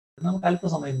നമുക്ക്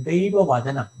അല്പസമയം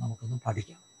ദൈവവചനം നമുക്കൊന്ന്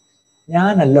പഠിക്കാം.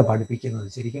 ഞാനല്ല പഠിപ്പിക്കുന്നത്,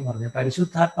 ശരിക്കും പറഞ്ഞാൽ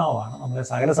പരിശുദ്ധാത്മാവാണ് നമ്മളെ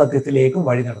സകല സത്യത്തിലേക്കും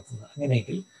വഴി നടത്തുന്നത്.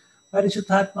 അങ്ങനെയെങ്കിൽ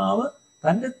പരിശുദ്ധാത്മാവ്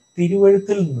തൻ്റെ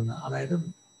തിരുവഴുത്തിൽ നിന്ന്, അതായത്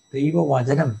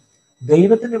ദൈവവചനം,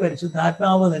 ദൈവത്തിൻ്റെ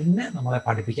പരിശുദ്ധാത്മാവ് തന്നെ നമ്മളെ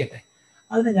പഠിപ്പിക്കട്ടെ.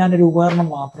 അതിന് ഞാനൊരു ഉപകരണം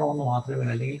മാത്രമേ,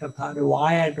 അല്ലെങ്കിൽ കർത്താവിൻ്റെ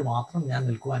വായായിട്ട് മാത്രം ഞാൻ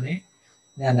നിൽക്കുവാനേ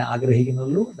ഞാൻ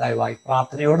ആഗ്രഹിക്കുന്നുള്ളൂ. ദയവായി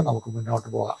പ്രാർത്ഥനയോടെ നമുക്ക് മുന്നോട്ട്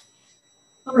പോകാം.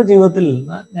 നമ്മുടെ ജീവിതത്തിൽ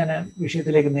നിന്ന് ഞാൻ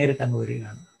വിഷയത്തിലേക്ക് നേരിട്ടങ്ങ്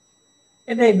വരികയാണ്.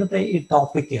 എൻ്റെ ഇന്നത്തെ ഈ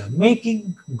ടോപ്പിക്ക് മേക്കിംഗ്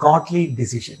ഗോഡ്ലി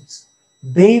ഡിസിഷൻസ്.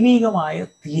 ദൈവികമായ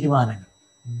തീരുമാനങ്ങൾ,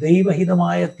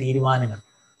 ദൈവഹിതമായ തീരുമാനങ്ങൾ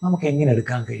നമുക്ക് എങ്ങനെ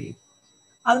എടുക്കാൻ കഴിയും?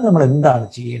 അത് നമ്മൾ എന്താണ്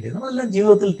ചെയ്യേണ്ടത്? നമ്മളെല്ലാം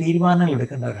ജീവിതത്തിൽ തീരുമാനങ്ങൾ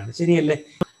എടുക്കേണ്ടവരാണ്, ശരിയല്ലേ?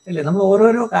 അല്ലേ? നമ്മൾ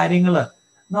ഓരോരോ കാര്യങ്ങൾ,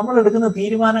 നമ്മൾ എടുക്കുന്ന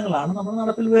തീരുമാനങ്ങളാണ് നമ്മൾ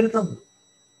നടപ്പിൽ വരുത്തുന്നത്,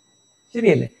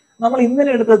 ശരിയല്ലേ? നമ്മൾ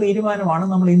ഇന്നലെ എടുത്ത തീരുമാനമാണ്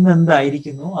നമ്മൾ ഇന്ന്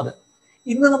എന്തായിരിക്കുന്നു അത്.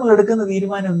 ഇന്ന് നമ്മൾ എടുക്കുന്ന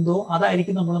തീരുമാനം എന്തോ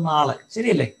അതായിരിക്കും നമ്മൾ നാളെ,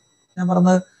 ശരിയല്ലേ? ഞാൻ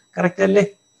പറഞ്ഞത് കറക്റ്റ് അല്ലേ?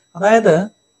 അതായത്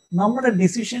നമ്മുടെ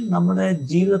ഡിസിഷൻ നമ്മുടെ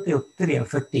ജീവിതത്തെ ഒത്തിരി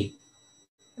എഫക്റ്റ് ചെയ്യും,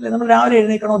 അല്ലേ? നമ്മൾ രാവിലെ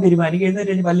എഴുന്നേൽക്കണോ തീരുമാനിക്കും,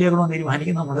 എഴുന്നേറ്റ് കഴിഞ്ഞ് പല്ലിയേക്കണോ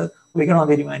തീരുമാനിക്കും, നമ്മൾ കുളിക്കണോ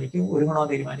തീരുമാനിക്കും, ഒരുങ്ങണോ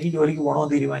തീരുമാനിക്കും, ജോലിക്ക് പോകണോ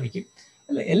തീരുമാനിക്കും,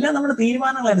 അല്ലേ? എല്ലാം നമ്മുടെ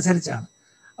തീരുമാനങ്ങൾ അനുസരിച്ചാണ്.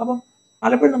 അപ്പം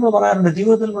പലപ്പോഴും നമ്മൾ പറയാറുണ്ട്,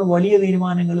 ജീവിതത്തിൽ നമ്മൾ വലിയ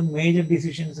തീരുമാനങ്ങളും മേജർ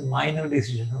ഡിസിഷൻസ്, മൈനർ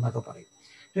ഡിസിഷൻസ് എന്നൊക്കെ പറയും.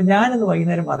 പക്ഷെ ഞാനിന്ന്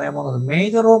വൈകുന്നേരം പറയാൻ പോകുന്നത്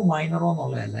മേജറോ മൈനറോ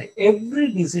എന്നുള്ളതല്ല. Every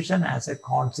decision as A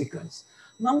consequence.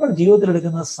 നമ്മൾ ജീവിതത്തിൽ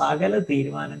എടുക്കുന്ന സകല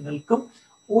തീരുമാനങ്ങൾക്കും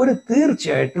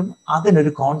തീർച്ചയായിട്ടും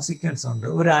അതിനൊരു കോൺസിക്വൻസ് ഉണ്ട്,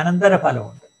 ഒരു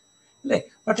അനന്തരഫലമുണ്ട്, അല്ലേ?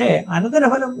 പക്ഷേ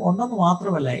അനന്തരഫലം ഉണ്ടെന്ന്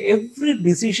മാത്രമല്ല, every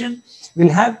decision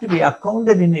will have to B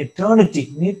accounted in eternity.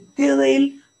 നിത്യതയിൽ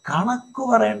കണക്ക്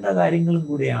പറയേണ്ട കാര്യങ്ങളും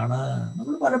കൂടിയാണ്.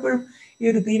 നമ്മൾ പലപ്പോഴും ഈ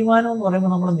ഒരു തീരുമാനം എന്ന്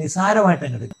പറയുമ്പോൾ നമ്മൾ നിസ്സാരമായിട്ട്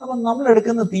അങ്ങ് എടുക്കും. അപ്പം നമ്മൾ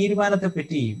എടുക്കുന്ന തീരുമാനത്തെ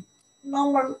പറ്റിയും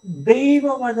നമ്മൾ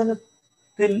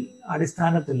ദൈവവചനത്തിൽ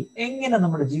അടിസ്ഥാനത്തിൽ എങ്ങനെ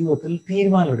നമ്മുടെ ജീവിതത്തിൽ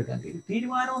തീരുമാനം എടുക്കാൻ കഴിയും?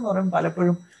 തീരുമാനം എന്ന് പറയുമ്പോൾ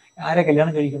പലപ്പോഴും ആരെ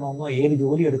കല്യാണം കഴിക്കണമെന്നോ, ഏത്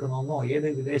ജോലി എടുക്കണമെന്നോ, ഏത്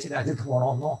വിദേശ രാജ്യത്ത്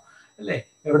പോകണമെന്നോ, അല്ലേ,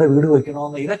 എവിടെ വീട്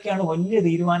വയ്ക്കണമെന്നോ, ഇതൊക്കെയാണ് വലിയ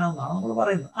തീരുമാനം എന്നാണ് നമ്മൾ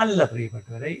പറയുന്നത്. അല്ല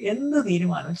പ്രിയപ്പെട്ടവരെ, എന്ത്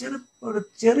തീരുമാനം, ഒരു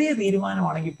ചെറിയ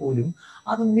തീരുമാനമാണെങ്കിൽ പോലും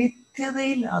അത്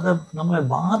നിത്യതയിൽ അത് നമ്മളെ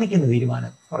ബാധിക്കുന്ന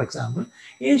തീരുമാനം. ഫോർ എക്സാമ്പിൾ,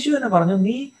 യേശുവിനെ പറഞ്ഞു,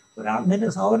 നീ നിന്റെ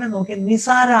സഹോദരനെ നോക്കി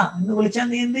നിസാര എന്ന് വിളിച്ചാൽ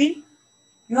നീ എന്ത് ചെയ്യും?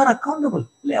 യു ആർ അക്കൗണ്ടബിൾ,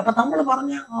 അല്ലേ? അപ്പൊ നമ്മൾ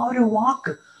പറഞ്ഞ ആ ഒരു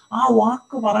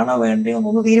വാക്ക് പറയണോ വേണ്ടയോ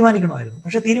എന്നൊന്ന് തീരുമാനിക്കണമായിരുന്നു.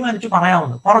 പക്ഷെ തീരുമാനിച്ചു,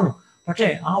 പറയാമെന്ന് പറഞ്ഞു. പക്ഷേ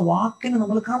ആ വാക്കിന്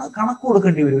നമ്മൾ കണക്ക്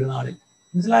കൊടുക്കേണ്ടി വരും ഒരു നാളിൽ,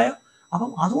 മനസ്സിലായോ? അപ്പം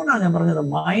അതുകൊണ്ടാണ് ഞാൻ പറഞ്ഞത്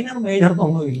മൈനർ മേജർ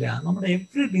എന്നൊന്നുമില്ല. നമ്മുടെ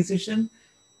every decision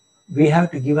V have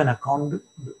to give N account,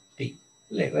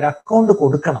 അല്ലേ? ഒരു അക്കൗണ്ട്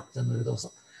കൊടുക്കണം എന്നൊരു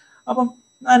ദിവസം. അപ്പം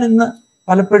ഞാൻ ഇന്ന്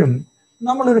പലപ്പോഴും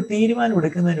നമ്മളൊരു തീരുമാനം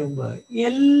എടുക്കുന്നതിന് മുമ്പ്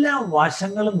എല്ലാ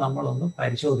വശങ്ങളും നമ്മളൊന്ന്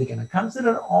പരിശോധിക്കണം.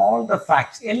 Consider all the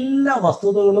facts. എല്ലാ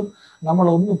വസ്തുതകളും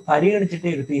നമ്മളൊന്ന് പരിഗണിച്ചിട്ടേ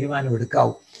ഒരു തീരുമാനം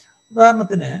എടുക്കാവൂ.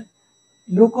 ഉദാഹരണത്തിന്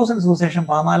ലൂക്കോസിന്റെ സുവിശേഷം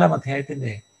 14-ാം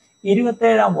അധ്യായത്തിന്റെ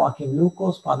 27-ാം വാക്യം,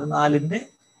 ലൂക്കോസ്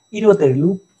 14:27,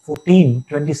 ലൂക്ക്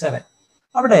 14:27.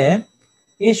 അവിടെ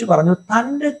യേശു പറഞ്ഞു,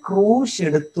 തൻ്റെ ക്രൂശ്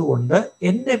എടുത്തുകൊണ്ട്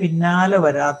എൻ്റെ പിന്നാലെ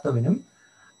വരാത്തവനും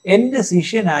എൻ്റെ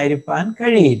ശിഷ്യനായിരിക്കാൻ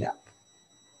കഴിയില്ല,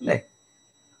 അല്ലേ?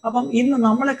 അപ്പം ഇന്ന്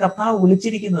നമ്മളെ കർത്താവ്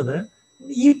വിളിച്ചിരിക്കുന്നത്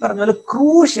ഈ പറഞ്ഞ പോലെ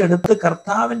ക്രൂശ് എടുത്ത്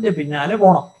കർത്താവിൻ്റെ പിന്നാലെ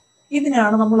പോകണം.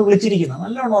 ഇതിനാണ് നമ്മൾ വിളിച്ചിരിക്കുന്നത്.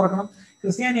 നല്ലോണം ഓർക്കണം.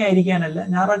 ക്രിസ്ത്യാനി ആയിരിക്കാനല്ല,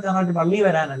 ഞായറാഴ്ച പള്ളി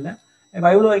വരാനല്ല,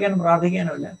 ബൈബിൾ വായിക്കാനും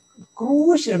പ്രാർത്ഥിക്കാനും അല്ല.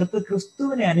 ക്രൂശ് എടുത്ത്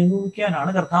ക്രിസ്തുവിനെ അനുഭവിക്കാനാണ്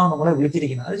കർത്താവ് നമ്മളെ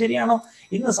വിളിച്ചിരിക്കുന്നത്. അത് ശരിയാണോ?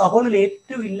 ഇന്ന് സഭയിൽ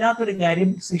ഏറ്റവും ഇല്ലാത്തൊരു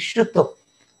കാര്യം ശിഷ്യത്വം,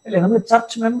 അല്ലേ? നമ്മൾ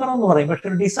ചർച്ച് മെമ്പർ എന്ന് പറയും, പക്ഷെ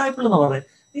ഒരു ഡിസൈപ്പിൾ എന്ന് പറയും.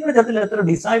 നിങ്ങളുടെ ചർച്ചിൽ എത്ര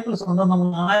ഡിസൈപ്പിൾസ് ഉണ്ടോ നമ്മൾ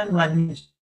ആരും അന്വേഷിച്ചു.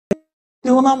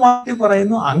 3-ാം വാക്യം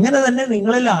പറയുന്നു, അങ്ങനെ തന്നെ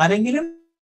നിങ്ങളിൽ ആരെങ്കിലും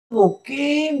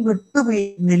ഒക്കെയും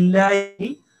വിട്ടുപിരിയുന്നില്ല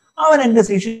എങ്കിൽ അവൻ എൻ്റെ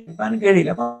ശിഷ്യൻ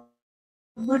കഴിയില്ല. അപ്പൊ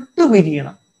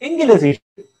വിട്ടുപിരിയണം എങ്കിലും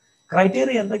ശിഷ്യൻ.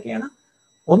 ക്രൈറ്റീരിയ എന്തൊക്കെയാണ്?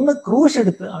 1, ക്രൂശ്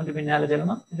എടുത്ത് അവന്റെ പിന്നാലെ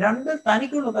ചെല്ലണം. 2,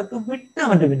 തനിക്കുള്ളതൊക്കെ വിട്ട്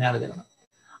അവന്റെ പിന്നാലെ ചെല്ലണം.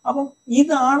 അപ്പം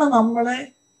ഇതിനാണ്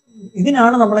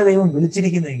നമ്മളെ ദൈവം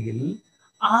വിളിച്ചിരിക്കുന്നതെങ്കിൽ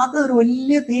അതൊരു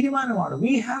വലിയ തീരുമാനമാണ്.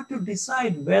 We have to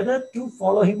decide whether to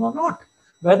follow him or not,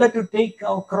 whether to take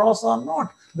our cross or not,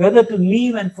 whether to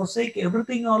leave and forsake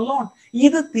everything or not.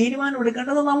 ഇത് തീരുമാനം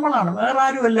എടുക്കേണ്ടത് നമ്മളാണ്, വേറെ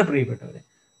ആരും അല്ല പ്രിയപ്പെട്ടവരെ.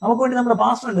 നമുക്ക് വേണ്ടി നമ്മുടെ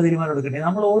പാസ്റ്ററല്ല തീരുമാനം എടുക്കേണ്ടത്,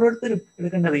 നമ്മൾ ഓരോരുത്തരും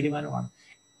എടുക്കേണ്ട തീരുമാനമാണ്.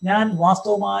 ഞാൻ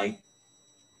വാസ്തവമായി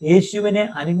യേശുവിനെ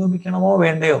അനുഗമിക്കണമോ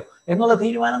വേണ്ടയോ എന്നുള്ള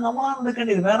തീരുമാനം നമ്മളാണ്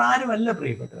എടുക്കേണ്ടത്, വേറെ ആരും അല്ല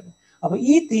പ്രിയപ്പെട്ടവരെ. അപ്പൊ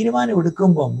ഈ തീരുമാനം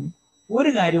എടുക്കുമ്പം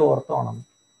ഒരു കാര്യം ഓർത്തോണം.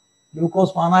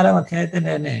 ലൂക്കോസ് 14-ാം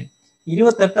അധ്യായത്തിന്റെ തന്നെ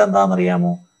 28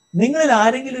 എന്താണെന്നറിയാമോ? നിങ്ങളിൽ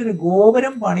ആരെങ്കിലും ഒരു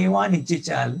ഗോപുരം പണിയുവാൻ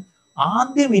ഇച്ഛിച്ചാൽ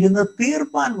ആദ്യം ഇരുന്ന്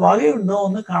തീർപ്പാൻ വകയുണ്ടോ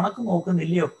എന്ന് കണക്ക്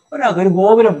നോക്കുന്നില്ലയോ? ഒരാൾക്ക് ഒരു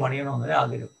ഗോപുരം പണിയണമെന്ന്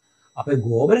ഒരാഗ്രഹം. അപ്പൊ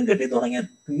ഗോപുരം കെട്ടി തുടങ്ങിയാൽ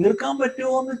തീർക്കാൻ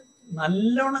പറ്റുമോ എന്ന്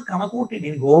നല്ലോണം കണക്കൂട്ടിട്ട്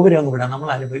ഇനി ഗോപുരം അങ്ങ് വിടാം.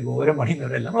 നമ്മളാരും പോയി ഗോപുരം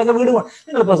പണിയുന്നവരല്ല, നമ്മളൊക്കെ വീട്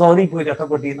നിങ്ങളിപ്പോൾ സൗദിയിൽ പോയി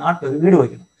കഷ്ടപ്പെട്ട് ഈ നാട്ടിൽ വീട്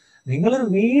വയ്ക്കണം. നിങ്ങളൊരു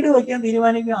വീട് വയ്ക്കാൻ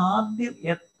തീരുമാനിക്കുക, ആദ്യം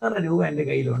എത്ര രൂപ എൻ്റെ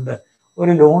കയ്യിലുണ്ട്,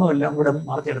 ഒരു ലോണും എല്ലാം കൂടെ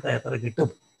മറിച്ചെടുത്താൽ എത്ര കിട്ടും?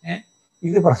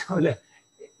 ഇത് പറഞ്ഞ പോലെ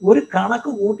ഒരു കണക്ക്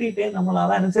കൂട്ടിയിട്ടേ നമ്മൾ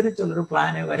അതനുസരിച്ചുള്ളൊരു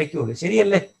പ്ലാന് വരയ്ക്കുള്ളൂ.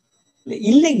 ശരിയല്ലേ?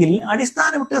 ഇല്ലെങ്കിൽ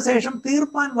അടിസ്ഥാനമിട്ട ശേഷം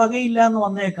തീർപ്പാൻ വകയില്ല എന്ന്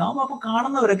വന്നേക്കാം. അപ്പൊ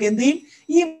കാണുന്നവരൊക്കെ എന്ത് ചെയ്യും?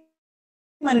 ഈ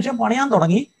മനുഷ്യൻ പണിയാൻ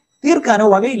തുടങ്ങി, തീർക്കാനോ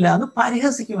വകയില്ല എന്ന്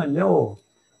പരിഹസിക്കുമല്ലോ.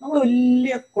 നമ്മൾ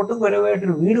വലിയ കൊട്ടും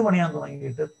കുരവായിട്ടൊരു വീട് പണിയാൻ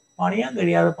തുടങ്ങിയിട്ട് പണിയാൻ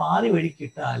കഴിയാതെ പാതി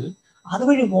വഴിക്കിട്ടാൽ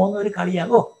അതുവഴി പോകുന്ന ഒരു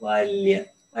കളിയാകോ, വലിയ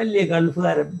വലിയ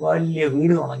ഗൾഫുകാരൻ വലിയ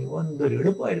വീട് തുടങ്ങി, എന്തൊരു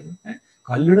എളുപ്പമായിരുന്നു,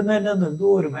 കല്ലിടുന്നതിൻ്റെ എന്തോ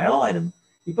ഒരു മേളമായിരുന്നു.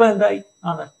 ഇപ്പൊ എന്തായി?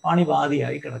 ആണ് പണി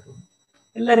പാതിയായി കിടക്കുന്നു.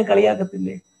 എല്ലാവരും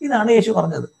കളിയാക്കത്തില്ലേ? ഇതാണ് യേശു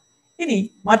പറഞ്ഞത്. ഇനി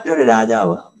മറ്റൊരു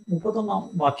രാജാവ്, 31-ാം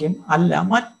വാക്യം, അല്ല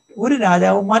ഒരു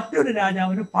രാജാവ് മറ്റൊരു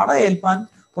രാജാവിന് പടയേൽപ്പാൻ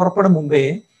പുറപ്പെടും മുമ്പേ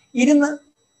ഇരുന്ന്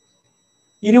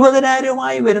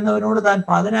 20,000 വരുന്നവനോട് താൻ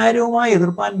 10,000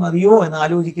 എതിർപ്പാൻ മതിയോ എന്ന്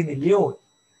ആലോചിക്കുന്നില്ലയോ?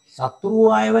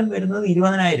 ശത്രുവായവൻ വരുന്നത്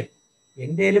 20,000,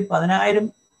 എൻ്റെ 10,000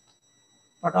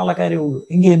 പട്ടാളക്കാരേ ഉള്ളൂ.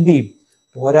 എങ്കിൽ എന്ത് ചെയ്യും?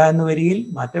 പോരാ എന്ന് വരികിൽ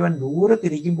മറ്റവൻ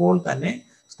ദൂരത്തിരിക്കുമ്പോൾ തന്നെ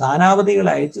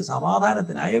സ്ഥാനാപതികളെ അയച്ച്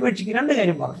സമാധാനത്തിനായി അപേക്ഷിക്കും. 2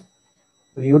 കാര്യം പറഞ്ഞു.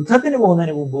 ഒരു യുദ്ധത്തിന്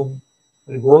പോകുന്നതിന് മുമ്പും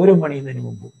ഒരു ഗോപുരം പണിയുന്നതിന്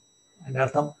മുമ്പും. അതിൻ്റെ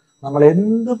അർത്ഥം നമ്മൾ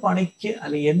എന്ത് പണിക്ക്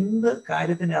അല്ലെങ്കിൽ എന്ത്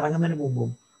കാര്യത്തിന് ഇറങ്ങുന്നതിന് മുമ്പും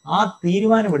ആ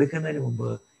തീരുമാനമെടുക്കുന്നതിന് മുമ്പ്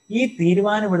ഈ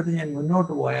തീരുമാനമെടുത്ത് ഞാൻ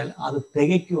മുന്നോട്ട് പോയാൽ അത്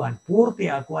തികയ്ക്കുവാൻ,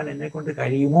 പൂർത്തിയാക്കുവാൻ എന്നെ കൊണ്ട്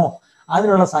കഴിയുമോ,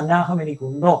 അതിനുള്ള സന്നാഹം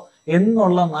എനിക്കുണ്ടോ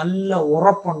എന്നുള്ള നല്ല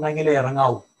ഉറപ്പുണ്ടെങ്കിലേ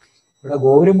ഇറങ്ങാവൂ. ഇവിടെ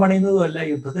ഗോപുരം പണിയുന്നതും അല്ല,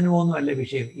 യുദ്ധത്തിന് പോകുന്നതുമല്ല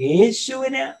വിഷയം.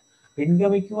 യേശുവിനെ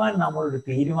പിൻഗമിക്കുവാൻ നമ്മളൊരു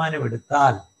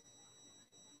തീരുമാനമെടുത്താൽ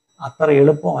അത്ര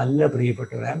എളുപ്പമല്ല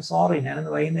പ്രിയപ്പെട്ടവർ. ഐ എം സോറി,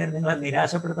 ഞാനിന്ന് വൈകുന്നേരം നിങ്ങളെ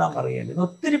നിരാശപ്പെടുത്താൻ പറയല്ലേ.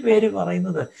 ഒത്തിരി പേര്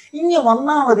പറയുന്നത് ഇങ്ങനെ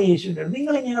വന്നാൽ മതി, യേശുവിൻ്റെ അടുത്ത്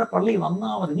നിങ്ങൾ നിങ്ങളുടെ പള്ളിയിൽ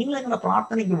വന്നാൽ മതി, നിങ്ങൾ നിങ്ങളുടെ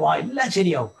പ്രാർത്ഥനയ്ക്ക് വാ, എല്ലാം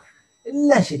ശരിയാവും,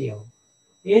 എല്ലാം ശരിയാവും.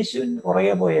 യേശുവിന്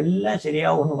പുറകെ പോയി എല്ലാം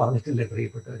ശരിയാവും എന്ന് പറഞ്ഞിട്ടില്ലേ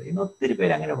പ്രിയപ്പെട്ടവർ? ഇന്ന് ഒത്തിരി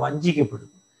പേര് അങ്ങനെ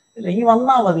വഞ്ചിക്കപ്പെടുന്നു. അല്ല, ഇനി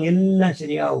വന്നാൽ മതി എല്ലാം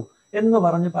ശരിയാവും എന്ന്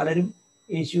പറഞ്ഞ് പലരും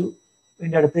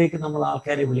യേശുവിൻ്റെ അടുത്തേക്ക് നമ്മൾ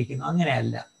ആൾക്കാരെ വിളിക്കുന്നു.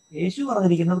 അങ്ങനെയല്ല. യേശു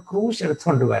പറഞ്ഞിരിക്കുന്നത് ക്രൂശ്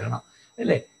എടുത്തുകൊണ്ട് വരണം,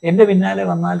 അല്ലേ? എൻ്റെ പിന്നാലെ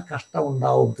വന്നാൽ കഷ്ടം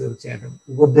ഉണ്ടാവും, തീർച്ചയായിട്ടും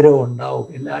ഉപദ്രവം ഉണ്ടാവും,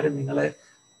 എല്ലാവരും നിങ്ങളെ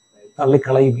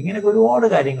തള്ളിക്കളയും, ഇങ്ങനെയൊക്കെ ഒരുപാട്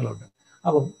കാര്യങ്ങളുണ്ട്.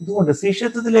 അപ്പം ഇതുകൊണ്ട്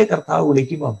ശിഷ്യത്വത്തിലേക്ക് കർത്താവ്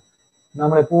വിളിക്കുമ്പം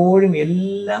നമ്മളെപ്പോഴും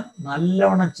എല്ലാം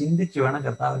നല്ലവണ്ണം ചിന്തിച്ച് വേണം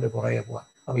കർത്താവിൻ്റെ പുറകെ പോകാൻ.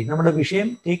 അപ്പം ഇത് നമ്മുടെ വിഷയം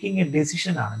ടേക്കിംഗ് എ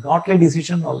ഡിസിഷനാണ്, ഗോഡ്ലി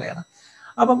ഡിസിഷൻ എന്നുള്ളതാണ്.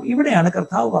 അപ്പം ഇവിടെയാണ്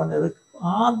കർത്താവ് പറഞ്ഞത്,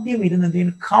 ആദ്യം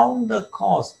ഇരുന്നതിന് കൗണ്ട് ദ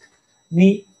കോസ്റ്റ്, നീ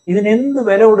ഇതിനെന്ത്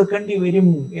വില കൊടുക്കേണ്ടി വരും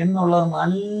എന്നുള്ളത്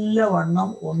നല്ലവണ്ണം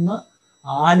ഒന്ന്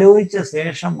ആലോചിച്ച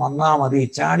ശേഷം വന്നാൽ മതി,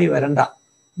 ചാടി വരണ്ട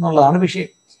എന്നുള്ളതാണ് വിഷയം.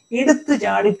 എടുത്ത്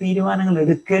ചാടി തീരുമാനങ്ങൾ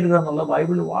എടുക്കരുത് എന്നുള്ള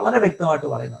ബൈബിൾ വളരെ വ്യക്തമായിട്ട്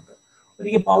പറയുന്നുണ്ട്.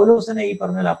 ഒരിക്കൽ പൗലോസിനെ ഈ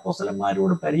പറഞ്ഞ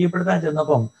അപ്പോസ്തലന്മാരോട് പരിചയപ്പെടുത്താൻ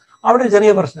ചെന്നപ്പം അവിടെ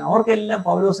ചെറിയ പ്രശ്നം. അവർക്കെല്ലാം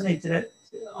പൗലോസിനെ ഇച്ചിരി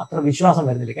അത്ര വിശ്വാസം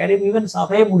വരുന്നില്ല. കാര്യം ഇവൻ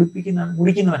സഭയെ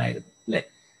മുടിക്കുന്നവനായിരുന്നു, അല്ലേ?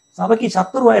 സഭയ്ക്ക്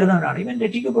ശത്രുവായിരുന്നവനാണ്. ഇവൻ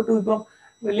രക്ഷിക്കപ്പെട്ടു, ഇപ്പം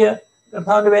വലിയ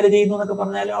കർത്താവിന്റെ വേല ചെയ്യുന്നു എന്നൊക്കെ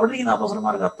പറഞ്ഞാലും അവിടെ ഇരിക്കുന്ന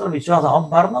അപ്പോസ്തലന്മാർക്ക് അത്ര വിശ്വാസം. അവൻ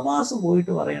ബർന്നബാസ്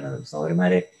പോയിട്ട് പറയണത്,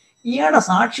 സഹോദരന്മാരെ ഇയാളുടെ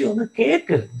സാക്ഷി ഒന്ന്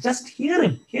കേക്ക്, just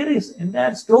hear his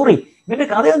entire story, ഇവന്റെ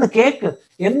കഥയൊന്ന് കേക്ക്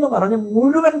എന്ന് പറഞ്ഞ്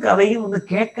മുഴുവൻ കഥയും ഒന്ന്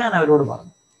കേൾക്കാൻ അവരോട്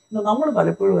പറഞ്ഞു. ഇന്ന് നമ്മൾ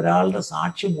പലപ്പോഴും ഒരാളുടെ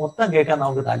സാക്ഷി മൊത്തം കേൾക്കാൻ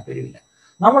നമുക്ക് താല്പര്യമില്ല.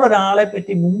 നമ്മളൊരാളെ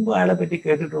പറ്റി മുമ്പ് അയാളെ പറ്റി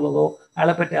കേട്ടിട്ടുള്ളതോ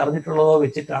അയാളെ പറ്റി അറിഞ്ഞിട്ടുള്ളതോ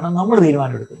വെച്ചിട്ടാണ് നമ്മൾ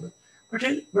തീരുമാനം എടുക്കുന്നത്. പക്ഷെ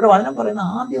ഇവിടെ വചനം പറയുന്ന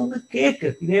ആദ്യം ഒന്ന് കേക്ക്.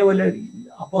 ഇതേപോലെ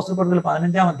അപ്പോസ്തലപ്രവൃത്തികൾ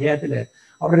 15-ാം അധ്യായത്തിൽ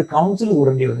അവിടെ ഒരു കൗൺസിൽ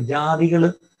കൂടേണ്ടി വന്നു. ജാതികൾ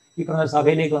ഈ പറഞ്ഞ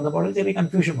സഭയിലേക്ക് വന്നപ്പോൾ ചെറിയ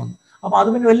കൺഫ്യൂഷൻ വന്നു. അപ്പം അത്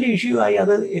പിന്നെ വലിയ ഇഷ്യൂ ആയി.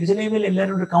 അത് യെരുശലേമിൽ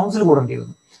എല്ലാവരും ഒരു കൗൺസിൽ കൂടേണ്ടി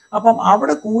വന്നു. അപ്പം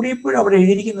അവിടെ കൂടിയപ്പോഴും അവിടെ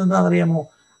എഴുതിയിരിക്കുന്നത് എന്താണെന്നറിയാമോ?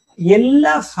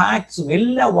 എല്ലാ ഫാക്ട്സും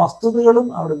എല്ലാ വസ്തുതകളും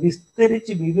അവിടെ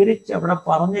വിസ്തരിച്ച് വിവരിച്ച് അവിടെ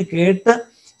പറഞ്ഞ് കേട്ട്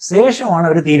ശേഷമാണ്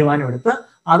അവർ തീരുമാനമെടുത്ത്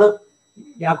അത്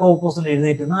യാക്കോബ് അപ്പോസ്തലൻ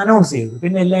എഴുന്നേറ്റ് അനൗൺസ് ചെയ്തത്.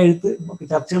 പിന്നെ എല്ലാ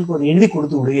ചർച്ചകൾക്കും അത് എഴുതി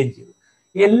കൊടുത്തു വിടുകയും ചെയ്തു.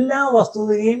 എല്ലാ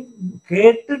വസ്തുതയും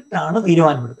കേട്ടിട്ടാണ്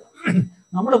തീരുമാനമെടുത്തത്.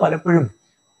 നമ്മൾ പലപ്പോഴും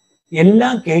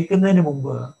എല്ലാം കേൾക്കുന്നതിന്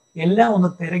മുമ്പ്, എല്ലാം ഒന്ന്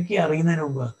തിരക്കി അറിയുന്നതിന്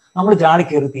മുമ്പ് നമ്മൾ ചാടി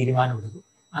കയറി തീരുമാനമെടുക്കും.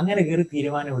 അങ്ങനെ കയറി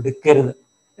തീരുമാനം എടുക്കരുത്,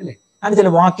 അല്ലേ? അതിന് ചില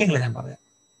വാക്യങ്ങൾ ഞാൻ പറയാം.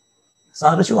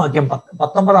 സദൃശവാക്യം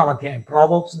 19-ാം അധ്യായം,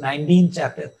 പ്രോവേർബ്സ് 19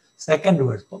 ചാപ്റ്റർ 2nd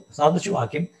വേഴ്സ്.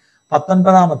 സദൃശവാക്യം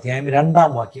 19-ാം അധ്യായം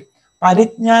 2-ാം വാക്യം,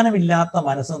 പരിജ്ഞാനമില്ലാത്ത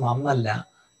മനസ്സ് നന്നല്ല,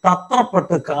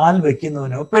 തത്രപ്പെട്ട് കാൽ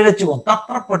വെക്കുന്നവനോ പിഴച്ചു പോകും.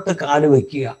 തത്രപ്പെട്ട് കാല്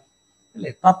വയ്ക്കുക,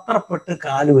 അല്ലെ? തത്രപ്പെട്ട്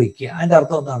കാല് വയ്ക്കുക. അതിന്റെ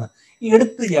അർത്ഥം എന്താണ്? ഈ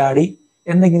എടുത്തു ചാടി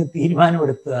എന്തെങ്കിലും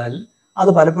തീരുമാനമെടുത്താൽ അത്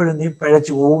പലപ്പോഴും നീ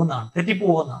പിഴച്ചു പോകുന്നതാണ്,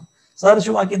 തെറ്റിപ്പോകുന്നതാണ്.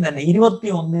 സദൃശവാക്യം തന്നെ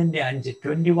 21:5,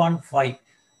 21:5.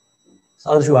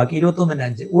 സദൃശവാക്യം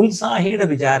 21:5, ഉത്സാഹിയുടെ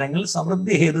വിചാരങ്ങൾ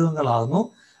സമൃദ്ധി ഹേതുങ്ങളാകുന്നു,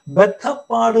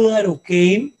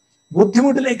 ബദ്ധപ്പാടുകാരൊക്കെയും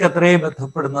ബുദ്ധിമുട്ടിലേക്ക് എത്രയും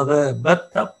ബന്ധപ്പെടുന്നത്.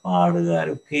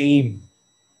 ബദ്ധപ്പാടുകാരൊക്കെയും,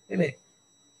 അല്ലേ?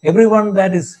 Every one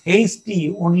that is hasty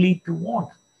only to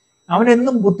want.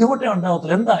 അവനെന്നും ബുദ്ധിമുട്ടേ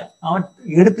ഉണ്ടാകത്തില്ല. എന്താ? അവൻ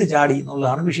എടുത്തു ചാടി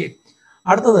എന്നുള്ളതാണ് വിഷയം.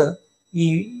 അടുത്തത് ഈ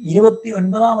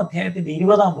 29-ാം അധ്യായത്തിന്റെ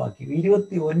 20-ാം വാക്യം,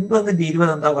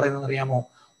 29:20 എന്താ പറയുന്നത് അറിയാമോ?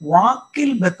 വാക്കിൽ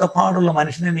ബദ്ധപ്പാടുള്ള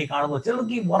മനുഷ്യനെ നീ കാണുന്നു.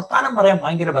 ചിലർക്ക് ഈ വർത്താനം പറയാൻ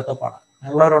ഭയങ്കര ബദ്ധപ്പാടാണ്.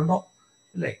 അങ്ങനെയുള്ളവരുണ്ടോ?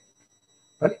 അല്ലേ?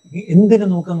 എന്തിനു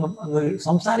നമുക്ക് അങ്ങ്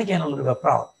സംസാരിക്കാനുള്ളൊരു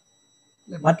വെപ്രാളം,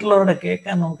 മറ്റുള്ളവരുടെ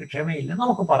കേൾക്കാൻ നമുക്ക് ക്ഷമയില്ല.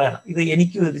 നമുക്ക് പറയണം, ഇത്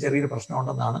എനിക്കും ഒരു ചെറിയൊരു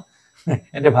പ്രശ്നമുണ്ടെന്നാണ്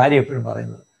എൻ്റെ ഭാര്യ എപ്പോഴും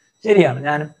പറയുന്നത്. ശരിയാണ്,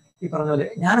 ഞാനും ഈ പറഞ്ഞ പോലെ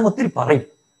ഞാനും ഒത്തിരി പറയും.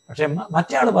 പക്ഷെ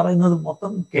മറ്റേ ആൾ പറയുന്നത്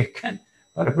മൊത്തം കേൾക്കാൻ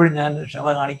പലപ്പോഴും ഞാൻ ക്ഷമ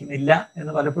കാണിക്കുന്നില്ല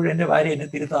എന്ന് പലപ്പോഴും എൻ്റെ ഭാര്യ എന്നെ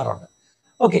തിരുത്താറുണ്ട്.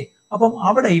 ഓക്കെ, അപ്പം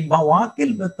അവിടെ ഈ വാക്കിൽ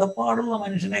ബദ്ധപ്പാടുള്ള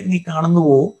മനുഷ്യനെ നീ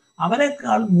കാണുന്നുവോ,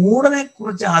 അവനേക്കാൾ മൂടനെ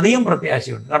കുറിച്ച് അധികം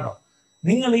പ്രത്യാശയുണ്ട്. കേട്ടോ,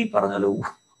 നിങ്ങൾ ഈ പറഞ്ഞാലും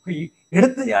ഈ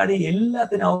എടുത്തു ചാടി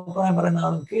എല്ലാത്തിനും അഭിപ്രായം പറയുന്ന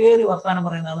ആളും കയറി വർത്താനം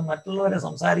പറയുന്ന ആളും മറ്റുള്ളവരെ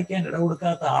സംസാരിക്കാൻ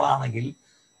ഇടകൊടുക്കാത്ത ആളാണെങ്കിൽ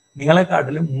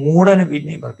നിങ്ങളെക്കാട്ടിലും മൂടന്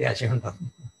പിന്നെയും പ്രത്യാശയുണ്ടെന്ന്.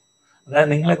 അതായത്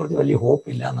നിങ്ങളെക്കുറിച്ച് വലിയ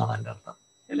ഹോപ്പില്ല എന്നാണ് എൻ്റെ അർത്ഥം.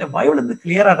 അല്ലേ? ബൈബിൾ എന്ത്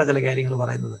ക്ലിയർ ആയിട്ടാണ് ചില കാര്യങ്ങൾ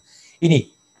പറയുന്നത്. ഇനി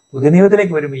പുതിയ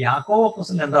നിയമത്തിലേക്ക് വരുമ്പോൾ യാക്കോബ്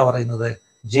അപ്പോസ്തലൻ എന്താ പറയുന്നത്?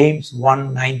 ജെയിംസ്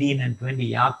 1:19-20,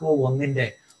 യാക്കോബ്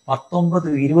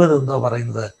 1:19-20 എന്തോ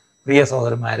പറയുന്നത്? പ്രിയ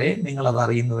സഹോദരന്മാരെ, നിങ്ങളത്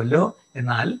അറിയുന്നുവല്ലോ.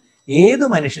 എന്നാൽ ഏത്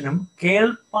മനുഷ്യനും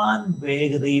കേൾപ്പാൻ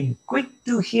വേഗതയും, ക്വിക്ക്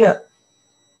ടു ഹിയർ,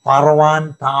 പറവാൻ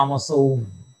താമസവും.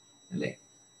 അല്ലേ?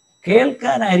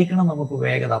 കേൾക്കാനായിരിക്കണം നമുക്ക്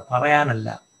വേഗത, പറയാനല്ല.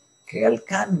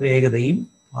 കേൾക്കാൻ വേഗതയും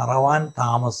പറവാൻ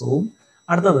താമസവും.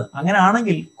 അടുത്തത്,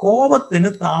 അങ്ങനെയാണെങ്കിൽ കോപത്തിന്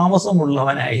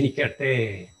താമസമുള്ളവനായിരിക്കട്ടെ.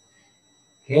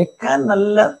 കേൾക്കാൻ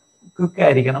നല്ല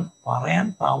ക്വിക്കായിരിക്കണം, പറയാൻ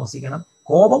താമസിക്കണം.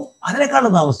 കോപം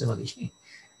അതിനേക്കാളും താമസിച്ചു മതി.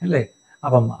 അല്ലേ?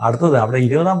 അപ്പം അടുത്തത് അവിടെ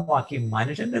 20-ാം വാക്യം,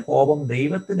 മനുഷ്യന്റെ കോപം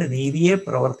ദൈവത്തിന്റെ നീതിയെ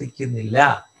പ്രവർത്തിക്കുന്നില്ല.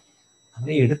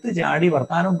 നമ്മളെ എടുത്തു ചാടി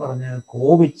വർത്താനം പറഞ്ഞ്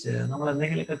കോപിച്ച് നമ്മൾ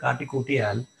എന്തെങ്കിലുമൊക്കെ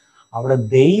കാട്ടിക്കൂട്ടിയാൽ അവിടെ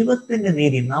ദൈവത്തിന്റെ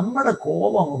നീതി, നമ്മുടെ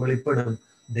കോപം വെളിപ്പെടും,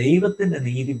 ദൈവത്തിന്റെ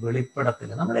നീതി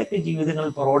വെളിപ്പെടത്തില്ല. നമ്മുടെയൊക്കെ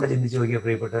ജീവിതങ്ങളിൽ പുറകോട്ട് ചിന്തിച്ച് നോക്കിയ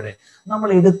പ്രിയപ്പെട്ടവരെ, നമ്മൾ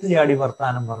എടുത്തു ചാടി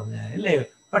വർത്താനം പറഞ്ഞ്, അല്ലേ,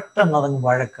 പെട്ടെന്ന് അതങ്ങ്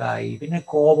വഴക്കായി, പിന്നെ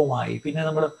കോപമായി, പിന്നെ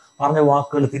നമ്മൾ പറഞ്ഞ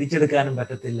വാക്കുകൾ തിരിച്ചെടുക്കാനും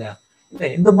പറ്റത്തില്ല. അല്ലേ?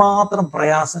 എന്തുമാത്രം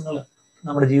പ്രയാസങ്ങൾ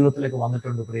നമ്മുടെ ജീവിതത്തിലേക്ക്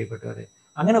വന്നിട്ടുണ്ട് പ്രിയപ്പെട്ടവരെ.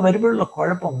 അങ്ങനെ വരുമ്പോഴുള്ള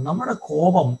കുഴപ്പം, നമ്മുടെ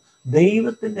കോപം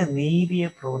ദൈവത്തിന്റെ നീതിയെ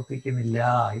പ്രവർത്തിക്കുന്നില്ല.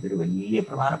 ഇതൊരു വലിയ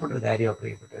പ്രധാനപ്പെട്ട ഒരു കാര്യമാണ്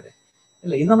പ്രിയപ്പെട്ടവരെ.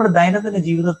 അല്ലേ? ഇത് നമ്മുടെ ദൈനംദിന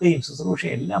ജീവിതത്തെയും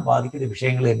ശുശ്രൂഷയും എല്ലാം ബാധിക്കുന്ന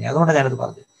വിഷയങ്ങൾ തന്നെയാണ്. അതുകൊണ്ടാണ് ഞാനത്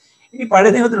പറഞ്ഞത്. ഇനി പഴയ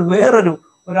നിയമത്തിൽ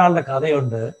ഒരാളുടെ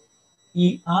കഥയുണ്ട്. ഈ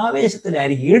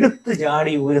ആവേശത്തിലായിരിക്കും എടുത്തു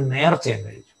ചാടി ഒരു നേർച്ചയും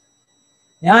കഴിച്ചു.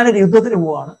 ഞാനൊരു യുദ്ധത്തിന്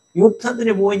പോവാണ്,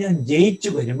 യുദ്ധത്തിന് പോയി ഞാൻ ജയിച്ചു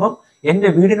വരുമ്പം എൻ്റെ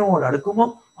വീടിനോട് അടുക്കുമ്പം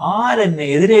ആരെന്നെ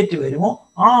എതിരേറ്റ് വരുമോ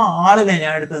ആ ആളിനെ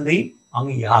ഞാൻ എടുത്ത് എന്ത് ചെയ്യും?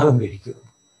 അങ്ങ് യാഗം കഴിക്കും.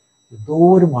 എന്തോ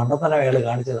ഒരു മണ്ടത്തല അയാൾ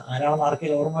കാണിച്ചത്. ആരാണെന്ന്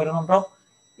ആർക്കെങ്കിലും ഓർമ്മ വരുന്നുണ്ടോ?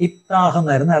 ഇത്താഹ്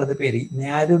എന്നായിരുന്നു അടുത്ത പേര്.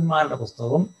 ന്യായാധിപന്മാരുടെ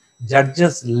പുസ്തകം,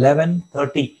 ജഡ്ജസ്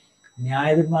 11:30.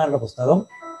 ന്യായാധിപന്മാരുടെ പുസ്തകം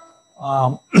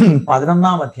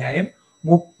 11-ാം അധ്യായം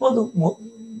 30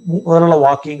 മുതലുള്ള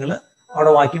വാക്യങ്ങൾ.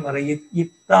 അവിടെ വാക്യം പറയും,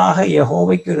 ഇത്താഹ്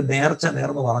യഹോവയ്ക്ക് ഒരു നേർച്ച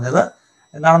നേർന്ന് പറഞ്ഞത്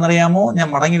എന്താണെന്നറിയാമോ? ഞാൻ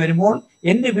മടങ്ങി വരുമ്പോൾ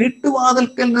എൻ്റെ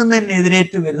വീട്ടുവാതിൽക്കൽ നിന്ന് എന്നെ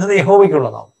എതിരേറ്റ് വരുന്നത്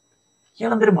യഹോവയ്ക്കുള്ളതാവും.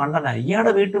 ഇയാളെന്തൊരു മണ്ടനാണ്!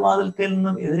 ഇയാളുടെ വീട്ടുവാതിൽക്കൽ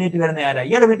നിന്നും എതിരേറ്റ് വരുന്ന ആരാ?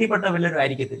 ഇയാളുടെ വീട്ടിൽപ്പെട്ട വല്ലവരും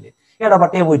ആയിരിക്കത്തില്ലേ? ഇയാളുടെ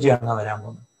പട്ടിയെ പൂച്ചയാണ് വരാൻ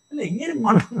പോകുന്നത്. അല്ലെ? ഇങ്ങനെ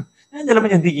മണ്ടൻ. ഞാൻ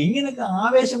ചിലപ്പോൾ ചിന്തിക്കും, ഇങ്ങനെയൊക്കെ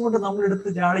ആവേശം കൊണ്ട് നമ്മൾ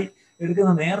ചാടി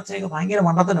എടുക്കുന്ന നേർച്ചയൊക്കെ ഭയങ്കര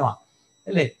മണ്ടത്തനമാണ്.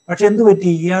 അല്ലേ? പക്ഷെ എന്തു പറ്റി?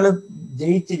 ഇയാള്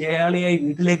ജയിച്ച് ജയാളിയായി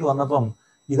വീട്ടിലേക്ക് വന്നപ്പം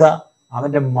ഇതാ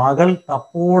അവന്റെ മകൾ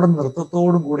തപ്പോടും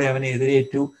നൃത്തത്തോടും കൂടെ അവനെ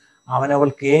എതിരേറ്റു. അവന്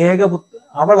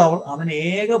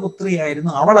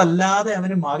ഏകപുത്രിയായിരുന്നു. അവളല്ലാതെ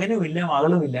അവന് മകനുമില്ല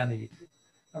മകളുമില്ല എന്ന് ചോദിച്ചു.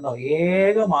 കണ്ടോ?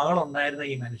 ഏക മകളുണ്ടായിരുന്ന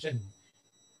ഈ മനുഷ്യൻ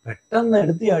പെട്ടെന്ന്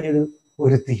എടുത്തിയാടിയൊരു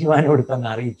തീരുമാനം എടുത്തങ്ങ്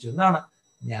അറിയിച്ചു. എന്താണ്?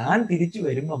 ഞാൻ തിരിച്ചു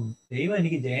വരുമ്പം, ദൈവം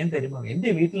എനിക്ക് ജയം തരുമ്പം, എൻ്റെ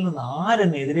വീട്ടിൽ നിന്ന്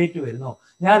ആരെന്നെ എതിരേറ്റ് വരുന്നോ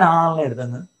ഞാൻ ആളിനെ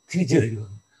എടുത്തങ്ങ് തിരിച്ചു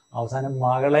തരുമെന്ന്. അവസാനം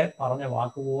മകളെ പറഞ്ഞ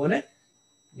വാക്കുപോലെ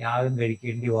യാഗം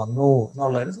കഴിക്കേണ്ടി വന്നു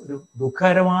എന്നുള്ളൊരു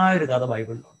ദുഃഖകരമായൊരു കഥ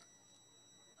ബൈബിളിലുണ്ട്.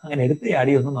 അങ്ങനെ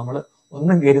എടുത്തിയാടിയൊന്നും നമ്മൾ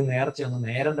ഒന്നും കയറി നേർച്ചയൊന്നും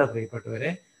നേരണ്ട പ്രിയപ്പെട്ടവരെ.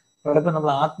 ചിലപ്പോൾ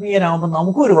നമ്മൾ ആത്മീയരാകുമ്പോൾ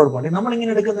നമുക്കും ഒരു കുഴപ്പമുണ്ട്.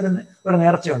 നമ്മളിങ്ങനെ എടുക്കുന്ന ഒരു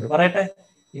നേർച്ചയുണ്ട്. പറയട്ടെ,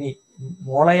 ഇനി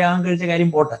മോളെ യാഗം കഴിച്ച കാര്യം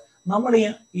പോട്ടെ, നമ്മൾ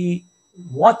ഈ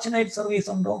വാച്ച് നൈറ്റ് സർവീസ്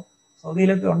ഉണ്ടോ?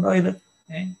 സൗദിയിലൊക്കെ ഉണ്ടോ ഇത്?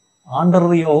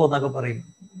 ആണ്ടറിയോ എന്നൊക്കെ പറയും.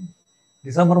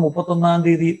 ഡിസംബർ 31-ാം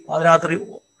തീയതി പാതിരാത്രി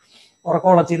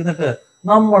ഉറക്കമുളച്ചിരുന്നിട്ട്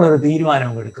നമ്മളൊരു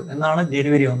തീരുമാനം എടുക്കും. എന്നാണ്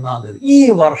ജനുവരി 1-ാം തീയതി ഈ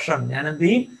വർഷം ഞാൻ എന്ത്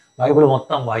ചെയ്യും? ബൈബിൾ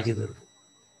മൊത്തം വായിച്ചു തീർക്കും.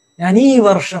 ഞാൻ ഈ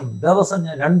വർഷം ദിവസം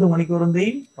ഞാൻ 2 മണിക്കൂർ എന്ത്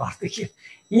ചെയ്യും? പ്രാർത്ഥിക്കും.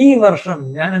 ഈ വർഷം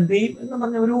ഞാൻ എന്ത് ചെയ്യും എന്ന്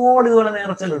പറഞ്ഞ ഒരുപാട് ഇതുപോലെ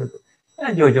നേർച്ചകളെടുക്കും.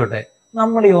 ഞാൻ ചോദിച്ചോട്ടെ,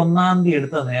 നമ്മൾ ഈ 1-ാം തീയതി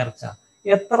എടുത്ത നേർച്ച,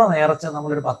 എത്ര നേർച്ച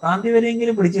നമ്മളൊരു 10-ാം തീയതി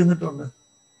വരെയെങ്കിലും പിടിച്ചു നിന്നിട്ടുണ്ട്?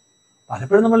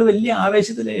 പലപ്പോഴും നമ്മൾ വലിയ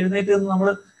ആവേശത്തിൽ എഴുന്നേറ്റ് നിന്ന് നമ്മൾ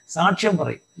സാക്ഷ്യം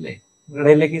പറയും. അല്ലേ?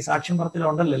 ഇടയിലേക്ക് ഈ സാക്ഷ്യം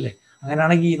പറച്ചിലുണ്ടല്ലോ. അല്ലേ?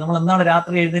 അങ്ങനെയാണെങ്കിൽ നമ്മൾ എന്താണ്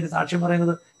രാത്രി എഴുന്നേറ്റ് സാക്ഷ്യം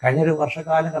പറയുന്നത്? കഴിഞ്ഞൊരു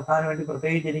വർഷക്കാലം കർത്താവിന് വേണ്ടി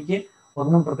പ്രത്യേകിച്ച് എനിക്ക്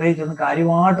പ്രത്യേകിച്ചൊന്നും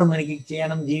കാര്യമായിട്ടൊന്നും എനിക്ക്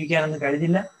ചെയ്യാനൊന്നും ജീവിക്കാനൊന്നും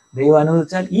കഴിഞ്ഞില്ല. ദൈവം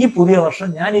അനുവദിച്ചാൽ ഈ പുതിയ വർഷം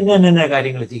ഞാൻ ഇന്ന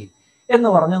കാര്യങ്ങൾ ചെയ്യും എന്ന്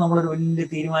പറഞ്ഞ് നമ്മളൊരു വലിയ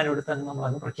തീരുമാനം എടുത്താൽ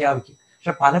നമ്മളങ്ങ് പ്രഖ്യാപിക്കും.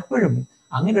 പക്ഷെ പലപ്പോഴും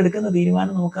അങ്ങനെ എടുക്കുന്ന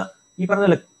തീരുമാനം നമുക്ക് ഈ പറഞ്ഞ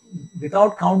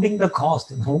വിതൗട്ട് കൗണ്ടിങ് ദ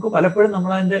കോസ്റ്റ്, നമുക്ക് പലപ്പോഴും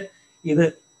നമ്മളതിൻ്റെ ഇത്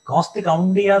കോസ്റ്റ്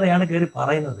കൗണ്ട് ചെയ്യാതെയാണ് കയറി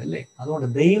പറയുന്നത് അല്ലേ. അതുകൊണ്ട്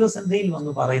ദൈവസന്നിധിയിൽ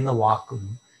വന്ന് പറയുന്ന വാക്കും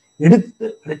എടുത്ത്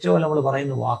അടിച്ച പോലെ നമ്മൾ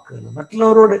പറയുന്ന വാക്കുകൾ,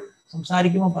 മറ്റുള്ളവരോട്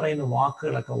സംസാരിക്കുമ്പോൾ പറയുന്ന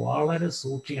വാക്കുകളൊക്കെ വളരെ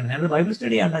സൂക്ഷിക്കണം. ഞാനൊരു ബൈബിൾ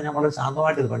സ്റ്റഡി ആണ് ഞാൻ വളരെ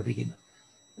ശാന്തമായിട്ട് ഇത് പഠിപ്പിക്കുന്നത്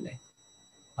അല്ലേ.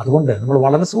 അതുകൊണ്ട് നമ്മൾ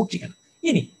വളരെ സൂക്ഷിക്കണം.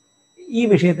 ഇനി ഈ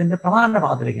വിഷയത്തിന്റെ പ്രധാന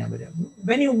ഭാഗത്തിലേക്ക് ഞാൻ വരാം.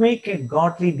 When you make A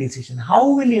godly decision, how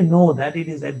will you know that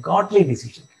it is A godly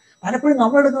decision? പലപ്പോഴും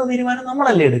നമ്മൾ എടുക്കുന്ന തീരുമാനം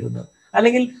നമ്മളല്ലേ എടുക്കുന്നത്,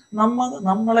 അല്ലെങ്കിൽ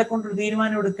നമ്മളെ കൊണ്ടൊരു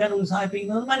തീരുമാനം എടുക്കാൻ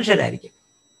ഉത്സാഹിപ്പിക്കുന്നത് മനുഷ്യരായിരിക്കും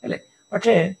അല്ലേ.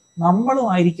 പക്ഷേ നമ്മളും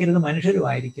ആയിരിക്കരുത്, മനുഷ്യരും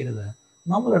ആയിരിക്കരുത്.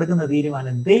 നമ്മൾ എടുക്കുന്ന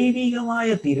തീരുമാനം ദൈവികമായ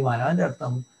തീരുമാനം, അതിൻ്റെ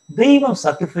അർത്ഥം ദൈവം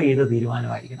സർട്ടിഫൈ ചെയ്ത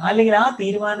തീരുമാനമായിരിക്കണം, അല്ലെങ്കിൽ ആ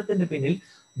തീരുമാനത്തിന്റെ പിന്നിൽ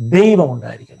ദൈവം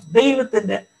ഉണ്ടായിരിക്കണം,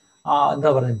 ദൈവത്തിന്റെ എന്താ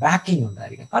പറയുക ബാക്കിംഗ്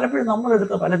ഉണ്ടായിരിക്കണം. പലപ്പോഴും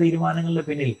നമ്മളെടുത്ത പല തീരുമാനങ്ങളുടെ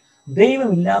പിന്നിൽ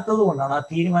ദൈവമില്ലാത്തത് കൊണ്ടാണ് ആ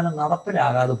തീരുമാനം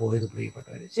നടപ്പിലാകാതെ പോയത്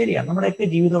പ്രിയപ്പെട്ടവർ. ശരിയാണ്, നമ്മുടെയൊക്കെ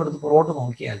ജീവിതം എടുത്ത് പുറകോട്ട്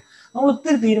നോക്കിയാൽ നമ്മൾ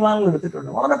ഒത്തിരി തീരുമാനങ്ങൾ എടുത്തിട്ടുണ്ട്,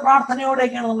 വളരെ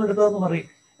പ്രാർത്ഥനയോടെയൊക്കെയാണ് നമ്മൾ എടുത്തതെന്ന് പറയും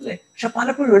അല്ലേ. പക്ഷെ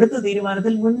പലപ്പോഴും എടുത്ത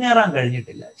തീരുമാനത്തിൽ മുന്നേറാൻ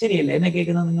കഴിഞ്ഞിട്ടില്ല. ശരിയല്ലേ? എന്നെ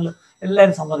കേൾക്കുന്ന നിങ്ങൾ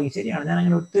എല്ലാവരും സമ്മതിക്കും, ശരിയാണ്, ഞാൻ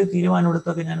അങ്ങനെ ഒത്തിരി തീരുമാനം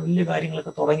എടുത്തൊക്കെ ഞാൻ വലിയ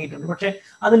കാര്യങ്ങളൊക്കെ തുടങ്ങിയിട്ടുണ്ട്, പക്ഷെ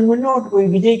അതിൽ മുന്നോട്ട് പോയി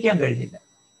വിജയിക്കാൻ കഴിഞ്ഞില്ല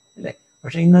അല്ലേ.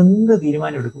 പക്ഷെ ഇന്ന് എന്ത്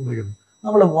തീരുമാനം എടുക്കുമ്പോഴും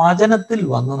നമ്മൾ വചനത്തിൽ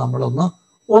വന്ന് നമ്മളൊന്ന്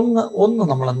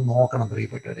നമ്മളൊന്ന് നോക്കണം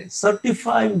പ്രിയപ്പെട്ടവരെ.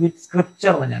 സർട്ടിഫൈ വിത്ത്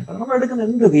സ്ക്രിപ്ചർ എന്ന് ഞാൻ പറഞ്ഞു. നമ്മൾ എടുക്കുന്ന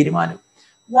എന്ത് തീരുമാനം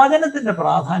വചനത്തിന്റെ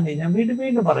പ്രാധാന്യം ഞാൻ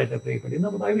വീണ്ടും പറയട്ടെ പ്രിയപ്പെട്ടു.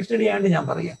 ഇന്ന് ബൈബിൾ സ്റ്റഡി ആയതുകൊണ്ട് ഞാൻ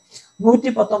പറയാം.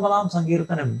 119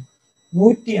 സങ്കീർത്തനം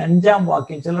 105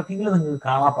 വാക്യം ചിലർക്കെങ്കിലും നിങ്ങൾക്ക്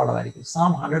കാണാപ്പാടമായിരിക്കും.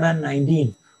 Psalm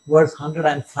 119 verse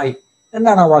 105.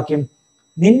 എന്താണ് ആ വാക്യം?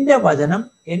 നിന്റെ വചനം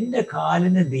എൻ്റെ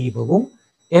കാലിന് ദീപവും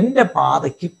എൻ്റെ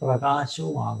പാതയ്ക്ക്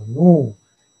പ്രകാശവുമാകുന്നു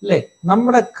അല്ലേ.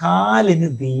 നമ്മുടെ കാലിന്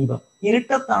ദീപം.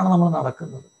 ഇരുട്ടത്താണ് നമ്മൾ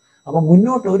നടക്കുന്നത്. അപ്പൊ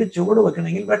മുന്നോട്ട് ഒരു ചുവട്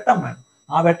വെക്കണമെങ്കിൽ വെട്ടം വേണം.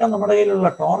 ആ വെട്ടം നമ്മുടെ കയ്യിലുള്ള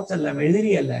ടോർച്ചല്ല,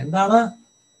 മെഴുതിരിയല്ല, എന്താണ്?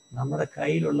 നമ്മുടെ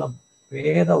കയ്യിലുള്ള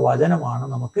വേദവചനമാണ്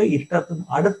നമുക്ക് ഇരുട്ടത്ത്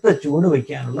അടുത്ത ചുവട്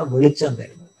വയ്ക്കാനുള്ള വെളിച്ചം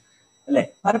തരുന്നത് അല്ലേ.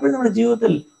 പലപ്പോഴും നമ്മുടെ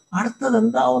ജീവിതത്തിൽ അടുത്തത്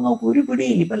എന്താവും നമുക്ക് ഒരു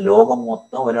പിടിയില്ല. ഇപ്പം ലോകം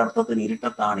മൊത്തം ഒരർത്ഥത്തിൽ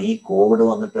ഇരുട്ടത്താണ്. ഈ കോവിഡ്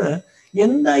വന്നിട്ട്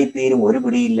എന്തായിത്തീരും ഒരു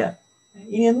പിടിയില്ല.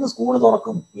 ഇനി എന്ന് സ്കൂൾ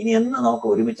തുറക്കും, ഇനി എന്ന് നമുക്ക്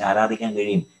ഒരുമിച്ച് ആരാധിക്കാൻ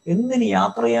കഴിയും, എന്നിനി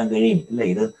യാത്ര ചെയ്യാൻ കഴിയും ഇല്ല.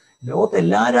 ഇത് ലോകത്തെ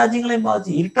എല്ലാ രാജ്യങ്ങളെയും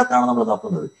ബാധിച്ച് ഇരുട്ടത്താണ് നമ്മൾ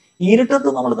തപ്പുന്നത്. ഇരുട്ടത്ത്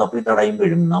നമ്മൾ തപ്പി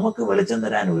തടയുമ്പോഴും നമുക്ക് വെളിച്ചം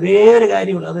തരാൻ ഒരേ ഒരു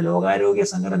കാര്യമുള്ളൂ, അത് ലോകാരോഗ്യ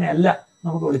സംഘടനയല്ല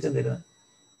നമുക്ക് വെളിച്ചം തരുന്നത്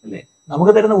അല്ലേ.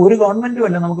 നമുക്ക് തരുന്ന ഒരു ഗവൺമെന്റും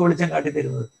അല്ല നമുക്ക് വെളിച്ചം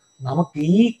കാട്ടിത്തരുന്നത്. നമുക്ക്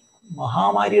ഈ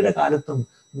മഹാമാരിയുടെ കാലത്തും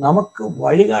നമുക്ക്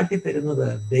വഴികാട്ടി തരുന്നത്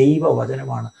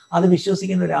ദൈവവചനമാണ്. അത്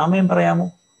വിശ്വസിക്കുന്ന ഒരു ആമേൻ പറയാമോ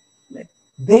അല്ലെ?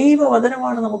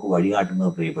 ദൈവവചനമാണ് നമുക്ക്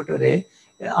വഴികാട്ടുന്നത് പ്രിയപ്പെട്ടവരെ.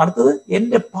 അടുത്തത്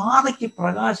എൻ്റെ പാതയ്ക്ക്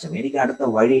പ്രകാശം. എനിക്ക് അടുത്ത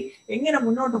വഴി എങ്ങനെ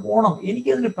മുന്നോട്ട് പോകണം,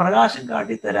 എനിക്കതിന് പ്രകാശം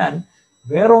കാട്ടിത്തരാൻ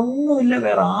വേറെ ഒന്നുമില്ല,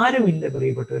 വേറെ ആരുമില്ല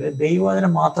പ്രിയപ്പെട്ടവരെ,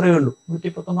 ദൈവവചനം മാത്രമേ ഉള്ളൂ.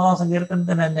 119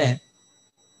 സങ്കീർത്തനത്തിന് തന്നെ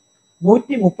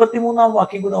 133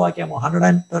 വാക്യം കൂടെ വാക്യാമോ?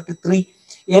 133.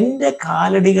 എൻ്റെ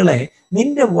കാലടികളെ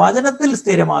നിന്റെ വചനത്തിൽ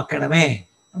സ്ഥിരമാക്കണമേ.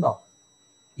 ഉണ്ടോ?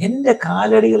 എൻ്റെ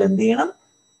കാലടികൾ എന്ത് ചെയ്യണം?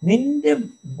 നിന്റെ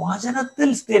വചനത്തിൽ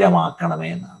സ്ഥിരമാക്കണമേ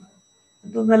എന്നാണ്.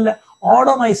 എന്തൊന്നല്ല,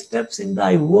 ഓർഡർ മൈ സ്റ്റെപ്സ് ഇൻ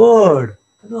ദൈ വേർഡ്.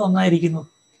 ഇത് നന്നായിരിക്കുന്നു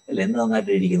അല്ല? എന്ത്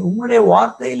നന്നായിട്ട് ഇരിക്കുന്നു? ഉമ്മുടെ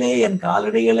വാർത്തയിലെ എൻ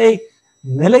കാലടികളെ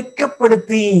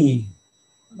നിലയ്ക്കപ്പെടുത്തി.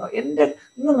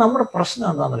 ഇന്ന് നമ്മുടെ പ്രശ്നം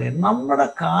എന്താണെന്ന് അറിയാം, നമ്മുടെ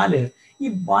കാല് ഈ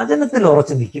വചനത്തിൽ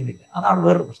ഉറച്ചു നിൽക്കുന്നില്ല. അതാണ്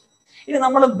വേറൊരു പ്രശ്നം. ഇനി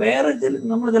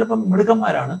നമ്മൾ ചിലപ്പം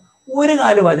മിടുക്കന്മാരാണ്, ഒരു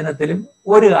കാല് വചനത്തിലും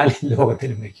ഒരു കാല്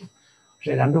ലോകത്തിലും വയ്ക്കും.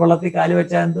 പക്ഷെ 2 വള്ളത്തിൽ കാല്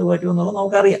വെച്ചാൽ എന്ത് പറ്റുമെന്നുള്ളത്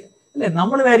നമുക്കറിയാം അല്ലേ.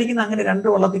 നമ്മൾ വിചാരിക്കുന്ന അങ്ങനെ 2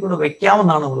 വള്ളത്തിൽ കൂടെ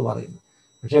വെക്കാമെന്നാണ് നമ്മൾ പറയുന്നത്.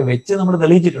 പക്ഷെ വെച്ച് നമ്മൾ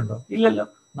തെളിയിച്ചിട്ടുണ്ടോ? ഇല്ലല്ലോ.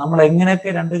 നമ്മൾ എങ്ങനെയൊക്കെ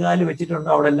 2 കാല് വെച്ചിട്ടുണ്ടോ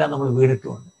അവിടെ എല്ലാം നമ്മൾ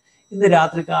വീണിട്ടുമുണ്ട്. ഇന്ന്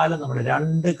രാത്രികാലം നമ്മുടെ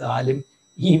 2 കാലും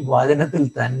ഈ വചനത്തിൽ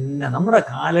തന്നെ, നമ്മുടെ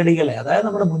കാലടികളെ, അതായത്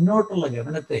നമ്മുടെ മുന്നോട്ടുള്ള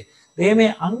ഗമനത്തെ ദൈവമേ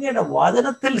അങ്ങയുടെ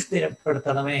വചനത്തിൽ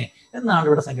സ്ഥിരപ്പെടുത്തണമേ എന്നാണ്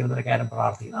ഇവിടെ സങ്കീർത്തനക്കാരൻ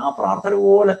പ്രാർത്ഥിക്കുന്നത്. ആ പ്രാർത്ഥന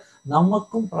പോലെ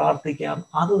നമുക്കും പ്രാർത്ഥിക്കാം.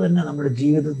 അത് തന്നെ നമ്മുടെ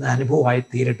ജീവിതത്തിന് അനുഭവമായി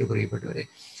തീരട്ടെ പ്രിയപ്പെട്ടവരെ.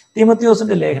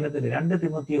 തിമോത്തിയോസിന്റെ ലേഖനത്തിൽ 2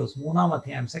 തിമോത്തിയോസ് 3-ാം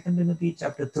അധ്യായം 2 Timothy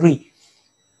chapter 3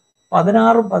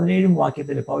 16-17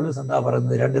 വാക്യത്തിൽ പൗലോസ് എന്താ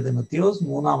പറയുന്നത്? 2 തിമോത്തിയോസ്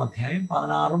 3-ാം അധ്യായം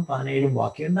 16-17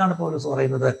 വാക്യം. എന്താണ് പൗലോസ്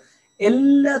പറയുന്നത്?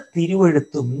 എല്ലാ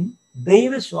തിരുവെഴുത്തും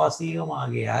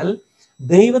ദൈവശ്വാസീകമാകിയാൽ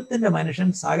ദൈവത്തിന്റെ മനുഷ്യൻ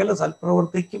സകല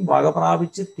സൽപ്രവൃത്തിക്കും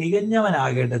വകപ്രാപിച്ച്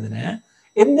തികഞ്ഞവനാകേണ്ടതിന്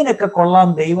എന്തിനൊക്കെ കൊള്ളാം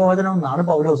ദൈവവചനം എന്നാണ്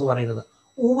പൗലോസ് പറയുന്നത്.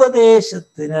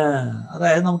 ഉപദേശത്തിന്.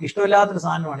 അതായത് നമുക്ക് ഇഷ്ടമില്ലാത്തൊരു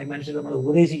സാധനമാണ് ഈ മനുഷ്യർ നമ്മൾ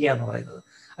ഉപദേശിക്കുക എന്ന് പറയുന്നത്.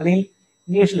 അല്ലെങ്കിൽ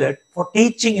ഇംഗ്ലീഷിൽ ഫോർ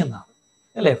ടീച്ചിങ് എന്നാണ്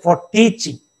അല്ലേ, ഫോർ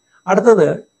ടീച്ചിങ്. അടുത്തത്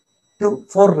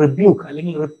ഫോർ റിബ്യൂക്ക്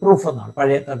അല്ലെങ്കിൽ റിപ്രൂഫ് എന്നാണ്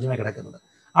പഴയ തർജ്ജമ കിടക്കുന്നത്.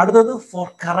 അടുത്തത് ഫോർ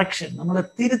കറക്ഷൻ, നമ്മളെ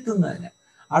തിരുത്തുന്നതിന്.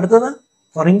 അടുത്തത്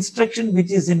four instruction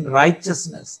which is in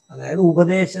righteousness, അതായത്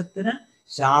ഉപദേശത്തിന്,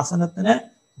 ശാസനത്തിന്,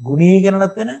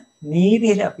 ഗുണീകരണത്തിന്,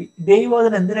 നീതിയില.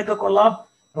 ദൈവവചനം എന്തിനൊക്കെ കൊള്ളാം?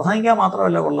 പ്രസംഗിക്കാൻ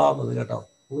മാത്രമല്ല കൊള്ളാവുന്നത് കേട്ടോ,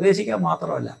 ഉപദേശിക്കാൻ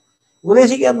മാത്രമല്ല.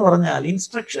 ഉപദേശിക്കുക എന്ന് പറഞ്ഞാൽ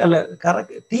ഇൻസ്ട്രക്ഷൻ അല്ല,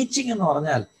 ടീച്ചിങ് എന്ന്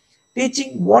പറഞ്ഞാൽ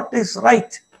ടീച്ചിങ് വാട്ട് ഈസ്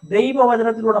റൈറ്റ്.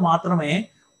 ദൈവവചനത്തിലൂടെ മാത്രമേ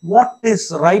വാട്ട് ഈസ്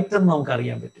റൈറ്റ് എന്ന് നമുക്ക്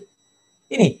അറിയാൻ പറ്റും.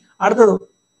 ഇനി അടുത്തത്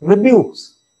റിബ്യൂക്സ്.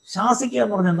 ശാസിക്കുക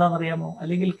എന്ന് പറഞ്ഞാൽ എന്താണെന്നറിയാമോ?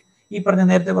 അല്ലെങ്കിൽ ഈ പറഞ്ഞ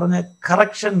നേരത്തെ പറഞ്ഞ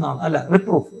കറക്ഷൻ എന്നാണ്, അല്ല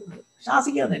റിപ്രൂഫ്.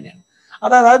 ശാസിക്കുക തന്നെയാണ്.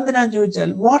 അതായത് അതെന്തിനാന്ന് ചോദിച്ചാൽ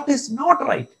വാട്ട് ഈസ് നോട്ട്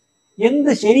റൈറ്റ്,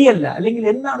 എന്ത് ശരിയല്ല അല്ലെങ്കിൽ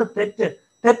എന്താണ് തെറ്റ്.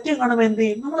 തെറ്റ് കാണുമ്പോൾ എന്ത്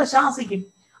ചെയ്യും? നമ്മളെ ശാസിക്കും.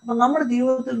 അപ്പൊ നമ്മുടെ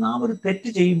ജീവിതത്തിൽ നാം ഒരു തെറ്റ്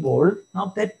ചെയ്യുമ്പോൾ, നാം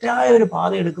തെറ്റായ ഒരു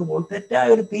പാത എടുക്കുമ്പോൾ, തെറ്റായ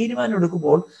ഒരു തീരുമാനം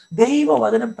എടുക്കുമ്പോൾ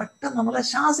ദൈവവചനം പെട്ടെന്ന് നമ്മളെ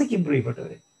ശാസിക്കും.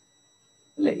 പ്രിയപ്പെട്ടവരെ,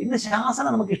 അല്ലെ? ഇന്ന് ശാസന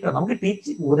നമുക്ക് ഇഷ്ടമാണ്. നമുക്ക്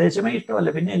ഉപദേശമേ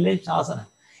ഇഷ്ടമല്ല, പിന്നെ അല്ലേ ശാസന.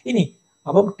 ഇനി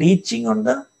അപ്പം ടീച്ചിങ്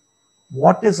ഉണ്ട്,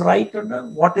 വാട്ട് ഈസ് റൈറ്റ് ഉണ്ട്,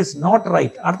 വാട്ട് ഈസ് നോട്ട്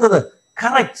റൈറ്റ്. അടുത്തത്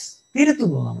കറക്റ്റ്സ്,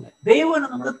 തിരുത്തുന്നു നമ്മളെ. ദൈവം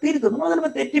നമ്മളെ തിരുത്തുന്നു. നമ്മൾ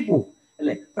ചിലപ്പോൾ തെറ്റിപ്പോവും,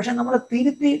 അല്ലെ? പക്ഷെ നമ്മളെ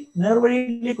തിരുത്തി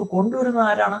നേർവഴിയിലേക്ക് കൊണ്ടുവരുന്ന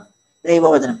ആരാണ്?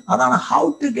 ദൈവവചനം. അതാണ് how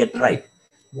to get right.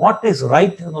 What is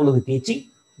right എന്നുള്ളത് teaching,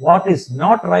 what is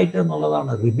not right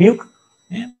എന്നുള്ളതാണ് rebuke,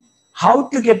 how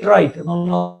to get right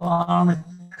എന്നുള്ളതാണ്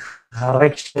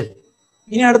കറക്ഷൻ.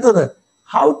 ഇനി അടുത്തത്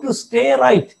ഹൗ ടു സ്റ്റേ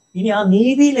റൈറ്റ്. ഇനി ആ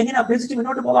നീതിയിൽ എങ്ങനെ അഭ്യസിച്ച്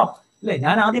മുന്നോട്ട് പോകാം, അല്ലെ?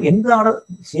 ഞാൻ ആദ്യം എന്താണ്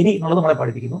ശരി എന്നുള്ളത് നമ്മളെ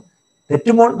പഠിപ്പിക്കുന്നു.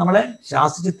 തെറ്റുമ്പോൾ നമ്മളെ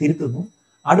ശാസിച്ച് തിരുത്തുന്നു.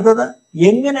 അടുത്തത്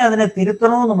എങ്ങനെ അതിനെ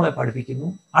തിരുത്തണമെന്ന് നമ്മളെ പഠിപ്പിക്കുന്നു.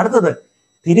 അടുത്തത്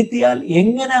തിരുത്തിയാൽ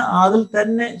എങ്ങനെ അതിൽ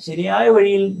തന്നെ ശരിയായ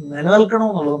വഴിയിൽ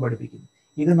നിലനിൽക്കണമെന്നുള്ളതും പഠിപ്പിക്കുന്നു.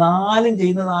 ഇത് നാലും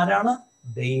ചെയ്യുന്നത് ആരാണ്?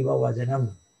 ദൈവവചനം,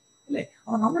 അല്ലെ?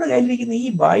 അപ്പൊ നമ്മുടെ കയ്യിലിരിക്കുന്ന ഈ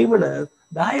ബൈബിള്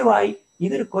ദയവായി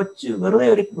ഇതൊരു വെറുതെ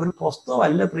ഒരു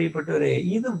പുസ്തകമല്ല പ്രിയപ്പെട്ടവരെ.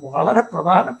 ഇത് വളരെ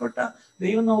പ്രധാനപ്പെട്ട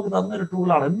ദൈവം നമുക്ക് തന്നൊരു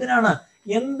ടൂളാണ്. എന്തിനാണ്?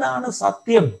 എന്താണ്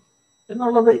സത്യം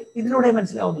എന്നുള്ളത് ഇതിലൂടെ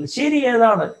മനസ്സിലാവുന്നുള്ളൂ. ശരി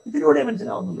ഏതാണ് ഇതിലൂടെ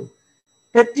മനസ്സിലാവുന്നുള്ളൂ.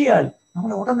 തെറ്റിയാൽ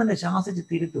നമ്മളെ ഉടൻ തന്നെ ശാസിച്ച്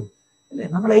തിരുത്തും, അല്ലെ?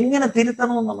 നമ്മൾ എങ്ങനെ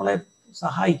തിരുത്തണമെന്ന് നമ്മളെ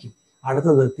സഹായിക്കും.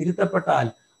 അടുത്തത് തിരുത്തപ്പെട്ടാൽ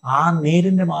ആ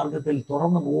നേരിന്റെ മാർഗത്തിൽ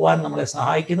തുറന്നു പോകാൻ നമ്മളെ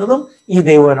സഹായിക്കുന്നതും ഈ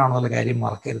ദൈവവചനമാണെന്നുള്ള കാര്യം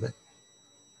മറക്കരുത്.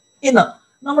 ഇന്ന്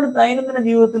നമ്മുടെ ദൈനംദിന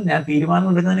ജീവിതത്തിൽ ഞാൻ തീരുമാനം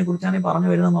എടുക്കുന്നതിനെ കുറിച്ചാണ് ഈ പറഞ്ഞു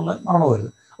വരുന്നത് മറന്നു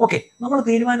പോരുത്. ഓക്കെ, നമ്മൾ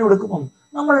തീരുമാനം എടുക്കുമ്പം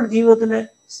നമ്മുടെ ജീവിതത്തിലെ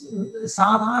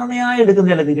സാധാരണയായി എടുക്കുന്ന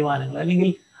ചില തീരുമാനങ്ങൾ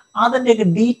അല്ലെങ്കിൽ അതിൻ്റെയൊക്കെ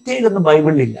ഡീറ്റെയിൽ ഒന്നും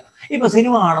ബൈബിളിലില്ല. ഇപ്പൊ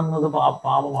സിനിമ കാണുന്നത്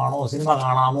പാപമാണോ, സിനിമ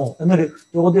കാണാമോ എന്നൊരു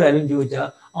ചോദ്യം ആരും ചോദിച്ചാൽ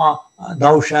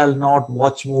thou shall not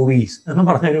watch movies എന്ന്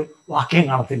പറഞ്ഞൊരു വാക്യം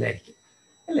കാണത്തില്ലായിരിക്കും,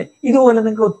 അല്ലെ? ഇതുപോലെ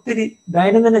നിങ്ങൾക്ക് ഒത്തിരി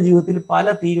ദൈനംദിന ജീവിതത്തിൽ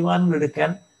പല തീരുമാനങ്ങൾ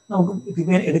നമുക്ക്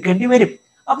എടുക്കേണ്ടി വരും.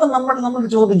 അപ്പൊ നമ്മൾ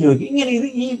ചോദ്യം ചോദിക്കും, ഇങ്ങനെ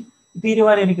ഈ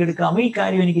തീരുമാനം എനിക്ക് എടുക്കാമോ, ഈ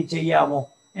കാര്യം എനിക്ക് ചെയ്യാമോ,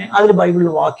 അതിൽ ബൈബിളിൽ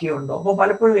വാക്യമുണ്ടോ? അപ്പൊ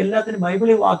പലപ്പോഴും എല്ലാത്തിനും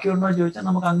ബൈബിളിൽ വാക്യമുണ്ടോ എന്ന് ചോദിച്ചാൽ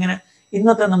നമുക്ക് അങ്ങനെ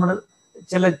ഇന്നത്തെ നമ്മുടെ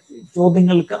ചില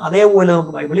ചോദ്യങ്ങൾക്ക് അതേപോലെ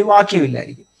നമുക്ക് ബൈബിളിൽ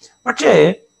വാക്യമില്ലായിരിക്കും. പക്ഷേ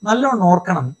നല്ലോണം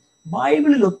ഓർക്കണം,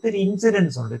 ബൈബിളിൽ ഒത്തിരി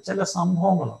ഇൻസിഡൻസ് ഉണ്ട്, ചില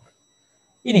സംഭവങ്ങളുണ്ട്.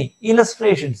 ഇനി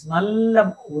ഇലസ്ട്രേഷൻസ്, നല്ല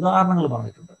ഉദാഹരണങ്ങൾ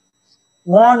പറഞ്ഞിട്ടുണ്ട്.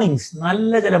 വാർണിങ്സ്,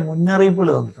 നല്ല ചില മുന്നറിയിപ്പുകൾ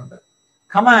തന്നിട്ടുണ്ട്.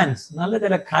 കമാൻഡ്സ്, നല്ല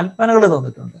ചില കൽപ്പനകൾ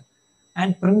തന്നിട്ടുണ്ട്.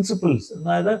 ആൻഡ് പ്രിൻസിപ്പിൾസ്,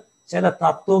 അതായത് ചില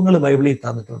തത്വങ്ങൾ ബൈബിളിൽ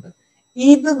തന്നിട്ടുണ്ട്.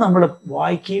 ഇത് നമ്മൾ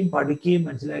വായിക്കുകയും പഠിക്കുകയും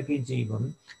മനസ്സിലാക്കുകയും ചെയ്യുമ്പം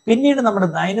പിന്നീട് നമ്മുടെ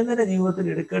ദൈനംദിന ജീവിതത്തിൽ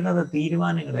എടുക്കേണ്ട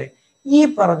തീരുമാനങ്ങളെ ഈ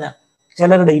പറഞ്ഞ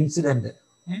ചിലരുടെ ഇൻസിഡന്റ്,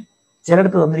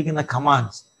 ചിലടത്ത് തന്നിരിക്കുന്ന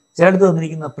കമാൻഡ്സ്, ചിലടത്ത്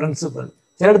തന്നിരിക്കുന്ന പ്രിൻസിപ്പിൾ,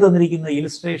 ചിലടത്ത് തന്നിരിക്കുന്ന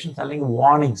ഇലിസ്ട്രേഷൻസ് അല്ലെങ്കിൽ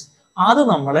വാർണിങ്സ്, അത്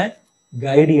നമ്മളെ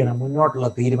ഗൈഡ് ചെയ്യണം മുന്നോട്ടുള്ള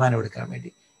തീരുമാനം എടുക്കാൻ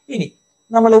വേണ്ടി. ഇനി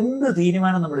നമ്മൾ എന്ത്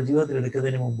തീരുമാനം നമ്മുടെ ജീവിതത്തിൽ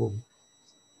എടുക്കുന്നതിന് മുമ്പും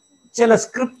ചില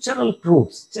സ്ക്രിപ്ചറൽ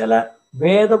ട്രൂത്ത്സ്, ചില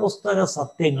വേദപുസ്തക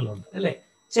സത്യങ്ങളുണ്ട്, അല്ലെ?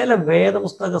 ചില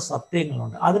വേദപുസ്തക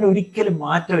സത്യങ്ങളുണ്ട്, അതിനൊരിക്കലും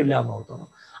മാറ്റമില്ല എന്ന് ഓർത്തോണം.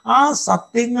 ആ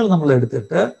സത്യങ്ങൾ നമ്മൾ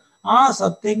എടുത്തിട്ട്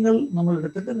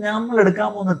നമ്മൾ എടുക്കാൻ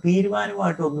പോകുന്ന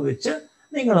തീരുമാനമായിട്ട് ഒന്ന് വെച്ച്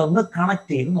നിങ്ങളൊന്ന്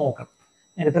കണക്ട് ചെയ്ത് നോക്കണം.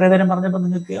 ഞാൻ ഇത്രയും നേരം പറഞ്ഞപ്പോൾ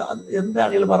നിങ്ങൾക്ക്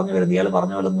എന്താണ് ഇയാൾ പറഞ്ഞു വരുന്നത്, ഇയാൾ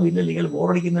പറഞ്ഞ പോലെ ഒന്നും ഇല്ലല്ലോ, ഇയാൾ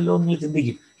ബോറടിക്കുന്നല്ലോ എന്ന് നിങ്ങൾ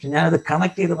ചിന്തിക്കും. പക്ഷെ ഞാനത്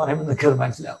കണക്ട് ചെയ്ത് പറയുമ്പോൾ നിങ്ങൾക്ക് അത്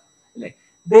മനസ്സിലാവും, അല്ലെ?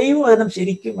 ദൈവവചനം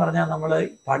ശരിക്കും പറഞ്ഞാൽ നമ്മൾ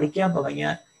പഠിക്കാൻ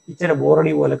തുടങ്ങിയാൽ ഇച്ചിരി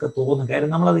ബോറടി പോലൊക്കെ തോന്നും. കാര്യം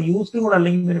നമ്മളത് യൂസ്ഡ് കൂടെ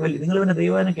അല്ലെങ്കിൽ പിന്നെ നിങ്ങൾ പിന്നെ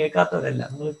ദൈവവചനം കേൾക്കാത്തവരല്ല,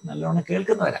 നിങ്ങൾ നല്ലോണം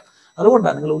കേൾക്കുന്നവരാ.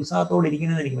 അതുകൊണ്ടാണ് നിങ്ങൾ ഉത്സാഹത്തോടെ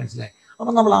ഇരിക്കുന്നതെന്ന് എനിക്ക് മനസ്സിലായി.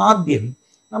 അപ്പം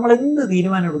നമ്മൾ എന്ത്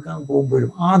തീരുമാനം എടുക്കാൻ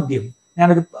പോകുമ്പോഴും ആദ്യം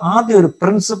ഒരു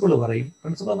പ്രിൻസിപ്പിൾ പറയും.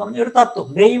 പ്രിൻസിപ്പിൾ എന്ന് പറഞ്ഞാൽ ഒരു തത്വം,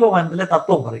 ദൈവവചനത്തിലെ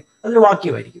തത്വം പറയും, അതൊരു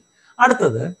വാക്യമായിരിക്കും.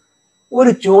 അടുത്തത്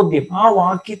ഒരു ചോദ്യം, ആ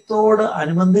വാക്യത്തോട്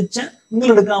അനുബന്ധിച്ച് നിങ്ങൾ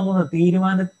എടുക്കാൻ പോകുന്ന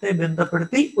തീരുമാനത്തെ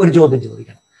ബന്ധപ്പെടുത്തി ഒരു ചോദ്യം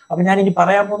ചോദിക്കണം. അപ്പൊ ഞാൻ ഇനി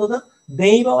പറയാൻ പോകുന്നത്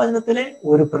ദൈവവചനത്തിലെ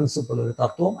ഒരു പ്രിൻസിപ്പിൾ, ഒരു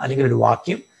തത്വം അല്ലെങ്കിൽ ഒരു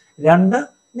വാക്യം. രണ്ട്,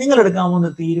 നിങ്ങൾ എടുക്കാൻ പോകുന്ന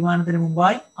തീരുമാനത്തിന്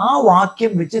മുമ്പായി ആ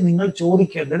വാക്യം വെച്ച് നിങ്ങൾ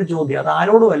ചോദിക്കേണ്ട ഒരു ചോദ്യം, അത്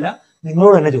ആരോടുമല്ല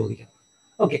നിങ്ങളോട് തന്നെ ചോദിക്കണം.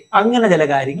 ഓക്കെ, അങ്ങനെ ചില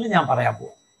കാര്യങ്ങൾ ഞാൻ പറയാൻ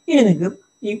പോകും. ഇനി നിങ്ങൾക്ക്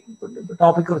ഈ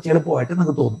ടോപ്പിക് കുറച്ച് എളുപ്പമായിട്ട്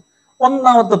നിങ്ങൾക്ക് തോന്നും.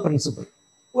 ഒന്നാമത്തെ പ്രിൻസിപ്പിൾ,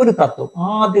 ഒരു തത്വം,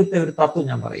 ആദ്യത്തെ ഒരു തത്വം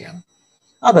ഞാൻ പറയുകയാണ്.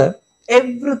 അത്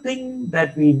everything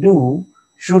that we do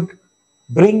should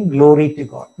bring glory to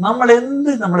God. നമ്മൾ എന്ത്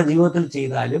നമ്മുടെ ജീവിതത്തിൽ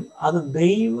ചെയ്താലും അത്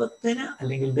ദൈവത്തിന്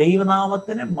അല്ലെങ്കിൽ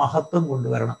ദൈവനാമത്തിന് മഹത്വം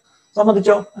കൊണ്ടുവരണം.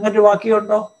 സമ്മതിച്ചോ? അങ്ങനെ ഒരു വാക്യം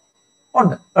ഉണ്ടോ?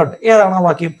 ഉണ്ട്. ഏതാണ് ആ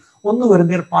വാക്യം? 1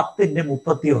 കൊരിന്ത്യർ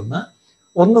 10:31,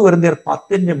 1 കൊരിന്ത്യർ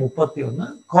 10:31,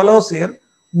 കൊലോസിയർ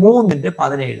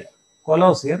 3:17.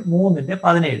 കൊലോസിയർ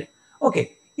 3:17. ഓക്കെ,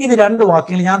 ഇത് 2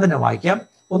 വാക്യങ്ങൾ ഞാൻ തന്നെ വായിക്കാം.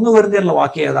 1 കൊരിന്ത്യരിലെ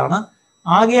വാക്യം ഏതാണ്?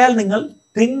 ആകയാൽ നിങ്ങൾ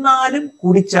തിന്നാലും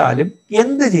കുടിച്ചാലും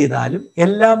എന്ത് ചെയ്താലും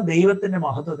എല്ലാം ദൈവത്തിന്റെ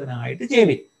മഹത്വത്തിനായിട്ട്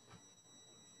ചെയ്യുവിൻ.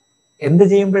 എന്ത്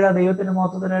ചെയ്യുമ്പോഴാണ് ദൈവത്തിന്റെ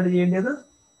മഹത്വത്തിനായിട്ട് ചെയ്യേണ്ടത്?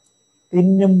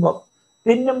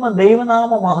 തിന്നുമ്പം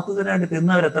ദൈവനാമ മഹത്വത്തിനായിട്ട്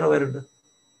തിന്നവർ എത്ര പേരുണ്ട്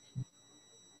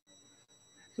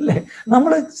അല്ലേ?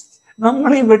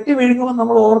 നമ്മൾ ഈ വെട്ടി വിഴുങ്ങുമ്പോൾ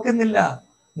നമ്മൾ ഓർക്കുന്നില്ല.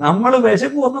 നമ്മൾ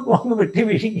വിശപ്പ് വന്നപ്പോൾ അങ്ങ് വെട്ടി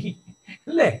വിഴുങ്ങി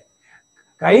അല്ലേ?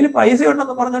 കയ്യിൽ പൈസ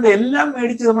ഉണ്ടെന്ന് പറഞ്ഞുകൊണ്ട് എല്ലാം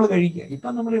മേടിച്ച് നമ്മൾ കഴിക്കുക.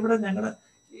 ഇപ്പം നമ്മളിവിടെ ഞങ്ങളുടെ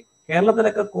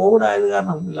കേരളത്തിലൊക്കെ കോവിഡ് ആയത്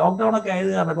കാരണം, ലോക്ക്ഡൗൺ ഒക്കെ ആയത്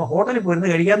കാരണം ഇപ്പൊ ഹോട്ടലിൽ പോയിരുന്ന്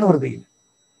കഴിക്കാന്ന് വൃത്തിയില്ല.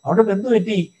 അവിടെ എന്ത്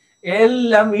പറ്റി?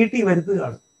 എല്ലാം വീട്ടിൽ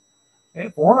വരുത്തുകയാണ്.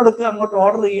 ഫോൺ എടുക്കുക, അങ്ങോട്ട്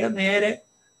ഓർഡർ ചെയ്യുക, നേരെ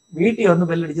വീട്ടിൽ വന്ന്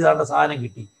ബെല്ലടിച്ചതാണ്ട് സാധനം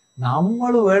കിട്ടി.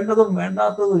 നമ്മൾ വേണ്ടതും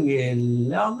വേണ്ടാത്തതും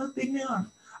എല്ലാം തിന്നുകയാണ്.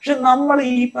 പക്ഷെ നമ്മൾ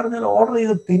ഈ പറഞ്ഞ ഓർഡർ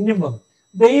ചെയ്ത് തിന്നുമ്പം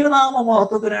ദൈവനാമ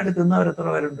മഹത്വത്തിനായിട്ട് തിന്നവർ എത്ര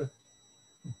പേരുണ്ട്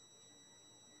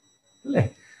അല്ലേ?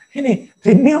 ഇനി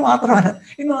തിന്നുക മാത്രമല്ല,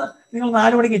 ഇന്ന് നിങ്ങൾ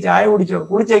 4 മണിക്ക് ചായ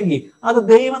കുടിച്ചെങ്കിൽ അത്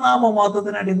ദൈവനാമ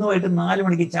മഹത്വത്തിനായിട്ട് ഇന്ന് വൈകിട്ട് 4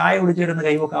 മണിക്ക് ചായ കുടിച്ചവരെന്ന്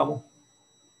കൈവെക്കാമോ?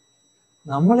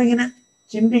 നമ്മളിങ്ങനെ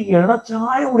ചിന്തിക്കുക,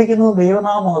 ചായ കുടിക്കുന്നത്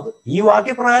ദൈവനാമം. ഈ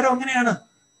വാക്യപ്രകാരം അങ്ങനെയാണ്.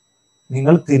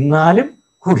 നിങ്ങൾ തിന്നാലും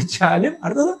കുടിച്ചാലും,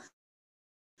 അടുത്തത്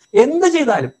എന്ത്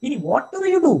ചെയ്താലും, ഇനി what ever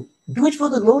you do it for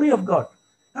the glory of God.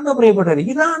 കണ്ടോ പ്രിയപ്പെട്ടവർ,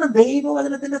 ഇതാണ്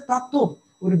ദൈവവചനത്തിന്റെ തത്വം.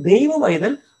 ഒരു ദൈവ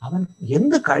പൈതൽ അവൻ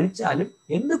എന്ത് കഴിച്ചാലും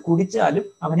എന്ത് കുടിച്ചാലും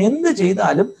അവൻ എന്ത്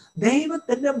ചെയ്താലും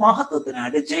ദൈവത്തിന്റെ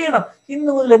മഹത്വത്തിനായിട്ട് ചെയ്യണം. ഇന്ന്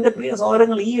മുതൽ എൻ്റെ പ്രിയ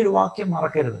സഹോദരങ്ങൾ ഈ ഒരു വാക്യം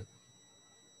മറക്കരുത്.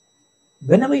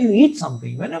 Whenever you eat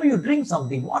something, whenever you drink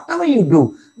something, whatever you do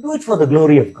it for the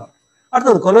glory of God.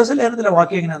 അടുത്തത് കൊലോസ്യ ലേഖനത്തിലെ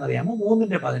വാക്യം എങ്ങനെയാണെന്ന് അറിയാമോ?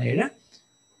 3:17.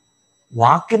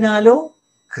 വാക്കിനാലോ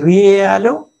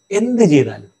ക്രിയയാലോ എന്ത്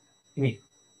ചെയ്താലും. ഇനി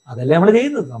അതല്ലേ നമ്മൾ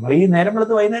ചെയ്യുന്നത്. നമ്മൾ ഈ നേരം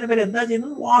വെളുത്ത് വൈകുന്നേരം വരെ എന്താ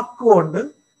ചെയ്യുന്നത്? വാക്കുകൊണ്ട്,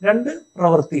 2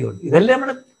 പ്രവൃത്തിയുണ്ട്. ഇതല്ലേ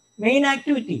നമ്മുടെ മെയിൻ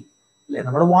ആക്ടിവിറ്റി അല്ലേ?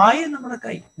 നമ്മുടെ വായ, നമ്മുടെ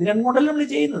കൈ, ഇത് 2 കൊണ്ടല്ലേ നമ്മൾ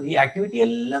ചെയ്യുന്നത്. ഈ ആക്ടിവിറ്റി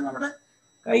എല്ലാം നമ്മുടെ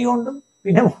കൈ കൊണ്ടും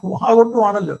പിന്നെ വാ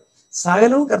കൊണ്ടുമാണല്ലോ.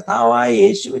 സകലവും കർത്താവായ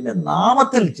യേശുവിന്റെ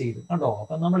നാമത്തിൽ ചെയ്തു. കണ്ടോ?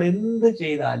 അപ്പൊ നമ്മൾ എന്ത്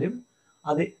ചെയ്താലും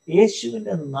അത്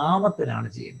യേശുവിന്റെ നാമത്തിനാണ്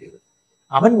ചെയ്യേണ്ടത്.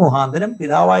 അവൻ മുഖാന്തരം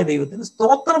പിതാവായ ദൈവത്തിന്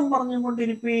സ്തോത്രം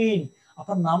പറഞ്ഞുകൊണ്ടിരിപ്പീൻ.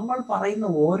 അപ്പൊ നമ്മൾ പറയുന്ന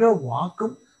ഓരോ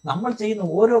വാക്കും, നമ്മൾ ചെയ്യുന്ന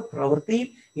ഓരോ പ്രവൃത്തിയും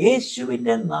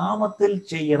യേശുവിന്റെ നാമത്തിൽ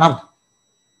ചെയ്യണം.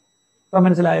 ഇപ്പൊ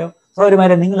മനസ്സിലായോ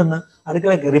സഹോദരിമാരെ? നിങ്ങളിന്ന്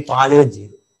അടുക്കള കയറി പാചകം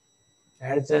ചെയ്തു.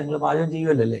 ആഴ്ച നിങ്ങൾ പാചകം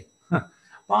ചെയ്യുമല്ലേ?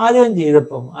 പാചകം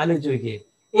ചെയ്തപ്പം ആലോചിച്ച് നോക്കിയേ,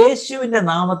 യേശുവിന്റെ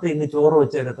നാമത്തിൽ ഇന്ന് ചോറ്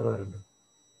വെച്ചവർ എത്ര പേരുണ്ട്?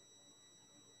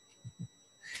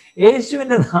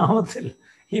 യേശുവിന്റെ നാമത്തിൽ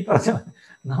ഈ പറഞ്ഞ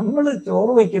നമ്മൾ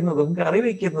ചോറ് വയ്ക്കുന്നതും കറി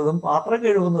വയ്ക്കുന്നതും പാത്രം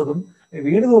കഴുകുന്നതും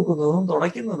വീട് നോക്കുന്നതും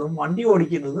തുടയ്ക്കുന്നതും വണ്ടി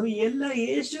ഓടിക്കുന്നതും എല്ലാം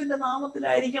യേശുവിന്റെ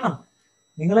നാമത്തിലായിരിക്കണം.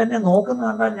 നിങ്ങൾ എന്നെ നോക്കുന്ന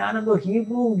കണ്ടാൽ ഞാനെന്തോ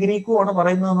ഹീബ്രുവും ഗ്രീക്കും ആണ്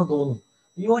പറയുന്നതെന്ന് തോന്നും.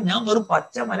 അയ്യോ, ഞാൻ വെറും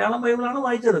പച്ച മലയാളം ബൈബിളാണ്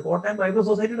വായിച്ചത്, കോട്ടയം ബൈബിൾ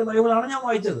സൊസൈറ്റിയുടെ ബൈബിളാണ് ഞാൻ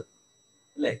വായിച്ചത്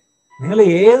അല്ലേ? നിങ്ങൾ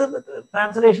ഏത്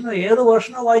ട്രാൻസ്ലേഷനോ ഏത്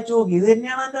വേർഷനോ വായിച്ചു നോക്കി, ഇത്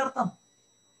തന്നെയാണ് അതിന്റെ അർത്ഥം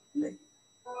അല്ലേ?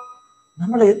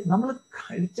 നമ്മൾ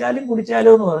കഴിച്ചാലും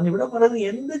കുടിച്ചാലും എന്ന് പറഞ്ഞു ഇവിടെ പറയുന്നത്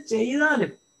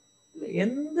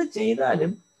എന്ത്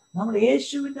ചെയ്താലും നമ്മൾ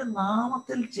യേശുവിന്റെ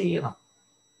നാമത്തിൽ ചെയ്യണം.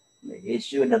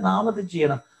 യേശുവിന്റെ നാമത്തിൽ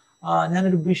ചെയ്യണം.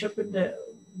 ഞാനൊരു ബിഷപ്പിന്റെ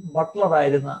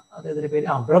ബട്ട്ലറായിരുന്ന അദ്ദേഹത്തിന്റെ പേര്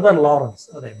ബ്രദർ ലോറൻസ്.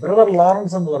 അതെ, ബ്രദർ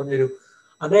ലോറൻസ് എന്ന് പറഞ്ഞൊരു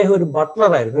അദ്ദേഹം ഒരു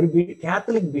ബട്ട്ലറായിരുന്നു. ഒരു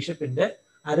കാത്തലിക് ബിഷപ്പിന്റെ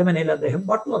അരമനയിൽ അദ്ദേഹം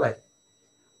ബട്ട്ലറായിരുന്നു.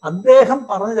 അദ്ദേഹം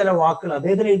പറഞ്ഞ ചില വാക്കുകൾ,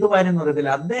 അദ്ദേഹത്തിന് എഴുതുവാനെന്ന് പറയത്തില്ല,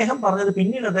 അദ്ദേഹം പറഞ്ഞത്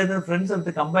പിന്നീട് അദ്ദേഹത്തിന്റെ ഫ്രണ്ട്സ്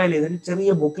എടുത്ത് കമ്പയൽ ചെയ്തൊരു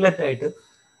ചെറിയ ബുക്ക്ലെറ്റ് ആയിട്ട്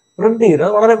പ്രിന്റ് ചെയ്ത്,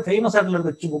 അത് വളരെ ഫേമസ് ആയിട്ടുള്ള ഒരു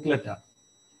കൊച്ചു ബുക്ക്ലെറ്റാണ്.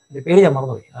 അതിന്റെ പേര് ഞാൻ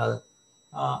മറന്നുപോയി അത്.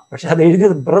 പക്ഷെ അത്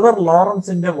എഴുതിയത് ബ്രദർ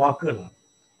ലോറൻസിന്റെ വാക്കുകളാണ്.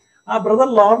 ആ ബ്രദർ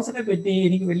ലോറൻസിനെ പറ്റി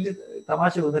എനിക്ക് വലിയ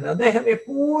തമാശ തോന്നിട്ട്, അദ്ദേഹം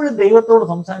എപ്പോഴും ദൈവത്തോട്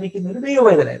സംസാരിക്കുന്ന ഒരു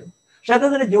ദൈവവേദനായിരുന്നു. പക്ഷെ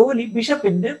അദ്ദേഹത്തിന്റെ ജോലി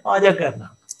ബിഷപ്പിന്റെ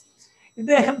പാചകക്കാരനാണ്.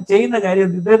 ഇദ്ദേഹം ചെയ്യുന്ന കാര്യം,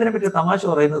 ഇദ്ദേഹത്തിനെ പറ്റി തമാശ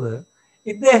പറയുന്നത്,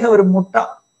 ഇദ്ദേഹം ഒരു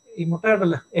ഈ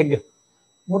മുട്ടയുണ്ടല്ലോ, എഗ്ഗ്,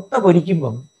 മുട്ട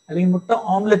പൊരിക്കുമ്പം അല്ലെങ്കിൽ മുട്ട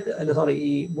ഓംലെറ്റ്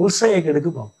ഈ ബുൾസൈ ഒക്കെ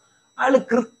എടുക്കുമ്പം അയാൾ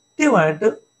കൃത്യമായിട്ട്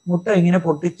മുട്ട ഇങ്ങനെ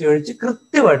പൊട്ടിച്ചൊഴിച്ച്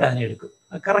കൃത്യമായിട്ട് അതിനെ എടുക്കും.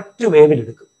 കറക്റ്റ്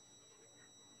വേവിലെടുക്കും.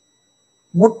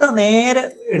 മുട്ട നേരെ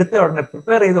എടുത്ത ഉടനെ,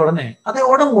 പ്രിപ്പയർ ചെയ്ത ഉടനെ അതേ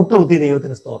മുട്ട കുത്തി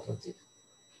ദൈവത്തിന് സ്തോത്രം ചെയ്യും.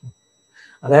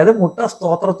 അതായത് മുട്ട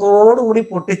സ്തോത്രത്തോടുകൂടി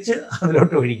പൊട്ടിച്ച്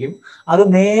അതിലോട്ട് ഒഴിക്കും. അത്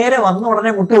നേരെ വന്ന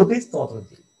ഉടനെ മുട്ട കുത്തി സ്തോത്രം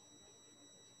ചെയ്യും.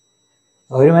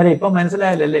 സൗകര്യമാരെ ഇപ്പം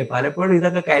മനസ്സിലായല്ലേ? പലപ്പോഴും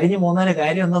ഇതൊക്കെ കരിഞ്ഞു പോകുന്നതിന്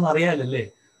കാര്യം എന്തെന്ന് അറിയാലല്ലേ?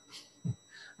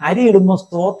 അരി ഇടുമ്പോൾ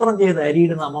സ്തോത്രം ചെയ്ത് അരി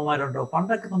ഇടുന്ന അമ്മമാരുണ്ടോ?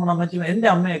 പണ്ടൊക്കെ നമ്മുടെ അമ്മച്ചി, എൻ്റെ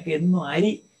അമ്മയൊക്കെ എന്നും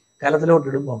അരി കലത്തിലോട്ട്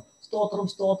ഇടുമ്പം സ്തോത്രം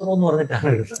സ്തോത്രം എന്ന് പറഞ്ഞിട്ടാണ്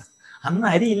ഇടുന്നത്. അന്ന്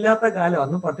അരി ഇല്ലാത്ത കാലം,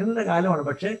 അന്ന് പട്ടിണിയുടെ കാലമാണ്.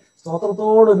 പക്ഷെ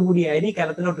സ്തോത്രത്തോടുകൂടി അരി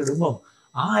കലത്തിലോട്ട് ഇടുമ്പം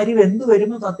ആ അരി വെന്ത്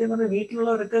വരുമ്പോൾ സത്യം പറഞ്ഞാൽ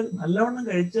വീട്ടിലുള്ളവരൊക്കെ നല്ലവണ്ണം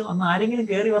കഴിച്ച് അന്ന് ആരെങ്കിലും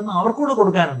കയറി വന്ന് അവർക്കൂടെ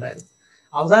കൊടുക്കാനുണ്ടായിരുന്നു.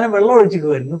 അവസാനം വെള്ളം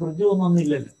ഒഴിച്ചിടുമായിരുന്നു. ഫ്രിഡ്ജ് ഒന്നും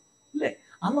ഇല്ലല്ലോ അല്ലേ?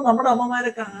 അന്ന് നമ്മുടെ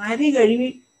അമ്മമാരൊക്കെ അരി കഴുകി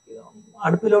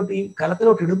അടുപ്പിലോട്ട് ഈ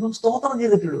കലത്തിലോട്ട് ഇടുമ്പം സ്തോത്രം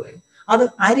ചെയ്തിട്ടിടുമായിരുന്നു. അത്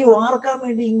അരി വാർക്കാൻ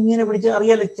വേണ്ടി ഇങ്ങനെ പിടിച്ച്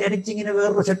അറിയാലോ, ചരിച്ചിങ്ങനെ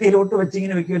വേറൊരു ചട്ടിയിലോട്ട് വെച്ച്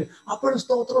ഇങ്ങനെ വെക്കുമല്ലോ. അപ്പോഴും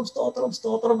സ്തോത്രം സ്തോത്രം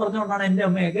സ്തോത്രം പറഞ്ഞുകൊണ്ടാണ് എൻ്റെ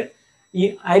അമ്മയൊക്കെ ഈ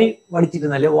അരി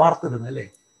വടിച്ചിരുന്നല്ലേ, വാർത്തിരുന്നല്ലേ.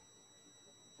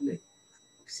 അല്ലേ?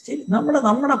 ശരി,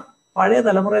 നമ്മുടെ പഴയ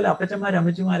തലമുറയിലെ അപ്പച്ചന്മാരും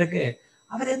അമ്മച്ചിമാരൊക്കെ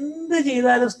അവരെന്ത്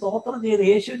ചെയ്താലും സ്തോത്രം ചെയ്ത്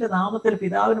യേശുവിന്റെ നാമത്തിൽ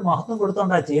പിതാവിന് മഹത്വം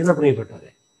കൊടുത്തോണ്ടാണ് ചെയ്ത,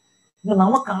 പ്രിയപ്പെട്ടവരെ. ഇന്ന്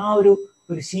നമുക്ക് ആ ഒരു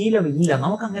ശീലമില്ല,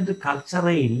 നമുക്ക് അങ്ങനത്തെ ഒരു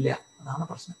കൾച്ചറേ ഇല്ല. അതാണ്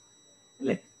പ്രശ്നം,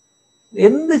 അല്ലേ?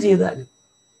 എന്ത് ചെയ്താലും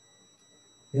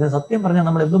ഇത് സത്യം പറഞ്ഞാൽ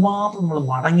നമ്മൾ എന്തുമാത്രം നമ്മൾ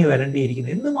മടങ്ങി വരേണ്ടിയിരിക്കുന്നു,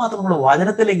 എന്തുമാത്രം നമ്മൾ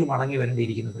വചനത്തിലേക്ക് മടങ്ങി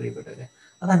വരേണ്ടിയിരിക്കുന്നു, പ്രിയപ്പെട്ടവരെ.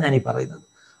 അതാണ് ഞാൻ ഈ പറയുന്നത്.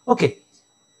 ഓക്കെ,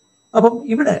 അപ്പം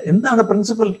ഇവിടെ എന്താണ്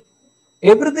principle?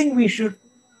 Everything we should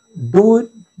do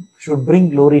should bring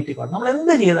glory to God. നമ്മൾ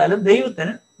എന്ത് ചെയ്താലും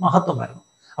ദൈവത്തിന് മഹത്വം വരണം.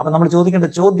 അപ്പൊ നമ്മൾ ചോദിക്കേണ്ട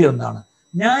ചോദ്യം എന്താണ്?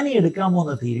 ഞാൻ ഈ എടുക്കാൻ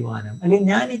പോകുന്ന തീരുമാനം, അല്ലെങ്കിൽ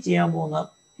ഞാൻ ഈ ചെയ്യാൻ പോകുന്ന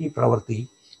ഈ പ്രവൃത്തി,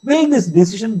 will this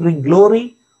decision bring glory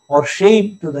or shame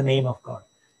to the name of God?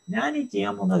 ഞാൻ ഈ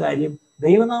ചെയ്യാൻ പോകുന്ന കാര്യം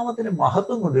ദൈവനാമത്തിന്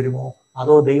മഹത്വം കൊണ്ടുവരുമോ,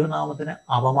 അതോ ദൈവനാമത്തിന്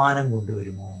അപമാനം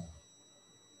കൊണ്ടുവരുമോ?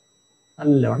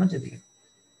 നല്ലവണ്ണം ചിന്തിക്കണം.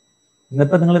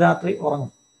 ഇന്നിപ്പോൾ നിങ്ങൾ രാത്രി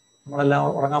ഉറങ്ങും, നമ്മളെല്ലാം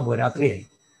ഉറങ്ങാൻ പോകും, രാത്രിയായി.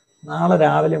 നാളെ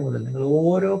രാവിലെ മുതൽ നിങ്ങൾ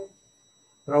ഓരോ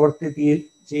പ്രവൃത്തി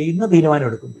ചെയ്യുന്ന തീരുമാനം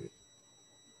എടുക്കുമ്പോൾ,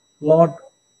 Lord,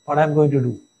 what I'm going to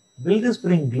do, will this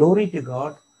bring glory to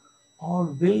God or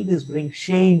will this bring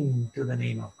shame to the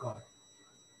name of God?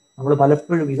 നമ്മൾ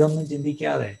പലപ്പോഴും ഇതൊന്നും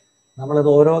ചിന്തിക്കാതെ നമ്മളത്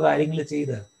ഓരോ കാര്യങ്ങൾ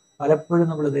ചെയ്ത് പലപ്പോഴും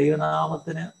നമ്മൾ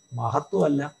ദൈവനാമത്തിന്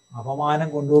മഹത്വമല്ല അപമാനം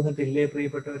കൊണ്ടുവന്നിട്ടില്ലേ,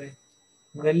 പ്രിയപ്പെട്ടവരെ?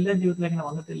 നമ്മളെല്ലാം ജീവിതത്തിൽ എങ്ങനെ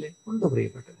വന്നിട്ടില്ലേ? ഉണ്ട്,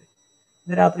 പ്രിയപ്പെട്ടവരെ.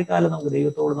 ഇന്ന് രാത്രികാലം നമുക്ക്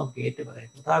ദൈവത്തോട് നമുക്ക് ഏറ്റുപറയാം,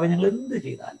 കർത്താവേ, ഞങ്ങൾ എന്ത്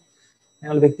ചെയ്താലും,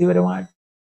 ഞങ്ങൾ വ്യക്തിപരമായിട്ട്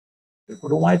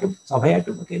കുടുംബമായിട്ടും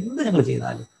സഭയായിട്ടും ഒക്കെ എന്ത് ഞങ്ങൾ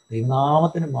ചെയ്താലും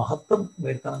ദൈവനാമത്തിന് മഹത്വം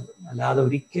വരുത്തണം, അല്ലാതെ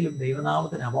ഒരിക്കലും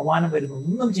ദൈവനാമത്തിന് അപമാനം വരുന്ന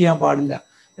ഒന്നും ചെയ്യാൻ പാടില്ല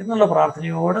എന്നുള്ള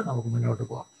പ്രാർത്ഥനയോടെ നമുക്ക് മുന്നോട്ട്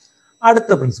പോകാം.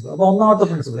 അടുത്ത പ്രിൻസിപ്പിൾ, അപ്പൊ ഒന്നാമത്തെ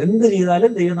പ്രിൻസിപ്പിൾ, എന്ത്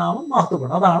ചെയ്താലും ദൈവനാമം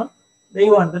മഹത്വപ്പെടണം. അതാണ്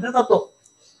ദൈവത്തിന്റെ തത്വം.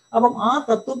 അപ്പം ആ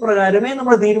തത്വപ്രകാരമേ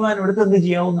നമ്മൾ തീരുമാനമെടുത്ത് എന്ത്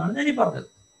ചെയ്യാവുന്നതാണ് ഞാൻ ഈ പറഞ്ഞത്.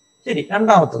 ശരി,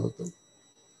 രണ്ടാമത്തെ തത്വം,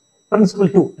 പ്രിൻസിപ്പിൾ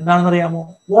 2 എന്താണെന്ന് അറിയാമോ?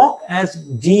 Walk as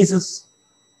Jesus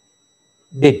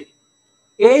did.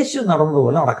 യേശു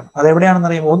നടന്നതുപോലെ നടക്കണം. അതെവിടെയാണെന്ന്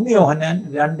അറിയാമോ? 1 യോഹന്നാൻ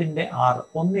 2:6.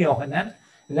 1 യോഹന്നാൻ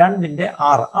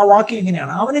 2:6. ആ വാക്യം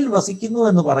എങ്ങനെയാണ്? അവനിൽ വസിക്കുന്നു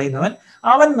എന്ന് പറയുന്നവൻ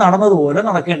അവൻ നടന്നതുപോലെ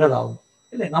നടക്കേണ്ടതാവുന്നു.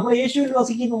 അല്ലേ? നമ്മൾ യേശുവിൽ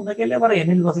വസിക്കുന്നു എന്നൊക്കെ അല്ലേ പറയാം,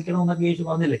 എന്നിൽ വസിക്കണം എന്നൊക്കെ യേശു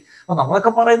പറഞ്ഞില്ലേ? അപ്പൊ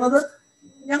നമ്മളൊക്കെ പറയുന്നത്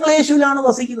ഞങ്ങൾ യേശുവിലാണ്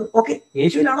വസിക്കുന്നത്. ഓക്കെ,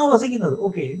 യേശുവിലാണോ വസിക്കുന്നത്?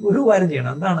 ഓക്കെ, ഒരു കാര്യം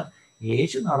ചെയ്യണം. എന്താണ്?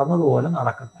 യേശു നടന്നതുപോലെ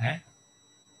നടക്കണം.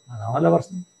 അതാണല്ലോ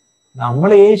പ്രശ്നം. നമ്മൾ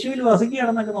യേശുവിൽ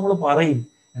വസിക്കുകയാണെന്നൊക്കെ നമ്മൾ പറയും,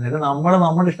 എന്നിട്ട് നമ്മൾ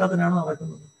നമ്മുടെ ഇഷ്ടത്തിനാണ്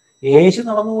നടക്കുന്നത്. യേശു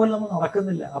നടന്നതുപോലെ നമ്മൾ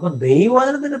നടക്കുന്നില്ല. അപ്പൊ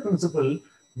ദൈവവചനത്തിന്റെ principle,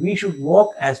 we should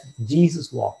walk as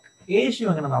Jesus walk. യേശു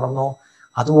എങ്ങനെ നടന്നോ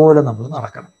അതുപോലെ നമ്മൾ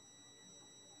നടക്കണം.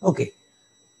 ഓക്കെ,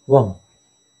 അപ്പം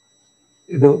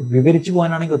ഇത് വിവരിച്ചു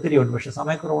പോകാനാണെങ്കിൽ ഒത്തിരി ഉണ്ട്, പക്ഷെ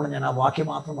സമയക്കുറവാണ്. ഞാൻ ആ വാക്യം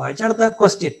മാത്രം വായിച്ച. അടുത്ത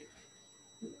ക്വസ്റ്റ്യൻ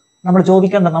നമ്മൾ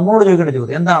നമ്മളോട് ചോദിക്കേണ്ട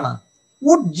ചോദ്യം എന്താണ്?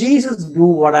 Would Jesus do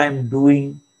what I'm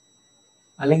doing,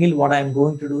 അല്ലെങ്കിൽ what I'm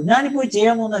going to do? ഞാനിപ്പോൾ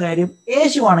ചെയ്യാൻ പോകുന്ന കാര്യം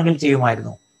യേശു ആണെങ്കിൽ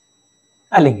ചെയ്യുമായിരുന്നു?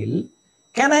 അല്ലെങ്കിൽ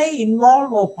can I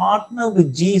involve or partner with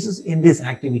Jesus in this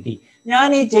activity? ഞാൻ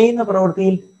ഈ ചെയ്യുന്ന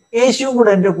പ്രവൃത്തിയിൽ യേശുവും കൂടെ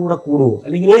എൻ്റെ കൂടെ കൂടുവോ?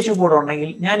 അല്ലെങ്കിൽ യേശു കൂടെ ഉണ്ടെങ്കിൽ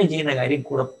ഞാൻ ഈ ചെയ്യുന്ന കാര്യം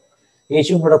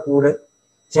യേശുവും കൂടെ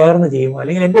ചേർന്ന് ചെയ്യുമോ?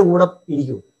 അല്ലെങ്കിൽ എൻ്റെ കൂടെ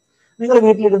ഇരിക്കുമോ? നിങ്ങൾ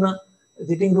വീട്ടിലിരുന്ന്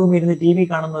സിറ്റിംഗ് റൂമിൽ ഇരുന്ന് TV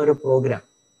കാണുന്ന ഒരു പ്രോഗ്രാം,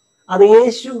 അത്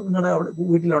യേശു നിങ്ങളുടെ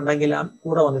വീട്ടിലുണ്ടെങ്കിൽ ആ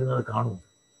കൂടെ വന്നിരുന്നത് കാണുമോ?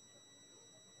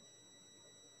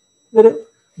 ഇതൊരു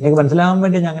നിങ്ങൾക്ക് മനസ്സിലാകാൻ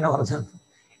വേണ്ടി ഞാൻ അങ്ങനെ പറഞ്ഞത്.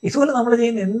 ഇതുപോലെ നമ്മൾ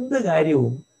ചെയ്യുന്ന എന്ത്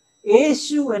കാര്യവും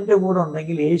യേശു എൻ്റെ കൂടെ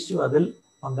ഉണ്ടെങ്കിൽ യേശു അതിൽ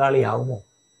പങ്കാളിയാവുമോ?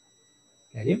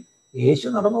 കാര്യം യേശു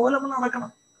നടന്ന പോലെ നമ്മൾ നടക്കണം.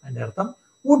 അതിൻ്റെ അർത്ഥം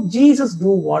would Jesus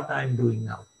do what I'm doing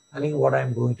now, അല്ലെങ്കിൽ what I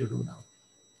M going to do now.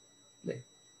 അല്ലേ?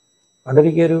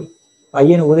 പണ്ടൊരിക്കൽ ഒരു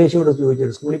പയ്യൻ ഉപദേശിയോട് ചോദിച്ചു,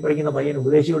 സ്കൂളിൽ പഠിക്കുന്ന പയ്യൻ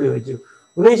ഉപദേശിയോട് ചോദിച്ചു,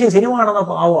 ഉപദേശി സിനിമ കാണുന്ന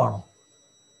പാവമാണോ?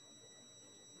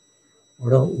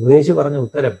 ഇവിടെ ഉപദേശി പറഞ്ഞ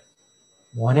ഉത്തരം,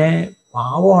 മോനെ,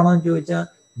 പാവമാണോ എന്ന് ചോദിച്ചാൽ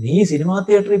നീ സിനിമാ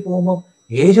തിയേറ്ററിൽ പോകുമ്പോൾ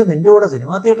യേശു നിന്റെ കൂടെ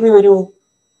സിനിമാ തിയേറ്ററിൽ വരുമോ?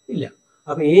 ഇല്ല.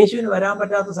 അപ്പൊ യേശുവിന് വരാൻ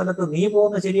പറ്റാത്ത സ്ഥലത്ത് നീ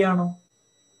പോകുന്നത് ശരിയാണോ?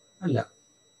 അല്ല.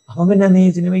 അപ്പം പിന്നെ നീ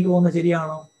സിനിമയ്ക്ക് പോകുന്നത്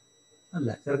ശരിയാണോ? അല്ല.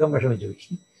 ചെറുക്കൻ വിഷമിച്ചു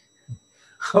പോയി.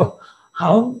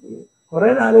 അവൻ കുറെ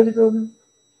ആലോചിച്ചിട്ട് തോന്നി,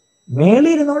 മേളിൽ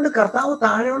ഇരുന്നുകൊണ്ട് കർത്താവ്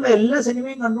താഴെയുള്ള എല്ലാ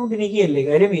സിനിമയും കണ്ടുകൊണ്ടിരിക്കുകയല്ലേ,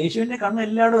 കാര്യം യേശുവിന്റെ കണ്ണ്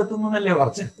എല്ലായിടും എത്തുന്നല്ലേ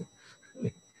പറഞ്ഞത്.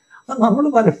 അപ്പൊ നമ്മൾ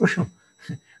പലപ്പോഴും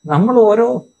നമ്മൾ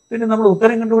നമ്മൾ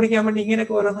ഉത്തരം കണ്ടുപിടിക്കാൻ വേണ്ടി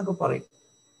ഇങ്ങനെയൊക്കെ ഓരോന്നൊക്കെ പറയും.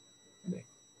 അല്ലേ?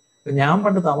 ഇപ്പൊ ഞാൻ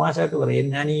പണ്ട് തമാശയായിട്ട് പറയും,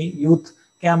 ഞാൻ ഈ യൂത്ത്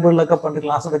ക്യാമ്പുകളിലൊക്കെ പണ്ട്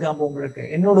ക്ലാസ് എടുക്കാൻ പോകുമ്പോഴൊക്കെ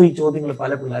എന്നോട് ഈ ചോദ്യങ്ങൾ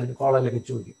പല പിള്ളേർക്ക് കോളേജിലൊക്കെ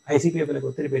ചോദിക്കും. ICPF-ലൊക്കെ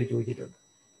ഒത്തിരി പേര് ചോദിച്ചിട്ടുണ്ട്.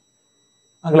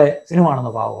 മകളെ, സിനിമ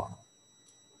കാണുന്ന പാവമാണോ?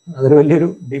 അതൊരു വലിയൊരു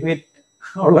ഡിബേറ്റ്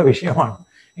ഉള്ള വിഷയമാണ്.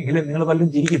 എങ്കിലും നിങ്ങൾ പലരും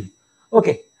ചിരിക്കുന്നു.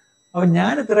 ഓക്കെ, അപ്പൊ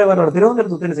ഞാൻ ഇത്രേ പറയുള്ളൂ.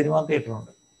 തിരുവനന്തപുരത്ത് ഒത്തിരി സിനിമാ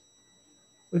തിയേറ്ററുണ്ട്.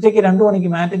 ഉച്ചയ്ക്ക് 2 മണിക്ക്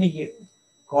മാറ്റിനിക്ക്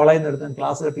കോളേജിൽ നിന്ന് എടുത്ത്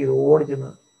ക്ലാസ് കട്ട് ചെയ്ത്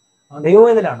ഓടിച്ചെന്ന്, അവൻ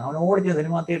ദൈവവേദനാണ്, അവൻ ഓടിച്ചത്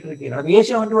സിനിമാ തിയേറ്ററിൽ കയറി. അപ്പം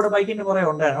യേശു അവൻ്റെ കൂടെ ബൈക്കിൻ്റെ പുറകെ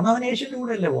ഉണ്ടായിരുന്നു, അവൻ യേശുവിൻ്റെ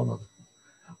കൂടെ അല്ലേ പോകുന്നത്.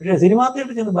 പക്ഷേ സിനിമാ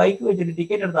തിയേറ്ററിൽ ചെന്ന് ബൈക്ക് വെച്ചിട്ട്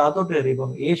ടിക്കറ്റ് എടുത്ത് അകത്തോട്ട് കയറി,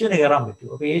 ഇപ്പം യേശുവിന് കയറാൻ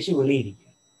പറ്റുമോ? അപ്പം യേശു വെളിയിരിക്കുക.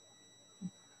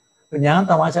 അപ്പം ഞാൻ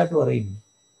തമാശായിട്ട് പറയും,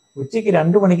 ഉച്ചയ്ക്ക്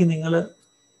 2 മണിക്ക് നിങ്ങൾ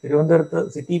തിരുവനന്തപുരത്ത്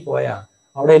സിറ്റിയിൽ പോയാൽ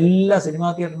അവിടെ എല്ലാ സിനിമാ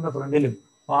തിയേറ്ററിൻ്റെ ഫ്രണ്ടിലും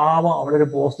പാവം അവിടെ ഒരു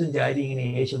പോസ്റ്റും ചാരി ഇങ്ങനെ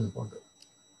യേശു നിൽപ്പുണ്ട്.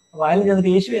 അപ്പോൾ അയാൾ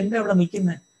ചെന്നിട്ട് യേശു എന്താ അവിടെ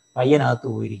നിൽക്കുന്നത്? പയ്യനകത്ത്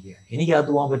പോയിരിക്കുക.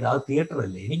 എനിക്കകത്ത് പോകാൻ പറ്റില്ല, അത്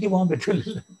തിയേറ്ററല്ലേ, എനിക്ക് പോകാൻ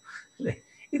പറ്റില്ലല്ലോ അല്ലേ?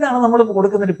 ഇതാണ് നമ്മൾ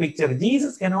കൊടുക്കുന്നൊരു picture.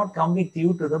 Jesus cannot come with you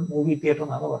to the movie theatre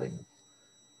എന്നാണ് പറയുന്നത്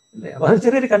അല്ലേ? അപ്പോൾ അത്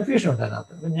ചെറിയൊരു കൺഫ്യൂഷൻ ഉണ്ട്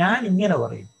അതിനകത്ത്. അപ്പം ഞാൻ ഇങ്ങനെ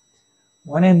പറയും,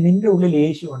 മോനെ നിന്റെ ഉള്ളിൽ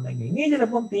യേശു ഉണ്ടെങ്കിൽ നീ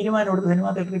ചിലപ്പം തീരുമാനം എടുത്ത് സിനിമാ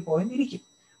തിയേറ്ററിൽ പോയെന്നിരിക്കും.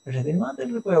 പക്ഷെ സിനിമാ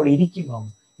തിയേറ്ററിൽ പോയി അവിടെ ഇരിക്കുമ്പം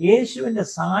യേശുവിൻ്റെ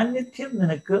സാന്നിധ്യം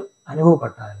നിനക്ക്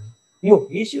അനുഭവപ്പെട്ടാൽ, അയ്യോ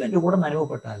യേശു എൻ്റെ കൂടെ നിന്ന്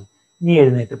അനുഭവപ്പെട്ടാൽ നീ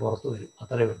എഴുന്നേറ്റ് പുറത്തു വരും.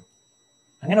 അത്രേ ഉള്ളൂ.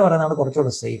 അങ്ങനെ പറയുന്നതാണ്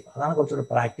കുറച്ചുകൂടെ സേഫ്, അതാണ് കുറച്ചുകൂടെ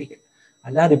പ്രാക്ടിക്കൽ.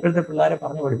 അല്ലാതെ ഇപ്പോഴത്തെ പിള്ളേരെ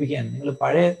പറഞ്ഞ് പഠിപ്പിക്കാൻ നിങ്ങൾ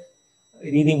പഴയ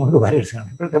രീതിയും കൊണ്ട് വരരുതാണ്.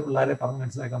 ഇപ്പോഴത്തെ പിള്ളേരെ പറഞ്ഞ്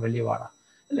മനസ്സിലാക്കാൻ വലിയ പാടാണ്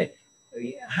അല്ലേ?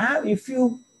 If you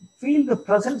feel the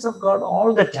presence of God all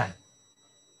the time.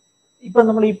 ഇപ്പം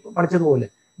നമ്മൾ ഈ പഠിച്ചതുപോലെ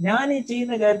ഞാൻ ഈ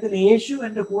ചെയ്യുന്ന കാര്യത്തിൽ യേശു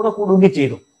എൻ്റെ കൂടെ കൂടുമെങ്കിൽ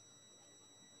ചെയ്തു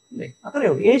അല്ലേ? അത്രയേ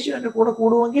ഉള്ളൂ. യേശു എൻ്റെ കൂടെ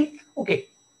കൂടുമെങ്കിൽ okay,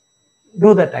 do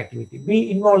that activity, be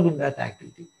involve in that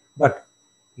activity. But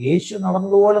യേശു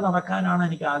നടന്നതുപോലെ നടക്കാനാണ്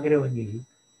എനിക്ക് ആഗ്രഹമെങ്കിൽ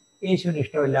യേശുവിന്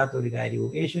ഇഷ്ടമില്ലാത്ത ഒരു കാര്യവും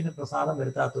യേശുവിന് പ്രസാദം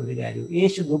വരുത്താത്ത ഒരു കാര്യവും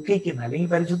യേശു ദുഃഖിക്കുന്ന അല്ലെങ്കിൽ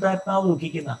പരിശുദ്ധാത്മാവ്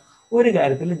ദുഃഖിക്കുന്ന ഒരു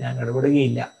കാര്യത്തിൽ ഞാൻ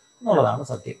ഇടപെടുകയില്ല എന്നുള്ളതാണ്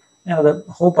സത്യം. ഞാനത്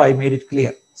hope I made it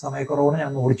clear. സമയക്കുറവോടെ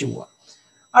ഞാൻ ഓടിച്ചു പോവാം.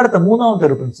 അടുത്ത മൂന്നാമത്തെ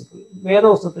ഒരു പ്രിൻസിപ്പിൾ,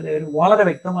 വേദപുസ്തകത്തിലെ ഒരു വളരെ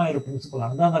വ്യക്തമായ ഒരു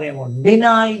പ്രിൻസിപ്പിളാണ്. എന്താണെന്നറിയാമോ?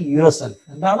 Deny yourself.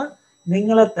 എന്താണ്?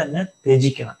 നിങ്ങളെ തന്നെ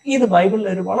ത്യജിക്കണം. ഇത് ബൈബിളിലെ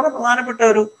ഒരു വളരെ പ്രധാനപ്പെട്ട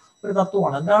ഒരു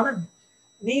തത്വമാണ്. എന്താണ്?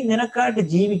 നീ നിനക്കായിട്ട്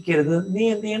ജീവിക്കരുത്. നീ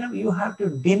എന്ത് ചെയ്യണം? You have to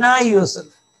deny your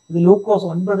self. ഇത് ലൂക്കോസ്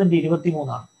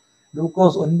 9:23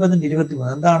 ലൂക്കോസ് 9:23.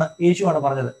 എന്താണ്? യേശുവാണ്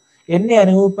പറഞ്ഞത്, എന്നെ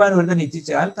അനുഭവിപ്പാൻ ഒരുത്തൻ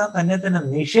ഇച്ഛിച്ചാൽ താൻ തന്നെ തന്നെ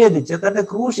നിഷേധിച്ച് തന്റെ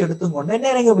ക്രൂശ് എടുത്തും കൊണ്ട് എന്നെ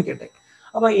അനുഭവിക്കട്ടെ.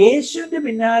 അപ്പൊ യേശുവിന്റെ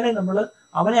പിന്നാലെ നമ്മൾ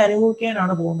അവനെ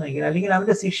അനുഭവിക്കാനാണ് പോകുന്നതെങ്കിൽ, അല്ലെങ്കിൽ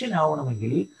അവന്റെ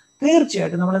ശിഷ്യനാവണമെങ്കിൽ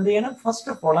തീർച്ചയായിട്ടും നമ്മൾ എന്ത് ചെയ്യണം? First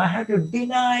of all I have to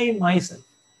deny myself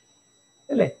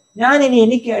അല്ലേ? ഞാൻ ഇനി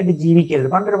എനിക്കായിട്ട് ജീവിക്കരുത്.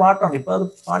 പണ്ടൊരു പാട്ടുണ്ട്, ഇപ്പൊ അത്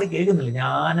പാടി കേൾക്കുന്നില്ല.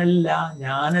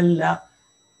 ഞാനല്ല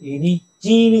ഇനി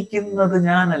ജീവിക്കുന്നത്,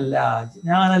 ഞാനല്ല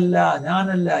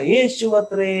യേശു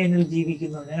അത്രേ എന്നിൽ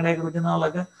ജീവിക്കുന്നത്. ഞങ്ങളുടെയൊക്കെ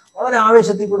കുഞ്ഞുനാളൊക്കെ വളരെ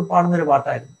ആവേശത്തിൽ കൂടി പാടുന്നൊരു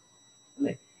പാട്ടായിരുന്നു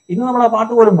അല്ലേ? ഇന്ന് നമ്മൾ ആ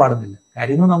പാട്ട് പോലും പാടുന്നില്ല.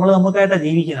 കാര്യം ഇന്ന് നമ്മൾ നമുക്കായിട്ടാണ്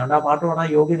ജീവിക്കുന്നുണ്ട്. ആ പാട്ട് പാടാൻ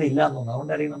യോഗ്യത ഇല്ല എന്ന് തോന്നുന്നു.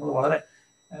 അതുകൊണ്ടായിരിക്കും നമ്മൾ വളരെ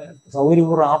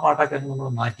സൗകര്യപൂർവ്വം ആ പാട്ടൊക്കെ നമ്മൾ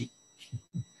മാറ്റി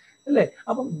അല്ലേ?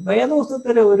 അപ്പം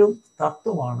വേദപുസ്തകത്തിലെ ഒരു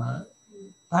തത്വമാണ്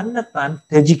തന്നെത്താൻ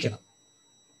ത്യജിക്കണം.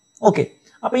 ഓക്കെ,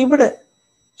 അപ്പൊ ഇവിടെ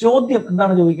ചോദ്യം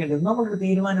എന്താണ് ചോദിക്കേണ്ടത്? നമ്മളൊരു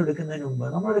തീരുമാനം എടുക്കുന്നതിന് മുമ്പ്,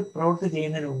 നമ്മളൊരു പ്രവൃത്തി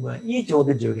ചെയ്യുന്നതിന് മുമ്പ് ഈ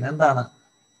ചോദ്യം ചോദിക്കണം. എന്താണ്?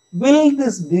 Will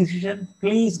this decision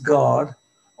please God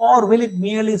or will it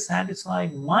merely satisfy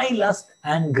my lust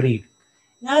and greed?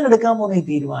 ഞാൻ എടുക്കാൻ പോകുന്ന ഈ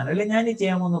തീരുമാനം, അല്ലെങ്കിൽ ഞാൻ ഈ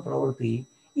ചെയ്യാൻ പോകുന്ന പ്രവൃത്തി,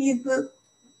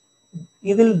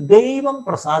 ഇതിൽ ദൈവം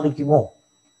പ്രസാദിക്കുമോ?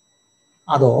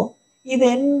 അതോ ഇത്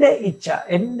എൻ്റെ ഇച്ഛ,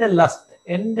 എൻ്റെ ലസ്റ്റ്,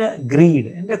 എൻ്റെ ഗ്രീഡ്,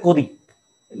 എൻ്റെ കൊതി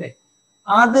അല്ലേ,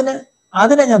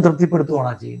 അതിനെ ഞാൻ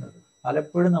തൃപ്തിപ്പെടുത്തുകയാണോ ചെയ്യുന്നത്?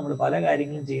 പലപ്പോഴും നമ്മൾ പല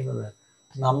കാര്യങ്ങളും ചെയ്യുന്നത്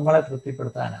നമ്മളെ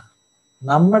തൃപ്തിപ്പെടുത്താനാണ്.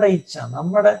 നമ്മുടെ ഇച്ഛ,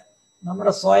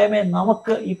 നമ്മുടെ സ്വയമേ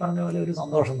നമുക്ക് ഈ പറഞ്ഞ പോലെ ഒരു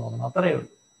സന്തോഷം തോന്നണം, അത്രയേ ഉള്ളൂ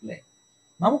അല്ലേ?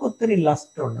 നമുക്കൊത്തിരി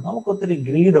ലസ്റ്റ് ഉണ്ട്, നമുക്കൊത്തിരി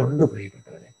ഗ്രീഡ് ഉണ്ട്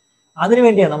പ്രിയപ്പെട്ടവരെ.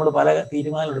 അതിനുവേണ്ടിയാണ് നമ്മൾ പല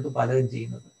തീരുമാനം എടുത്ത് പലതും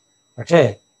ചെയ്യുന്നത്. പക്ഷേ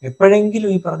എപ്പോഴെങ്കിലും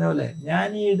ഈ പറഞ്ഞ പോലെ ഞാൻ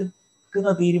ഈ എടുക്കുന്ന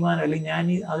തീരുമാനം, അല്ലെങ്കിൽ ഞാൻ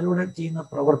ഈ അതിലൂടെ ചെയ്യുന്ന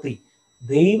പ്രവൃത്തി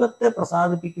ദൈവത്തെ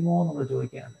പ്രസാദിപ്പിക്കുമോ നമ്മൾ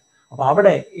ചോദിക്കാറുണ്ട്. അപ്പൊ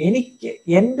അവിടെ എനിക്ക്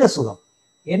എൻ്റെ സുഖം,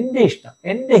 എൻ്റെ ഇഷ്ടം,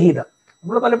 എൻ്റെ ഹിതം,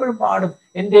 നമ്മൾ പലപ്പോഴും പാടും,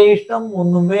 എൻ്റെ ഇഷ്ടം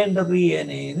ഒന്നും വേണ്ട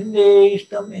പ്രിയനെ നിന്റെ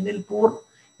ഇഷ്ടം എന്നിൽ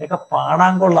ഇതൊക്കെ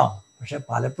പാടാൻ കൊള്ളാം. പക്ഷെ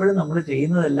പലപ്പോഴും നമ്മൾ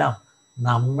ചെയ്യുന്നതെല്ലാം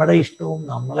നമ്മുടെ ഇഷ്ടവും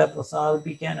നമ്മളെ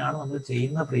പ്രസാദിപ്പിക്കാനാണ് നമ്മൾ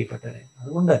ചെയ്യുന്ന പ്രിയപ്പെട്ടവരെ.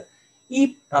 അതുകൊണ്ട് ഈ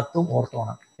തത്വം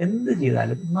ഓർത്തോണം. എന്ത്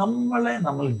ചെയ്താലും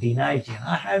നമ്മൾ ഡിനായ് ചെയ്യണം.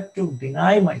 I have to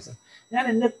deny myself. ഞാൻ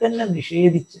എന്നെ തന്നെ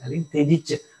നിഷേധിച്ച് അല്ലെങ്കിൽ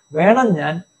ത്യജിച്ച് വേണം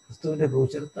ഞാൻ ക്രിസ്തുവിൻ്റെ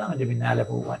ക്രൂശെടുത്ത് അവൻ്റെ പിന്നാലെ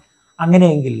പോകാൻ.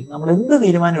 അങ്ങനെയെങ്കിൽ നമ്മൾ എന്ത്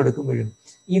തീരുമാനം എടുക്കുമ്പോഴും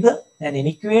ഇത് ഞാൻ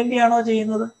എനിക്ക് വേണ്ടിയാണോ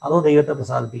ചെയ്യുന്നത് അതോ ദൈവത്തെ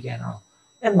പ്രസാദിപ്പിക്കാനാണോ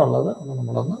എന്നുള്ളത്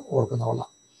നമ്മളൊന്ന് ഓർക്കുന്ന കൊള്ളാം.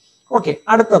 ഓക്കെ,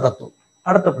 അടുത്ത തത്വം,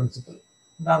 അടുത്ത പ്രിൻസിപ്പിൾ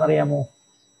എന്താണെന്നറിയാമോ?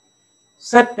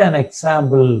 സെറ്റ് ആൻ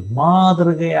എക്സാമ്പിൾ,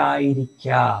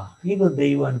 മാതൃകയായിരിക്കുക. ഇത്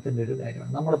ദൈവത്തിൻ്റെ ഒരു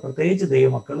കാര്യമാണ്. നമ്മൾ പ്രത്യേകിച്ച്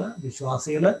ദൈവമക്കള്,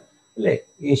 വിശ്വാസികള് അല്ലേ,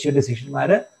 യേശുവിൻ്റെ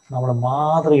ശിഷ്യന്മാര് നമ്മൾ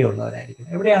മാതൃകയുള്ളവരായിരിക്കണം.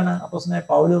 എവിടെയാണ് അപ്പോസ്തലനായ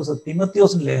പൗലോസ്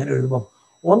തിമോത്തിയോസിന് ലേഖനം എഴുതുമ്പം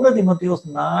 1 തിമോത്തിയോസ്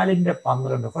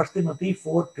 4:12, 1 തിമോത്തി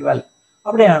 4:12,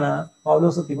 അവിടെയാണ്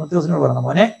പൗലോസ് തിമോത്തിയോസിനോട് പറയുന്നത്,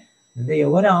 മോനെ നിന്റെ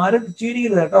യൗവനം ആരും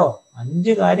തുച്ഛീകരിക്കരുത് കേട്ടോ.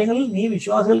 5 കാര്യങ്ങളിൽ നീ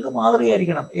വിശ്വാസികൾക്ക്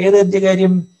മാതൃകയായിരിക്കണം. ഏത് 5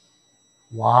 കാര്യം?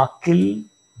 വാക്കിൽ,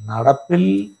 നടപ്പിൽ,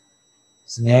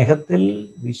 സ്നേഹത്തിൽ,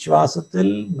 വിശ്വാസത്തിൽ,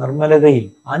 നിർമ്മലതയിൽ.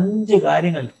 5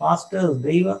 കാര്യങ്ങൾ പാസ്റ്റേഴ്സ്,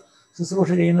 ദൈവ ശുശ്രൂഷ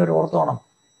ചെയ്യുന്നവർ ഓർത്തോണം.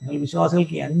 നിങ്ങൾ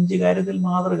വിശ്വാസികൾക്ക് ഈ 5 കാര്യത്തിൽ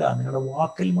മാതൃക. നിങ്ങളുടെ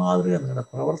വാക്കിൽ മാതൃക, നിങ്ങളുടെ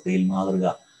പ്രവൃത്തിയിൽ മാതൃക,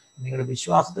 നിങ്ങളുടെ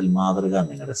വിശ്വാസത്തിൽ മാതൃക,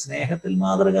 നിങ്ങളുടെ സ്നേഹത്തിൽ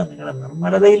മാതൃക, നിങ്ങളുടെ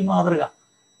നിർമ്മലതയിൽ മാതൃക,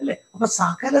 അല്ലേ? അപ്പൊ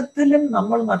സകലത്തിലും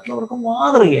നമ്മൾ മറ്റുള്ളവർക്ക്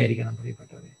മാതൃകയായിരിക്കണം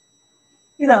പ്രിയപ്പെട്ടവരെ.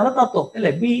 ഇതാണ് തത്വം,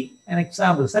 അല്ലേ? Be an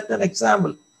example, set an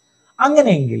example.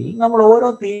 അങ്ങനെയെങ്കിൽ നമ്മൾ ഓരോ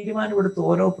തീരുമാനമെടുത്ത്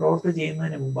ഓരോ പ്രവൃത്തി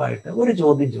ചെയ്യുന്നതിന് മുമ്പായിട്ട് ഒരു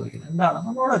ചോദ്യം ചോദിക്കണം. എന്താണ്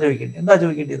നമ്മളോട് ചോദിക്കേണ്ടത്? എന്താ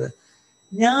ചോദിക്കേണ്ടത്?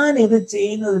 ഞാൻ ഇത്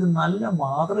ചെയ്യുന്നത് ഒരു നല്ല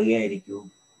മാതൃകയായിരിക്കുമോ?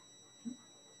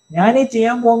 ഞാൻ ഈ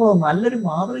ചെയ്യാൻ പോകുന്നത് നല്ലൊരു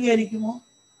മാതൃകയായിരിക്കുമോ?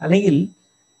 അല്ലെങ്കിൽ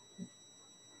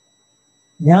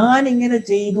ഞാൻ ഇങ്ങനെ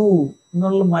ചെയ്തു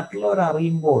എന്നുള്ള മറ്റുള്ളവർ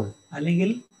അറിയുമ്പോൾ, അല്ലെങ്കിൽ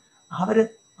അവര്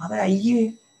അയ്യേ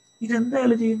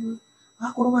ഇതെന്തായാലും ചെയ്യുന്നത്, ആ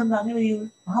കുടുംബം എന്താ അങ്ങനെ ചെയ്തത്,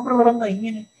 ആ ബ്രദർ എന്താ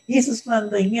ഇങ്ങനെ, ഈ സിസ്റ്റർ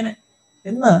എന്താ ഇങ്ങനെ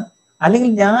എന്ന്,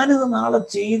 അല്ലെങ്കിൽ ഞാനിത് നാളെ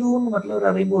ചെയ്തു എന്ന് മറ്റുള്ളവർ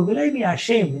അറിയുമ്പോൾ വിൽ ഐ ബി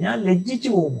അഷേംഡ്, ഞാൻ ലജ്ജിച്ചു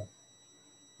പോകുമോ?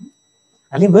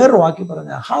 അല്ലെങ്കിൽ വേറൊരു വാക്കി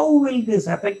പറഞ്ഞ, how will this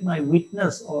affect my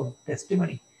witness or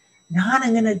testimony? ഞാൻ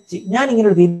ഇങ്ങനെ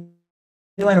ഒരു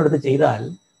തീരുമാനം എടുത്ത് ചെയ്താൽ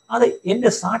അത് എൻ്റെ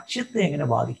സാക്ഷ്യത്തെ എങ്ങനെ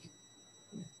ബാധിക്കും?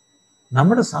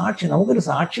 നമ്മുടെ സാക്ഷി, നമുക്കൊരു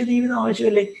സാക്ഷ്യ ജീവിതം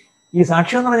ആവശ്യമല്ലേ? ഈ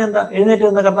സാക്ഷ്യം എന്ന് പറഞ്ഞാൽ എന്താ? എഴുന്നേറ്റ്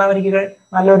വന്ന കർത്താവ് എനിക്ക്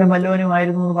നല്ലവനും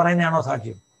വല്ലവനുമായിരുന്നു എന്ന് പറയുന്നതാണോ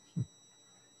സാക്ഷ്യം?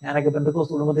 ഞാനൊക്കെ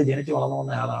പെന്തക്കോസ്ത് കുടുംബത്തിൽ ജനിച്ച് വളർന്നു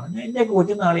വന്ന ആളാണ്. എൻ്റെയൊക്കെ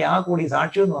കൊച്ചുനാളി ആ കൂടി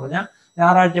സാക്ഷ്യം എന്ന് പറഞ്ഞാൽ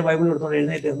ഞായറാഴ്ച ബൈബിൾ എടുത്തുകൊണ്ട്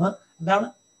എഴുന്നേറ്റ് നിന്ന് എന്താണ്,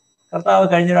 കർത്താവ്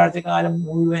കഴിഞ്ഞ ഒരാഴ്ച കാലം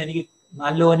മുഴുവൻ എനിക്ക്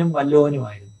നല്ലവനും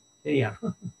വല്ലവനുമായിരുന്നു. ശരിയാണ്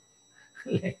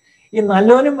അല്ലേ? ഈ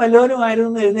നല്ലവനും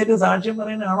വല്ലവനുമായിരുന്നു എഴുന്നേറ്റ് സാക്ഷ്യം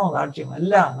പറയുന്നതാണോ സാക്ഷ്യം?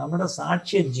 അല്ല, നമ്മുടെ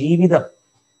സാക്ഷ്യ ജീവിതം,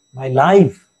 മൈ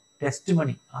ലൈഫ്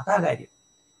ടെസ്റ്റിമണി, അതാ കാര്യം,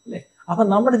 അല്ലേ? അപ്പൊ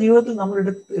നമ്മുടെ ജീവിതത്തിൽ നമ്മൾ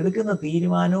എടുക്കുന്ന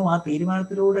തീരുമാനവും ആ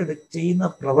തീരുമാനത്തിലൂടെ ചെയ്യുന്ന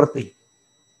പ്രവൃത്തി,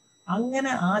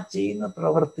 അങ്ങനെ ആ ചെയ്യുന്ന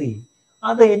പ്രവൃത്തി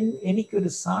അത് എനിക്കൊരു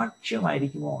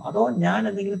സാക്ഷ്യമായിരിക്കുമോ? അതോ ഞാൻ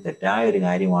എന്തെങ്കിലും തെറ്റായ ഒരു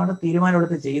കാര്യമാണ്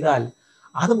തീരുമാനമെടുത്ത് ചെയ്താൽ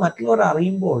അത് മറ്റുള്ളവർ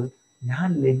അറിയുമ്പോൾ ഞാൻ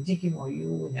ലജ്ജിക്കുമോ?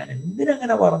 അയ്യോ, ഞാൻ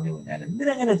എന്തിനങ്ങനെ പറഞ്ഞു, ഞാൻ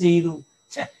എന്തിനങ്ങനെ ചെയ്തു?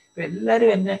 ഇപ്പൊ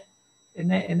എല്ലാവരും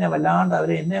എന്നെ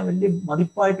വല്ലാണ്ട് എന്നെ വലിയ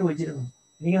മതിപ്പായിട്ട് വെച്ചിരുന്നു,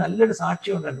 എനിക്ക് നല്ലൊരു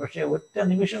സാക്ഷ്യം ഉണ്ടായിരുന്നു, പക്ഷെ ഒറ്റ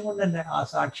നിമിഷം കൊണ്ട് തന്നെ ആ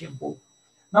സാക്ഷ്യം പോകും.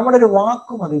 നമ്മുടെ ഒരു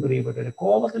വാക്ക് മതി പ്രിയപ്പെട്ടവര്.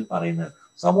 കോപത്തിൽ പറയുന്ന,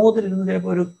 സമൂഹത്തിൽ ഇരുന്ന്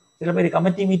ചിലപ്പോൾ ഒരു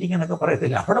കമ്മിറ്റി മീറ്റിംഗ് എന്നൊക്കെ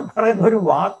പറയത്തില്ല, അവിടെ പറയുന്ന ഒരു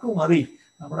വാക്ക് മതി,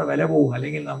 നമ്മുടെ വില പോവും,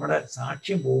 അല്ലെങ്കിൽ നമ്മുടെ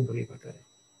സാക്ഷ്യം പോവും പ്രിയപ്പെട്ടവരെ.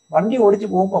 വണ്ടി ഓടിച്ച്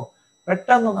പോകുമ്പോൾ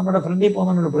പെട്ടെന്ന് നമ്മുടെ ഫ്രണ്ടിൽ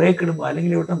പോകുന്നവരോട് ബ്രേക്ക് ഇടുമ്പോൾ,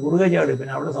 അല്ലെങ്കിൽ ഇവിടെ കുറുകെ ചാടും.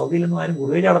 പിന്നെ അവിടെ സൗദിയിലൊന്നും ആരും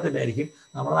കുറുകെ ചാടത്തില്ലായിരിക്കും,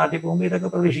 നമ്മുടെ നാട്ടിൽ പോകുമ്പോൾ ഇതൊക്കെ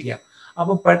പ്രതീക്ഷിക്കാം.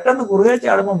 അപ്പം പെട്ടെന്ന് കുറുകെ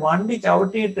ചാടുമ്പോൾ വണ്ടി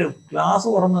ചവിട്ടിയിട്ട് ഗ്ലാസ്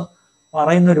തുറന്ന്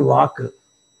പറയുന്നൊരു വാക്ക്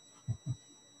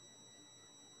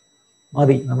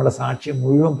മതി, നമ്മുടെ സാക്ഷ്യം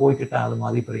മുഴുവൻ പോയി കിട്ടാൻ അത്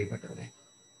മതി പ്രിയപ്പെട്ടവരെ,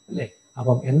 അല്ലേ?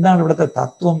 അപ്പം എന്താണ് ഇവിടുത്തെ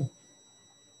തത്വം?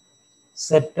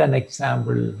 Set an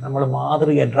example. നമ്മൾ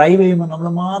മാതൃക, ഡ്രൈവ് ചെയ്യുമ്പോൾ നമ്മൾ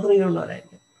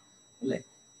മാതൃകയുള്ളവരായിരിക്കും, അല്ലേ?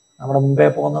 നമ്മുടെ മുമ്പേ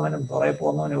പോകുന്നവനും പുറകെ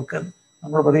പോകുന്നവനും ഒക്കെ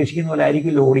നമ്മൾ പ്രതീക്ഷിക്കുന്ന പോലെ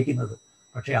ആയിരിക്കില്ല ഓടിക്കുന്നത്,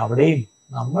 പക്ഷെ അവിടെയും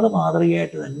നമ്മൾ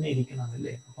മാതൃകയായിട്ട് തന്നെ ഇരിക്കണം,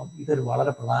 അല്ലേ? അപ്പം ഇതൊരു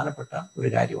വളരെ പ്രധാനപ്പെട്ട ഒരു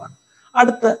കാര്യമാണ്.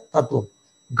 അടുത്ത തത്വം,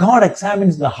 ഗോഡ്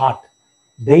എക്സാമിൻസ് ദ ഹാർട്ട്.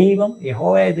 ദൈവം,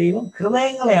 യഹോവയായ ദൈവം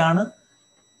ഹൃദയങ്ങളെയാണ്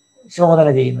ശോധന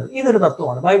ചെയ്യുന്നത്. ഇതൊരു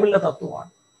തത്വമാണ്, ബൈബിളിലെ തത്വമാണ്,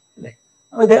 അല്ലേ?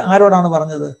 ഇത് ആരോടാണ്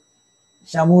പറഞ്ഞത്?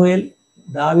 ശമൂവേൽ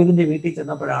ദാവീദിന്റെ വീട്ടിൽ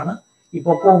ചെന്നപ്പോഴാണ് ഈ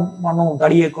പൊക്കവും മണ്ണവും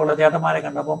തടിയൊക്കെ ഉള്ള ചേട്ടന്മാരെ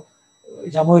കണ്ടപ്പം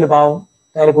ശമൂവേൽ പാവം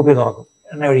തേലക്കുപ്പി തുറക്കും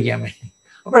എണ്ണ ഒഴിക്കാൻ വേണ്ടി.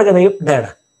 അപ്പോഴൊക്കെ ദൈവം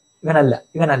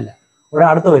ഇവനല്ല ഇവിടെ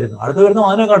അടുത്ത് വരുന്നു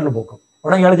അതിനെക്കാട്ടിലും പൊക്കും.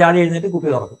 ഇവിടെ ഇയാൾ ചാടി എഴുന്നേറ്റ് കുപ്പി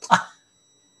തുറക്കും,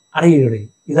 അറിയുടെ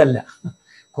ഇതല്ല.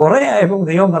 കുറെ ആയപ്പോൾ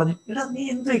ദൈവം പറഞ്ഞു, എടാ നീ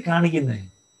എന്തോ കാണിക്കുന്നേ?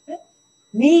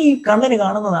 നീ ഈ കണ്ണിന്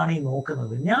കാണുന്നതാണ് ഈ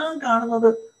നോക്കുന്നത്. ഞാൻ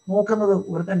നോക്കുന്നത്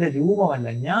ഒരുത്തന്റെ രൂപമല്ല,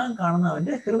 ഞാൻ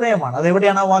കാണുന്നവന്റെ ഹൃദയമാണ്.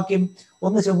 അതെവിടെയാണ് ആ വാക്യം?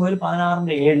 1 ശമൂവേൽ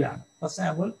 16:7 ഫസ്റ്റ്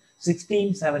സാമുവേൽ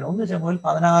 16:7. 1 ശമൂവേൽ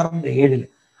 16:7.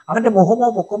 അവന്റെ മുഖമോ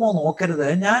പൊക്കമോ നോക്കരുത്,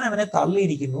 ഞാൻ അവനെ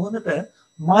തള്ളിയിരിക്കുന്നു. എന്നിട്ട്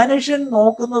മനുഷ്യൻ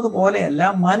നോക്കുന്നത് പോലെയല്ല,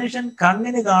 മനുഷ്യൻ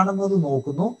കണ്ണിന് കാണുന്നത്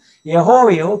നോക്കുന്നു,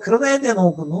 യഹോവയോ ഹൃദയത്തെ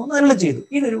നോക്കുന്നു എന്നരുളി ചെയ്തു.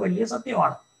 ഇതൊരു വലിയ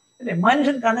സത്യമാണ്, അല്ലെ?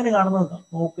 മനുഷ്യൻ കണ്ണിന് കാണുന്നത്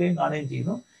നോക്കുകയും കാണുകയും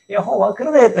ചെയ്യുന്നു, യഹോവ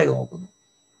ഹൃദയത്തെ നോക്കുന്നു.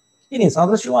 ഇനി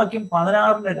സദൃശവാക്യം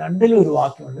 16:2 ഒരു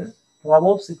വാക്യമുണ്ട്.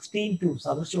 പ്രൊവേർബ്സ് 16:2.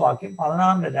 സദൃശവാക്യം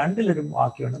 16:2 ഒരു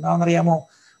വാക്യമുണ്ട്. എന്താണെന്നറിയാമോ?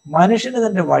 മനുഷ്യന്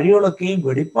തന്റെ വഴികളൊക്കെയും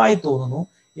വെടിപ്പായി തോന്നുന്നു,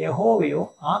 യഹോവയോ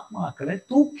ആത്മാക്കളെ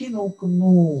തൂക്കി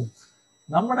നോക്കുന്നു.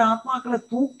 നമ്മുടെ ആത്മാക്കളെ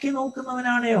തൂക്കി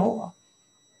നോക്കുന്നവനാണ് യഹോവ.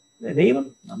 ദൈവം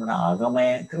നമ്മുടെ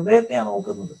അകമയെ, ഹൃദയത്തെയാണ്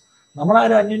നോക്കുന്നത്.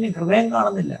 നമ്മളാരും അന്യോന്യം ഹൃദയം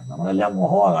കാണുന്നില്ല, നമ്മളെല്ലാം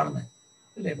മുഖമാണ് കാണുന്നത്,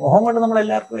 അല്ലേ? മുഖം കൊണ്ട്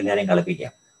എല്ലാവരെയും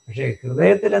കളിപ്പിക്കാം, പക്ഷേ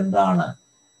ഹൃദയത്തിൽ എന്താണ്,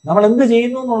 നമ്മൾ എന്ത്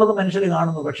ചെയ്യുന്നു എന്നുള്ളത് മനുഷ്യർ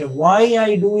കാണുന്നു, പക്ഷെ വൈ ഐ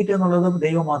ഡു ഇറ്റ് എന്നുള്ളത്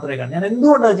ദൈവം മാത്രമേ കാണൂ. ഞാൻ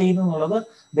എന്തുകൊണ്ടാണ് ചെയ്യുന്നു എന്നുള്ളത്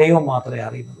ദൈവം മാത്രമേ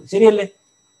അറിയുന്നത്. ശരിയല്ലേ?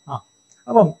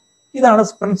 അപ്പം ഇതാണ്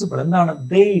പ്രിൻസിപ്പിൾ. എന്താണ്?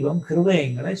 ദൈവം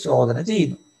ഹൃദയങ്ങളെ ശോധന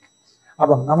ചെയ്യുന്നു.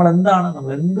 അപ്പം നമ്മൾ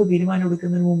എന്ത് തീരുമാനം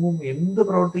എടുക്കുന്നതിന് മുമ്പും എന്ത്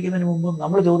പ്രവർത്തിക്കുന്നതിന് മുമ്പും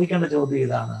നമ്മൾ ചോദിക്കേണ്ട ചോദ്യം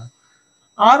ഇതാണ്: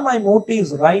 are my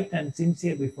motives right and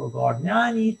sincere before God? ഞാൻ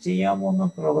ഈ ചെയ്യാൻ പോകുന്ന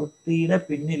പ്രവൃത്തിയുടെ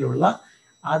പിന്നിലുള്ള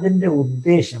അതിൻ്റെ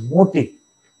ഉദ്ദേശം, മോട്ടീവ്,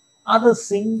 അത്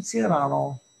സിൻസിയർ ആണോ,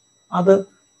 അത്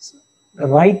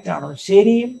റൈറ്റ് ആണോ,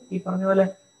 ശരിയും ഈ പറഞ്ഞ പോലെ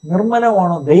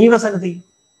നിർമ്മലമാണോ, ദൈവസന്നിധി?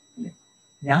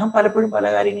 ഞാൻ പലപ്പോഴും പല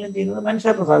കാര്യങ്ങളും ചെയ്യുന്നത്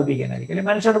മനുഷ്യരെ പ്രസാദിപ്പിക്കാനായിരിക്കും,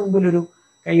 അല്ലെങ്കിൽ മനുഷ്യരുടെ മുമ്പിൽ ഒരു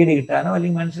കയ്യടി കിട്ടാനോ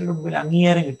അല്ലെങ്കിൽ മനുഷ്യരുടെ മുമ്പിൽ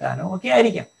അംഗീകാരം കിട്ടാനോ ഒക്കെ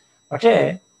ആയിരിക്കാം. പക്ഷേ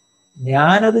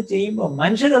ഞാനത് ചെയ്യുമ്പോൾ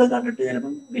മനുഷ്യരത് കണ്ടിട്ട്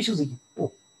ചിലപ്പം വിശ്വസിക്കും. ഓ,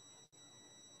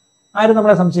 ആരും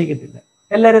നമ്മളെ സംശയിക്കത്തില്ല,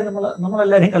 എല്ലാവരും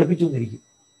നമ്മളെല്ലാവരെയും കളിപ്പിച്ചു എന്നിരിക്കും.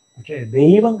 പക്ഷേ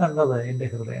ദൈവം കണ്ടത് എൻ്റെ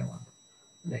ഹൃദയമാണ്,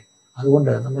 അല്ലേ?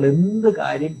 അതുകൊണ്ട് നമ്മൾ എന്ത്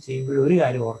കാര്യം ചെയ്യുമ്പോഴും ഒരു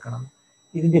കാര്യം ഓർക്കണം,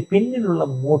 ഇതിൻ്റെ പിന്നിലുള്ള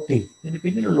മോട്ടീവ്, ഇതിൻ്റെ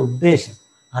പിന്നിലുള്ള ഉദ്ദേശം,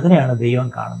 അതിനെയാണ് ദൈവം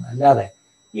കാണുന്നത്. അല്ലാതെ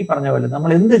ഈ പറഞ്ഞ പോലെ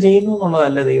നമ്മൾ എന്ത് ചെയ്യുന്നു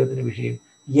എന്നുള്ളതല്ല ദൈവത്തിൻ്റെ വിഷയം,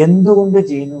 എന്തുകൊണ്ട്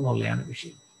ചെയ്യുന്നു എന്നുള്ളതാണ്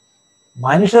വിഷയം.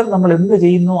 മനുഷ്യർ നമ്മൾ എന്ത്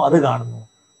ചെയ്യുന്നു അത് കാണുന്നു,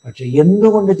 പക്ഷെ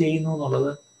എന്തുകൊണ്ട് ചെയ്യുന്നു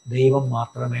എന്നുള്ളത് ദൈവം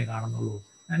മാത്രമേ കാണുന്നുള്ളൂ.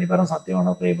 ഞാനീ പറഞ്ഞ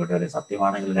സത്യമാണോ പ്രിയപ്പെട്ടവരെ?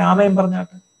 സത്യമാണെങ്കിൽ രാമയും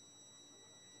പറഞ്ഞാട്ടെ.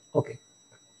 ഓക്കെ,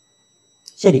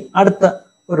 ശരി. അടുത്ത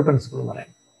ഒരു പ്രിൻസിപ്പിൾ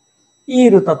പറയാം. ഈ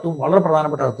ഒരു തത്വം വളരെ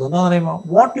പ്രധാനപ്പെട്ട തത്വം. എന്താണെന്ന് പറയുമ്പോൾ,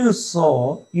 what you so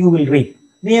you will റീപ്പ്.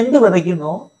 നീ എന്ത്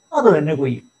വിതയ്ക്കുന്നോ അത് തന്നെ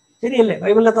കൊയ്യും. ശരിയല്ലേ?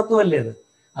 ബൈബിളിലെ തത്വമല്ലേ അത്?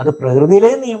 അത് പ്രകൃതിയിലെ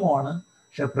നിയമമാണ്.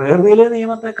 പക്ഷെ പ്രകൃതിയിലെ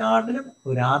നിയമത്തെക്കാട്ടിലും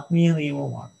ഒരു ആത്മീയ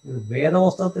നിയമമാണ്, ഒരു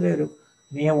വേദപുസ്തകത്തിലെ ഒരു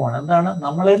നിയമമാണ്. എന്താണ്?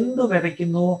 നമ്മൾ എന്ത്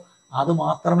വിതയ്ക്കുന്നോ അത്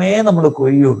മാത്രമേ നമ്മൾ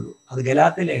കൊയ്യുള്ളൂ. അത്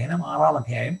ഗലാത്യ ലേഖനം 6-ാം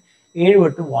അധ്യായം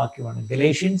 7-8 വാക്യമാണ്.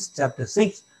 Galatians chapter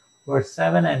 6 verse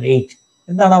 7 and 8.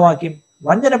 എന്താണ് ആ വാക്യം?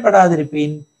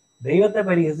 വഞ്ചനപ്പെടാതിരിപ്പീൻ, ദൈവത്തെ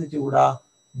പരിഹസിച്ചുകൂടാ,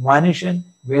 മനുഷ്യൻ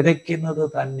വിതയ്ക്കുന്നത്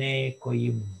തന്നെ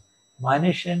കൊയ്യും.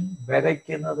 മനുഷ്യൻ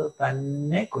വിതയ്ക്കുന്നത്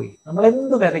തന്നെ കൊയ്യും. നമ്മൾ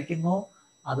എന്ത് വിതയ്ക്കുന്നോ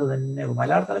അത് തന്നെ.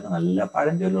 മലയാളത്തിലൊക്കെ നല്ല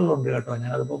പഴഞ്ചൊല്ലുകളുണ്ട് കേട്ടോ,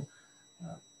 ഞാനതിപ്പം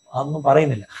അതൊന്നും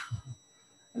പറയുന്നില്ല,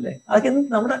 അല്ലേ? അതൊക്കെ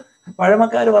നമ്മുടെ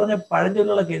പഴമക്കാർ പറഞ്ഞ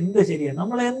പഴഞ്ചൊല്ലുകളൊക്കെ എന്ത് ശരിയാണ്.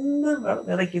 നമ്മൾ എന്ത്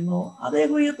വിതയ്ക്കുന്നു അതേ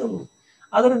കൊയ്യത്തുള്ളൂ.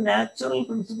 അതൊരു നാച്ചുറൽ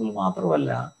പ്രിൻസിപ്പിൾ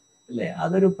മാത്രമല്ല, അല്ലേ?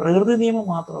 അതൊരു പ്രകൃതി നിയമം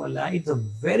മാത്രമല്ല, it's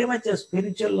very much A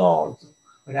spiritual law also,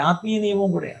 ഒരു ആത്മീയ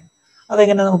നിയമവും കൂടെയാണ്.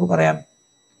 അതെങ്ങനെ നമുക്ക് പറയാം?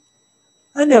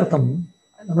 അതിൻ്റെ അർത്ഥം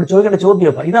നമ്മൾ ചോദിക്കേണ്ട ചോദ്യം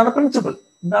അപ്പം ഇതാണ് പ്രിൻസിപ്പിൾ.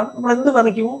 എന്താണ്? നമ്മൾ എന്ത്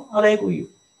വിതയ്ക്കുമോ അതേ കൊയ്യൂ.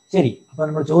 ശരി, അപ്പം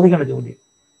നമ്മൾ ചോദിക്കേണ്ട ചോദ്യം,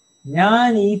 ഞാൻ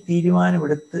ഈ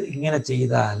തീരുമാനമെടുത്ത് ഇങ്ങനെ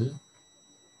ചെയ്താൽ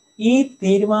ഈ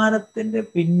തീരുമാനത്തിൻ്റെ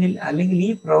പിന്നിൽ അല്ലെങ്കിൽ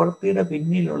ഈ പ്രവൃത്തിയുടെ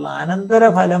പിന്നിലുള്ള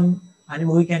അനന്തരഫലം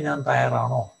അനുഭവിക്കാൻ ഞാൻ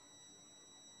തയ്യാറാണോ?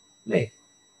 അല്ലേ?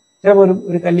 ചിലപ്പോൾ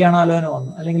ഒരു കല്യാണാലോചന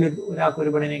വന്നു, അല്ലെങ്കിൽ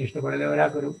ഒരാൾക്കൊരു പെണ്ണിനെ ഇഷ്ടപ്പെടില്ല,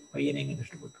 ഒരാൾക്കൊരു പയ്യനെ ഇങ്ങനെ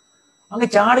ഇഷ്ടപ്പെട്ടു, അങ്ങ്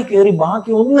ചാടി കയറി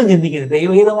ബാക്കി ഒന്നും ചിന്തിക്കുന്നത്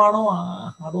ദൈവഹിതമാണോ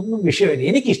അതൊന്നും വിഷയമില്ല,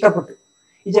 എനിക്ക് ഇഷ്ടപ്പെട്ടു.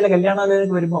 ഈ ചില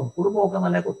കല്യാണാലോചനയ്ക്ക് വരുമ്പം കുടുംബമൊക്കെ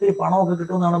നല്ല ഒത്തിരി പണമൊക്കെ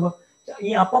കിട്ടുമെന്ന് കാണുമ്പോൾ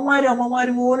ഈ അപ്പന്മാരും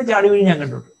അമ്മമാരും പോലും ചാടി വീഴ് ഞാൻ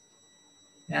കണ്ടിട്ടുണ്ട്.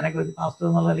 ഞാനൊക്കെ ഒരു പാസ്റ്റർ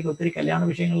എന്നുള്ള അല്ലെങ്കിൽ ഒത്തിരി കല്യാണ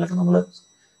വിഷയങ്ങളിലൊക്കെ നമ്മൾ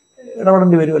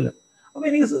ഇടപെടേണ്ടി വരുമല്ലോ. അപ്പോൾ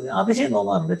എനിക്ക് അതിശയം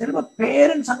തോന്നാറുണ്ട്, ചിലപ്പോൾ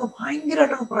പേരൻസ് അങ്ങ്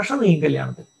ഭയങ്കരമായിട്ടൊക്കെ പ്രഷർ ചെയ്യും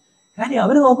കല്യാണത്തിൽ. കാര്യം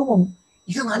അവർ നോക്കുമ്പം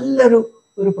ഇത് നല്ലൊരു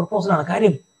പ്രപ്പോസലാണ്,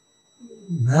 കാര്യം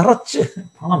നിറച്ച്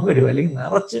പണം വരും, അല്ലെങ്കിൽ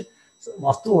നിറച്ച്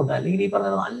വസ്തുവുണ്ട്, അല്ലെങ്കിൽ ഈ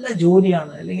പറഞ്ഞത് നല്ല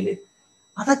ജോലിയാണ്, അല്ലെങ്കിൽ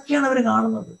അതൊക്കെയാണ് അവർ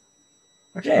കാണുന്നത്.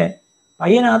 പക്ഷേ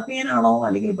പയ്യൻ ആത്മീയനാണോ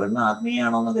അല്ലെങ്കിൽ പെണ്ണ്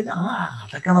ആത്മീയാണോ എന്നൊക്കെ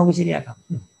അതൊക്കെ നമുക്ക് ശരിയാക്കാം,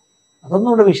 അതൊന്നും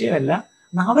ഇവിടെ വിഷയമല്ല.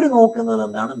 അവർ നോക്കുന്നത്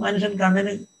എന്താണ്? മനുഷ്യൻ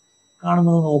കണ്ണിന്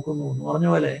കാണുന്നത് നോക്കുന്നു എന്ന് പറഞ്ഞ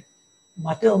പോലെ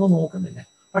മറ്റൊന്നും നോക്കുന്നില്ല.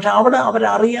 പക്ഷെ അവിടെ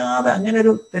അവരറിയാതെ അങ്ങനെ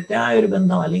ഒരു തെറ്റായ ഒരു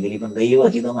ബന്ധം, അല്ലെങ്കിൽ ഇപ്പം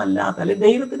ദൈവഹിതമല്ലാത്ത അല്ലെങ്കിൽ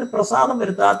ദൈവത്തിന് പ്രസാദം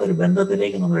വരുത്താത്ത ഒരു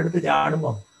ബന്ധത്തിലേക്ക് നമ്മൾ എടുത്ത്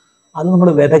ചാടുമ്പം അത് നമ്മൾ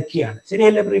വിതയ്ക്കുകയാണ്.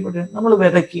 ശരിയല്ലേ പ്രിയപ്പെട്ടവരെ? നമ്മൾ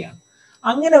വിതയ്ക്കുകയാണ്.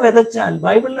 അങ്ങനെ വിതച്ചാൽ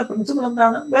ബൈബിളിലെ പ്രിൻസിപ്പിൾ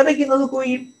എന്താണ്? വിതയ്ക്കുന്നത്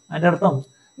കൊയ്യും. അതിൻ്റെ അർത്ഥം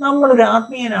നമ്മളൊരു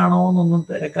ആത്മീയനാണോ എന്നൊന്നും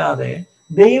തിരക്കാതെ,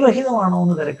 ദൈവഹിതമാണോ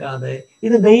എന്ന് തിരക്കാതെ,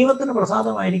 ഇത് ദൈവത്തിന്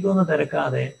പ്രസാദമായിരിക്കുമെന്ന്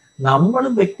തിരക്കാതെ,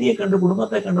 നമ്മളും വ്യക്തിയെ കണ്ട്,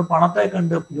 കുടുംബത്തെ കണ്ട്, പണത്തെ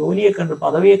കണ്ട്, ജോലിയെ കണ്ട്,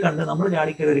 പദവിയെ കണ്ട് നമ്മൾ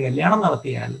ചാടിക്കയറി ഒരു കല്യാണം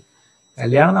നടത്തിയാൽ,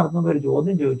 കല്യാണം നടത്തുമ്പോൾ ഒരു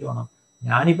ചോദ്യം ചോദിച്ചോണം,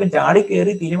 ഞാനിപ്പം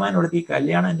ചാടിക്കയറി തീരുമാനമെടുത്ത് ഈ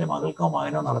കല്യാണം എൻ്റെ മകൾക്കോ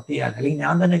മകനോ നടത്തിയാൽ, അല്ലെങ്കിൽ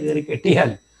ഞാൻ തന്നെ കയറി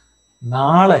കെട്ടിയാൽ,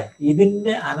 നാളെ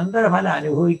ഇതിൻ്റെ അനന്തരഫലം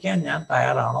അനുഭവിക്കാൻ ഞാൻ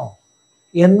തയ്യാറാണോ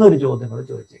എന്നൊരു ചോദ്യം കൂടെ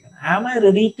ചോദിച്ചേക്കണം. Am I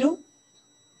ready to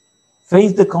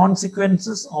face the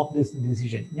consequences of this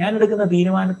decision? ഞാൻ എടുക്കുന്ന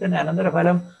തീരുമാനത്തിൻ്റെ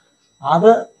അനന്തരഫലം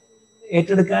അത്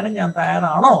ഏറ്റെടുക്കാനും ഞാൻ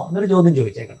തയ്യാറാണോ എന്നൊരു ചോദ്യം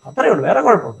ചോദിച്ചേക്കണം. അത്രയേ ഉള്ളൂ, വേറെ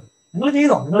കുഴപ്പമൊന്നുമില്ല. നിങ്ങൾ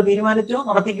ചെയ്തോ, നിങ്ങൾ തീരുമാനിച്ചോ,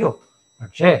 നടത്തിക്കോ.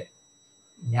 പക്ഷേ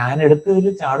ഞാൻ എടുത്തതിൽ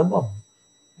ചാടുമ്പം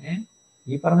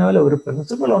ഈ പറഞ്ഞ പോലെ ഒരു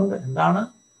പ്രിൻസിപ്പിൾ ഉണ്ട്. എന്താണ്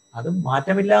അത്?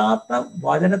 മാറ്റമില്ലാത്ത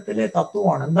വചനത്തിലെ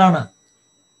തത്വമാണ്. എന്താണ്?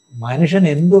 മനുഷ്യൻ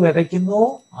എന്തു വിതയ്ക്കുന്നോ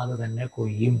അത് തന്നെ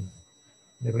കൊയ്യും.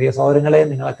 എൻ്റെ പ്രിയ സഹോദരങ്ങളെ,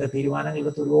 നിങ്ങളൊക്കെ തീരുമാനങ്ങൾ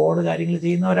എടുത്ത് ഒരുപാട് കാര്യങ്ങൾ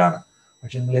ചെയ്യുന്നവരാണ്.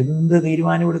 പക്ഷെ നിങ്ങൾ എന്ത്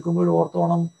തീരുമാനം എടുക്കുമ്പോഴും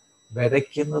ഓർത്തോണം,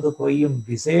 വിതയ്ക്കുന്നത് കൊയ്യും.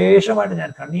 വിശേഷമായിട്ട്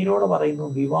ഞാൻ കണ്ണീരോടെ പറയുന്നു,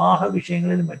 വിവാഹ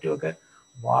വിഷയങ്ങളിലും മറ്റുമൊക്കെ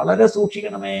വളരെ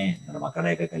സൂക്ഷിക്കണമേ. നിങ്ങളുടെ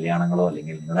മക്കളുടെയൊക്കെ കല്യാണങ്ങളോ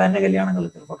അല്ലെങ്കിൽ നിങ്ങളുടെ തന്നെ കല്യാണങ്ങൾ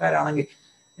ചെറുപ്പക്കാരാണെങ്കിൽ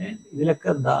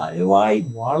ഇതിലൊക്കെ ദയവായി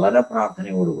വളരെ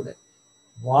പ്രാർത്ഥനയോടുകൂടെ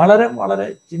വളരെ വളരെ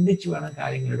ചിന്തിച്ചു വേണം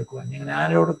കാര്യങ്ങൾ എടുക്കുവാൻ. ഞാൻ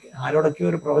ആരോടൊക്കെ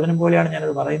ഒരു പ്രവചനം പോലെയാണ്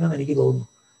ഞാനത് പറയുന്നതെന്ന് എനിക്ക് തോന്നുന്നു,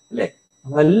 അല്ലേ?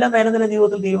 നമ്മളെല്ലാം ദൈനംദിന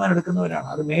ജീവിതത്തിൽ തീരുമാനം എടുക്കുന്നവരാണ്.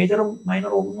 അത് മേജറും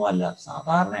മൈനറും ഒന്നും അല്ല.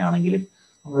 സാധാരണയാണെങ്കിലും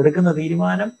നമ്മൾ എടുക്കുന്ന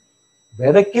തീരുമാനം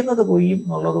വിതയ്ക്കുന്നത് കൊയ്യും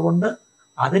എന്നുള്ളത് കൊണ്ട്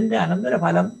അതിൻ്റെ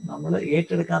അനന്തരഫലം നമ്മൾ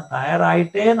ഏറ്റെടുക്കാൻ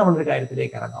തയ്യാറായിട്ടേ നമ്മളൊരു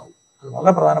കാര്യത്തിലേക്ക് ഇറങ്ങാവൂ. അത്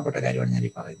വളരെ പ്രധാനപ്പെട്ട കാര്യമാണ് ഞാൻ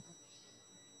ഈ പറയുന്നത്.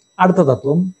 അടുത്ത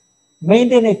തത്വം,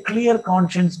 maintain A clear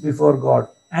conscience before God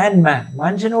and മാൻ.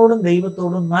 മനുഷ്യനോടും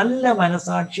ദൈവത്തോടും നല്ല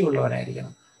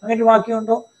മനസാക്ഷിയുള്ളവരായിരിക്കണം. അങ്ങനെ ഒരു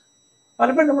വാക്യമുണ്ടോ?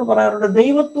 പലപ്പോഴും നമ്മൾ പറയാറുണ്ട്,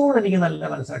 ദൈവത്തോട് എനിക്ക് നല്ല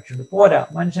മനസാക്ഷിയുണ്ട്. പോരാ,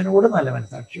 മനുഷ്യനോട് നല്ല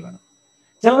മനസാക്ഷി വേണം.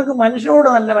 ചിലർക്ക് മനുഷ്യനോട്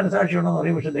നല്ല മനസാക്ഷി ഉണ്ടെന്ന്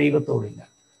പറയും, പക്ഷെ ദൈവത്തോടില്ല.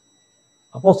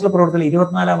 അപ്പോസ്തല പ്രവൃത്തികൾ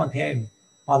 24-ാം അധ്യായം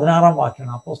 16-ാം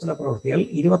വാക്യമാണ്. അപ്പോസ്തല പ്രവൃത്തികൾ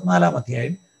 24-ാം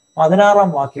അധ്യായം 16-ാം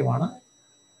വാക്യമാണ്.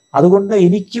 അതുകൊണ്ട്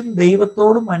എനിക്കും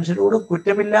ദൈവത്തോടും മനുഷ്യരോടും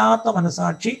കുറ്റമില്ലാത്ത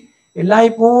മനസാക്ഷി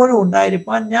എല്ലായ്പ്പോഴും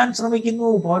ഉണ്ടായിരിക്കാൻ ഞാൻ ശ്രമിക്കുന്നു.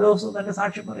 പൗലോസ് തന്നെ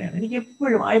സാക്ഷ്യം പറയാണ്, എനിക്ക്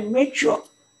എപ്പോഴും ഐ മേക്ക് ഷുവർ,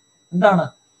 എന്താണ്,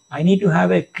 I need to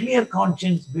have A clear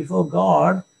conscience before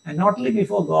God, and not only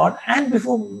before God and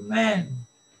before മാൻ.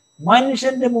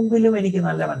 മനുഷ്യന്റെ മുമ്പിലും എനിക്ക്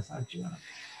നല്ല മനസാക്ഷി വേണം.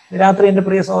 രാത്രി എൻ്റെ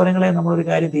പ്രിയ സഹോദരങ്ങളെ, നമ്മളൊരു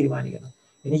കാര്യം തീരുമാനിക്കണം.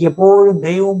 എനിക്ക് എപ്പോഴും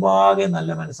ദൈവമുമ്പാകെ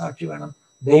നല്ല മനസാക്ഷി വേണം.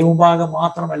 ദൈവമുമ്പാകെ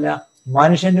മാത്രമല്ല,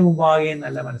 മനുഷ്യന്റെ മുമ്പാകെയും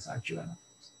നല്ല മനസാക്ഷി വേണം.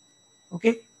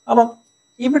 ഓക്കെ, അപ്പം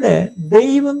ഇവിടെ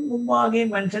ദൈവം മുമ്പാകെയും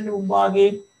മനുഷ്യന്റെ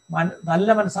മുമ്പാകെയും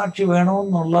നല്ല മനസാക്ഷി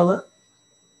വേണമെന്നുള്ളത്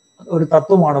ഒരു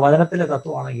തത്വമാണ്, വചനത്തിലെ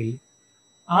തത്വമാണെങ്കിൽ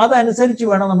അതനുസരിച്ച്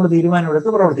വേണം നമ്മൾ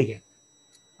തീരുമാനമെടുത്ത് പ്രവർത്തിക്കാൻ.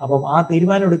 അപ്പം ആ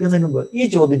തീരുമാനം എടുക്കുന്നതിന് മുമ്പ് ഈ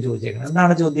ചോദ്യം ചോദിച്ചേക്കണം.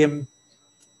 എന്താണ് ചോദ്യം?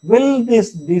 Will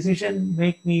this decision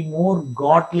make me more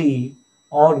godly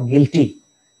or guilty?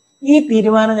 ഈ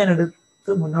തീരുമാനം ഞാൻ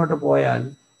എടുത്ത് മുന്നോട്ട് പോയാൽ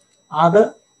അത്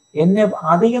എന്നെ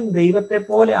അധികം ദൈവത്തെ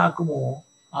പോലെ ആക്കുമോ,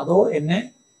 അതോ എന്നെ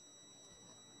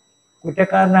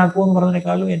കുറ്റക്കാരനാക്കുമോ എന്ന്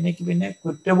പറഞ്ഞതിനേക്കാളും എനിക്ക് പിന്നെ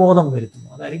കുറ്റബോധം വരുത്തുന്നു?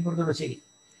 അതായിരിക്കും കുറച്ചുകൂടെ ശരി.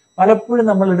 പലപ്പോഴും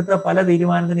നമ്മൾ എടുത്ത പല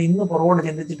തീരുമാനത്തിന് ഇന്ന് പുറകോട്ട്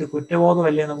ചിന്തിച്ചിട്ട്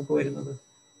കുറ്റബോധമല്ലേ നമുക്ക് വരുന്നത്?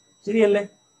 ശരിയല്ലേ?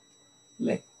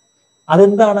 അല്ലേ?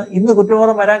 അതെന്താണ്? ഇന്ന്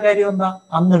കുറ്റബോധം വരാൻ കാര്യം എന്താ?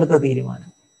 അന്നെടുത്ത തീരുമാനം.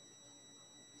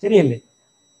 ശരിയല്ലേ?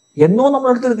 എന്നോ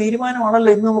നമ്മളെടുത്തൊരു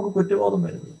തീരുമാനമാണല്ലോ ഇന്ന് നമുക്ക് കുറ്റബോധം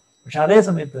വരുന്നത്. പക്ഷെ അതേ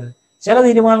സമയത്ത് ചില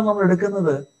തീരുമാനം നമ്മൾ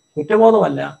എടുക്കുന്നത്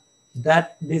കുറ്റബോധമല്ല,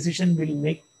 that decision will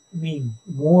make me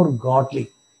more godly.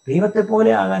 ദൈവത്തെ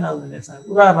പോലെ ആകാൻ അത് തന്നെ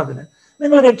സാധിക്കും. ഉദാഹരണത്തിന്,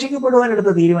 നിങ്ങൾ രക്ഷിക്കപ്പെടുവാൻ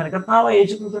എടുത്ത തീരുമാനം, കർത്താവ്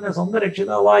യേശുക്രിസ്തുവിനെ സ്വന്തം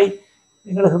രക്ഷിതാവായി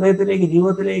നിങ്ങളുടെ ഹൃദയത്തിലേക്ക്,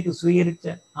 ജീവിതത്തിലേക്ക് സ്വീകരിച്ച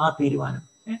ആ തീരുമാനം,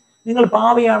 നിങ്ങൾ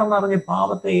പാപിയാണെന്ന് അറിഞ്ഞ്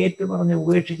പാപത്തെ ഏറ്റുപറഞ്ഞ്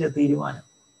ഉപേക്ഷിച്ച തീരുമാനം,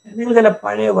 നിങ്ങൾ ചില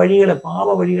പഴയ വഴികളെ, പാപ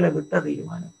വഴികളെ വിട്ട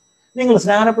തീരുമാനം, നിങ്ങൾ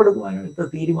സ്നാനപ്പെടുത്തുവാൻ എടുത്ത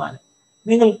തീരുമാനം,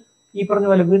 നിങ്ങൾ ഈ പറഞ്ഞ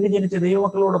പോലെ വീണ്ടും ജനിച്ച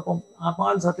ദൈവമക്കളോടൊപ്പം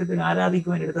ആത്മാൽ സത്യത്തിൽ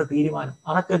ആരാധിക്കുവാൻ എടുത്ത തീരുമാനം,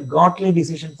 അതൊക്കെ ഗോഡ്ലി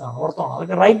ഡിസിഷൻസ് ആണ്. ഓർത്തോണം,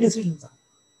 അതൊക്കെ റൈറ്റ് ഡിസിഷൻസ് ആണ്.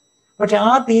 പക്ഷെ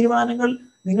ആ തീരുമാനങ്ങൾ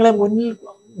നിങ്ങളെ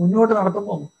മുന്നോട്ട്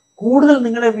നടത്തുമ്പം കൂടുതൽ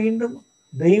നിങ്ങളെ വീണ്ടും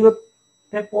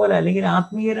ദൈവത്തെ പോലെ അല്ലെങ്കിൽ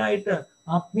ആത്മീയരായിട്ട്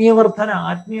ആത്മീയവർദ്ധന,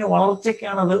 ആത്മീയ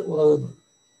വളർച്ചയ്ക്കാണ് അത് ഉതകുന്നത്.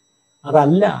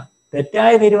 അതല്ല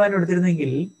തെറ്റായ തീരുമാനം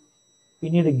എടുത്തിരുന്നെങ്കിൽ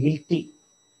പിന്നീട് ഗിൽറ്റി.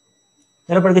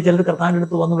 ചിലപ്പോഴൊക്കെ ചിലർ കർത്താവിൻ്റെ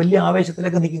അടുത്ത് വന്ന് വലിയ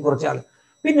ആവേശത്തിലൊക്കെ നിൽക്കും കുറച്ചാൾ,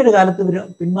 പിന്നീട് കാലത്ത് ഇവർ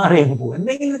പിന്മാറിയങ്ങ് പോകും.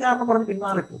 എന്തെങ്കിലും ഒരു കാരണം പറഞ്ഞ്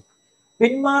പിന്മാറിപ്പോകും.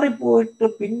 പിന്മാറിപ്പോയിട്ട്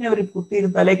പിന്നെ അവർ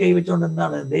കുത്തിയിരുന്ന് തലേ കൈവച്ചുകൊണ്ട്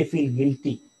എന്താണ്, ദേ ഫീൽ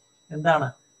ഗിൽറ്റി. എന്താണ്,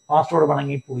 പാസ്റ്ററോട്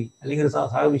പിണങ്ങിപ്പോയി, അല്ലെങ്കിൽ ഒരു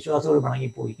സഹവിശ്വാസത്തോട്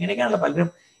പിണങ്ങിപ്പോയി. ഇങ്ങനെയൊക്കെയാണല്ലോ പലരും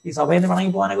ഈ സഭയിൽ നിന്ന്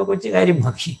പിണങ്ങിപ്പോകാനൊക്കെ കൊച്ചു കാര്യം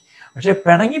മതി. പക്ഷെ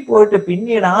പിണങ്ങിപ്പോയിട്ട്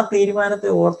പിന്നീട് ആ തീരുമാനത്തെ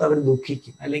ഓർത്ത് അവർ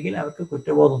ദുഃഖിക്കും, അല്ലെങ്കിൽ അവർക്ക്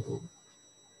കുറ്റബോധം തോന്നും.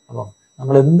 അപ്പം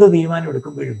നമ്മൾ എന്ത് തീരുമാനം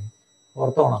എടുക്കുമ്പോഴും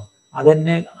ഓർത്തോണം,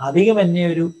 അതെന്നെ അധികം എന്നെ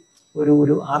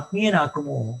ഒരു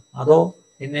ആത്മീയനാക്കുമോ, അതോ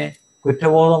എന്നെ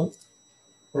കുറ്റബോധം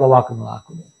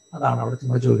ഉളവാക്കുന്നതാക്കുമോ? അതാണ് അവിടെ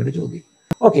നമ്മൾ ചോദിക്കേണ്ട ചോദ്യം.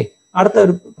 ഓക്കെ, അടുത്ത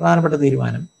ഒരു പ്രധാനപ്പെട്ട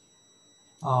തീരുമാനം,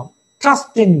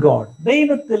 ട്രസ്റ്റ് ഇൻ ഗോഡ്.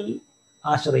 ദൈവത്തിൽ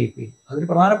ആശ്രയിപ്പീൻ. അതൊരു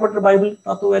പ്രധാനപ്പെട്ട ബൈബിൾ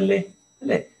തത്വമല്ലേ?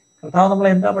 അല്ലേ? കർത്താവ് നമ്മളെ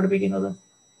എന്താ പഠിപ്പിക്കുന്നത്?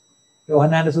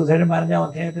 യോഹന്നാന്റെ സുവിശേഷം 15-ാം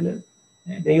അധ്യായത്തിൽ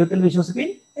ദൈവത്തിൽ വിശ്വസിപ്പീൻ,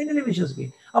 എന്നിലും വിശ്വസിപ്പീൻ.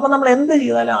 അപ്പൊ നമ്മൾ എന്ത്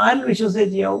ചെയ്താലും ആരിൽ വിശ്വസിച്ചേ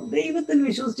ചെയ്യാവും? ദൈവത്തിൽ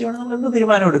വിശ്വസിച്ച് വേണം നമ്മൾ എന്ത്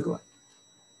തീരുമാനം എടുക്കുക.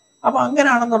 അപ്പൊ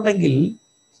അങ്ങനെയാണെന്നുണ്ടെങ്കിൽ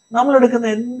നമ്മൾ എടുക്കുന്ന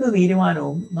എന്ത്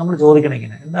തീരുമാനവും നമ്മൾ ചോദിക്കണം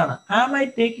ഇങ്ങനെ, എന്താണ്, am I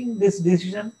taking this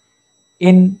decision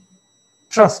in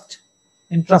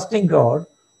trusting God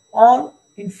or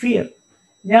in fear?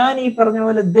 ഞാൻ ഈ പറഞ്ഞ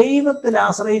പോലെ ദൈവത്തിൽ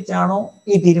ആശ്രയിച്ചാണോ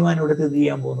ഈ തീരുമാനം എടുത്ത്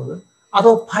ചെയ്യാൻ പോകുന്നത്,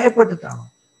 അതോ ഭയപ്പെട്ടിട്ടാണോ?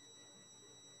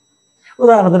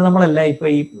 ഉദാഹരണത്തിന് നമ്മളെല്ലാം ഇപ്പൊ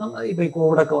ഈ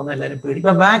കോവിഡൊക്കെ വന്ന എല്ലാവരും പേടി.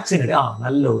 ഇപ്പൊ വാക്സിൻ എടുക്കുക,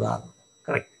 നല്ല ഉദാഹരണം,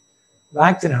 കറക്റ്റ്,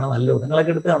 വാക്സിനാണ് നല്ലത്.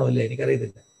 നിങ്ങളൊക്കെ എടുത്താണോ? അല്ലേ,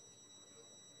 എനിക്കറിയത്തില്ല.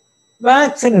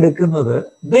 വാക്സിൻ എടുക്കുന്നത്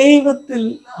ദൈവത്തിൽ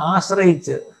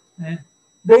ആശ്രയിച്ച്,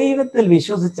 ദൈവത്തിൽ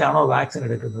വിശ്വസിച്ചാണോ വാക്സിൻ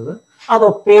എടുക്കുന്നത്, അതോ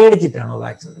പേടിച്ചിട്ടാണോ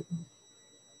വാക്സിൻ എടുക്കുന്നത്?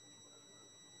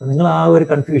 നിങ്ങൾ ആ ഒരു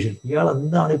കൺഫ്യൂഷൻ, ഇയാൾ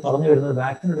എന്താണ് ഈ പറഞ്ഞു വരുന്നത്,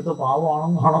 വാക്സിൻ എടുത്ത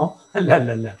പാവമാണെന്നാണോ?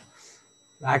 അല്ല,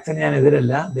 വാക്സിൻ ഞാൻ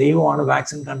എതിരല്ല. ദൈവമാണ്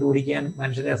വാക്സിൻ കണ്ടുപിടിക്കാൻ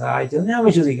മനുഷ്യരെ സഹായിച്ചത് ഞാൻ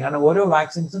വിശ്വസിക്കും. കാരണം ഓരോ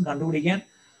വാക്സിൻസും കണ്ടുപിടിക്കാൻ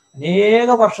അനേക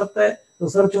വർഷത്തെ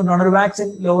റിസർച്ച് കൊണ്ടാണ് ഒരു വാക്സിൻ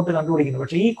ലോകത്ത് കണ്ടുപിടിക്കുന്നത്.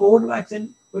 പക്ഷേ ഈ കോവിഡ് വാക്സിൻ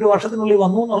ഒരു വർഷത്തിനുള്ളിൽ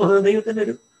വന്നു എന്നുള്ളത് ദൈവത്തിൻ്റെ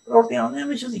ഒരു പ്രവൃത്തിയാണെന്ന് ഞാൻ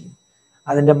വിശ്വസിക്കുന്നു.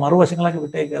 അതിൻ്റെ മറുവശങ്ങളൊക്കെ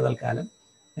വിട്ടേക്കുക തൽക്കാലം.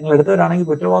 നിങ്ങൾ എടുത്തവരാണെങ്കിൽ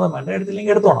കുറ്റബോധം വേണ്ട,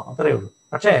 എടുത്തില്ലെങ്കിൽ എടുത്തോണം, അത്രയേ ഉള്ളൂ.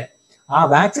 പക്ഷേ ആ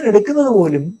വാക്സിൻ എടുക്കുന്നത്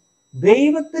പോലും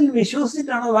ദൈവത്തിൽ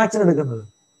വിശ്വസിച്ചിട്ടാണോ വാക്സിൻ എടുക്കുന്നത്,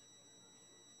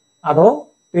 അതോ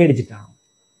പേടിച്ചിട്ടാണോ?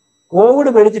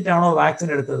 കോവിഡ് പേടിച്ചിട്ടാണോ വാക്സിൻ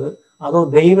എടുത്തത്, അതോ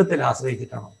ദൈവത്തിൽ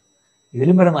ആശ്രയിച്ചിട്ടാണോ?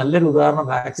 ഇതിലും വരെ നല്ലൊരു ഉദാഹരണം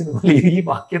വാക്സിൻ പോലെ ഈ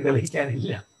വാക്യം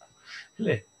തെളിയിക്കാനില്ല,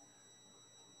 അല്ലേ?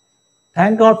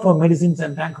 Thank God for medicines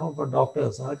and thank God for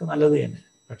doctors, അതൊക്കെ നല്ലത് തന്നെ.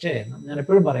 പക്ഷേ ഞാൻ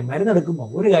എപ്പോഴും പറയും, മരുന്നെടുക്കുമ്പോൾ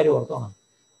ഒരു കാര്യം ഓർത്തോണം,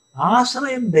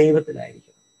 ആശ്രയം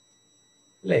ദൈവത്തിലായിരിക്കണം,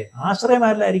 അല്ലേ? ആശ്രയം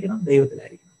ആരിലായിരിക്കണം?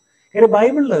 ദൈവത്തിലായിരിക്കണം. കാര്യം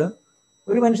ബൈബിളിൽ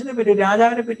ഒരു മനുഷ്യനെ പറ്റി, ഒരു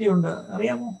രാജാവിനെ പറ്റിയുണ്ട്,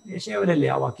 അറിയാമോ? യെശയ്യാവിലല്ലേ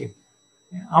ആ വാക്യം?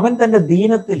 അവൻ തന്റെ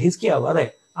ദീനത്തിൽ, ഹിസ്കിയാവ്, അതെ,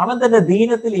 അവൻ തന്റെ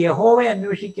ദീനത്തിൽ യഹോവയെ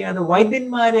അന്വേഷിക്കാതെ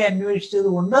വൈദ്യന്മാരെ അന്വേഷിച്ചത്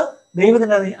കൊണ്ട്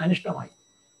ദൈവത്തിന് അത് അനിഷ്ടമായി.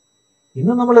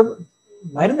 ഇന്ന് നമ്മൾ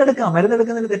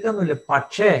മരുന്നെടുക്കുന്നതിൽ തെറ്റൊന്നുമില്ല.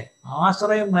 പക്ഷേ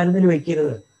ആശ്രയം മരുന്നിൽ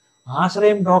വെക്കരുത്,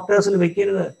 ആശ്രയം ഡോക്ടേഴ്സിൽ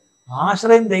വെക്കരുത്,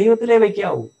 ആശ്രയം ദൈവത്തിലേ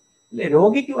വെക്കാവൂ, അല്ലേ?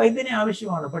 രോഗിക്ക് വൈദ്യനെ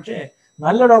ആവശ്യമാണ്. പക്ഷേ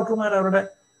നല്ല ഡോക്ടർമാർ അവരുടെ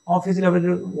ഓഫീസിൽ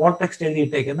അവരൊരു വാൾ ടെക്സ്റ്റ്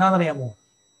എഴുതിയിട്ടേക്ക്, എന്താണെന്നറിയാമോ?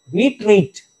 വി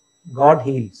ട്രീറ്റ്, ഗോഡ്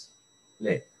ഹീൽസ്,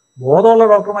 അല്ലേ? ബോധമുള്ള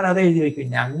ഡോക്ടർമാർ അത് എഴുതി വെക്കും,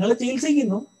 ഞങ്ങൾ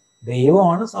ചികിത്സിക്കുന്നു,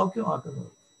 ദൈവമാണ് സൗഖ്യമാക്കുന്നത്.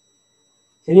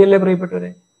 ശരിയല്ലേ പ്രിയപ്പെട്ടവരെ?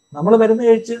 നമ്മൾ മരുന്ന്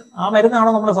കഴിച്ച് ആ മരുന്നാണോ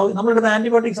നമ്മളെ നമ്മളെടുത്ത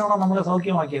ആന്റിബയോട്ടിക്സ് ആണോ നമ്മളെ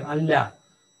സൗഖ്യമാക്കിയത്? അല്ല.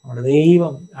 നമ്മുടെ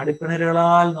ദൈവം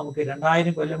അടിപ്പിണരുകളാൽ നമുക്ക്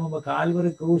 2000 കൊല്ലം മുമ്പ്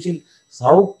കാൽവറി ക്രൂശിൽ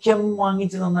സൗഖ്യം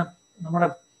വാങ്ങിച്ചു തന്ന നമ്മുടെ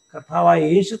കർത്താവായ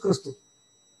യേശു ക്രിസ്തു,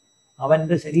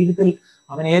 അവന്റെ ശരീരത്തിൽ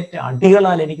അവനേറ്റ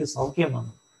അടികളാൽ എനിക്ക് സൗഖ്യം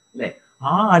വന്നു, അല്ലേ?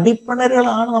 ആ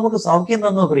അടിപ്പിണരുകളാണ് നമുക്ക് സൗഖ്യം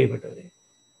തന്നത് പ്രിയപ്പെട്ടവരെ.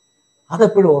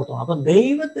 അതെപ്പോഴും ഓർത്തോണം. അപ്പം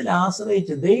ദൈവത്തിൽ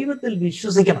ആശ്രയിച്ച് ദൈവത്തിൽ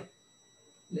വിശ്വസിക്കണം,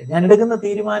 അല്ലേ? ഞാൻ എടുക്കുന്ന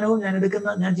തീരുമാനവും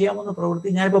ഞാൻ ചെയ്യാൻ പോകുന്ന പ്രവൃത്തി,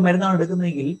 ഞാനിപ്പോൾ മരുന്നാണ്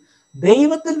എടുക്കുന്നതെങ്കിൽ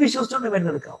ദൈവത്തിൽ വിശ്വസിച്ചുകൊണ്ട്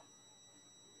മരുന്നെടുക്കാം,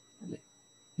 അല്ലേ?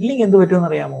 ഇല്ലെങ്കിൽ എന്ത് പറ്റുമെന്ന്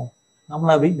അറിയാമോ? നമ്മൾ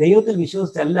ദൈവത്തിൽ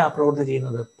വിശ്വസിച്ചല്ല ആ പ്രവൃത്തി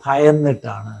ചെയ്യുന്നത്,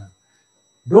 ഭയന്നിട്ടാണ്.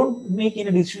 Don't make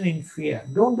any decision in fear.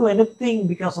 Don't do anything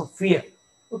because of fear.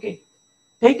 Okay,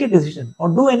 take a decision or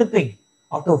do anything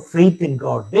out of faith in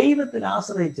God. ദൈവത്തിൽ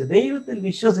ആശ്രയിച്ച് ദൈവത്തിൽ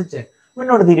വിശ്വസിച്ച്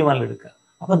മുന്നോട്ട് തീരുമാനം എടുക്കുക.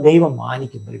 അപ്പം ദൈവം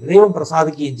മാനിക്കും, ദൈവം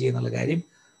പ്രസാദിക്കുകയും ചെയ്യുന്നുള്ള കാര്യം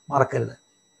മറക്കരുത്.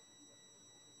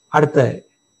 അടുത്ത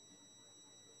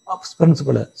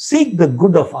principle, seek the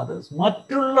good of others.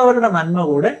 മറ്റുള്ളവരുടെ നന്മ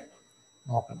കൂടെ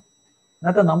നോക്കണം.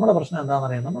 ഇന്നത്തെ നമ്മുടെ പ്രശ്നം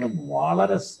എന്താണെന്നറിയാം? നമ്മൾ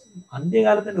വളരെ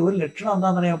അന്ത്യകാലത്തിന്റെ ഒരു ലക്ഷണം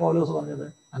എന്താണെന്നറിയാം പൗലോസ് പറഞ്ഞത്?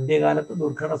 അന്ത്യകാലത്ത്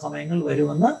ദുർഘട സമയങ്ങൾ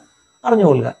വരുമെന്ന്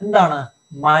അറിഞ്ഞുകൊള്ളുക. എന്താണ്?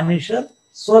 മനുഷ്യർ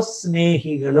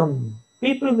സ്വസ്നേഹികളും.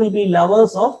 People will be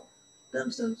lovers of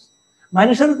themselves.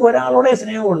 മനുഷ്യർക്ക് ഒരാളോടെ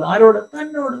സ്നേഹമുള്ളൂ. ആരോട്?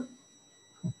 തന്നോട്.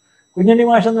 കുഞ്ഞുണ്ണി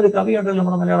മാഷ് എന്നൊരു കവി ഉണ്ടല്ലോ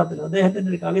നമ്മുടെ മലയാളത്തിൽ, അദ്ദേഹത്തിൻ്റെ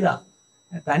ഒരു കവിത,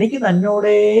 തനിക്ക്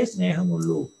തന്നോടേ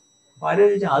സ്നേഹമുള്ളൂ. അപ്പൊ ആരോ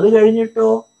ചോദിച്ചാൽ അത് കഴിഞ്ഞിട്ടോ?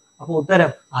 അപ്പൊ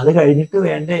ഉത്തരം, അത് കഴിഞ്ഞിട്ട്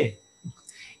വേണ്ടേ?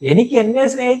 എനിക്ക് എന്നെ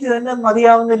സ്നേഹിച്ച് തന്നെ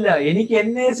മതിയാവുന്നില്ല, എനിക്ക്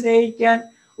എന്നെ സ്നേഹിക്കാൻ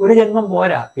ഒരു ജന്മം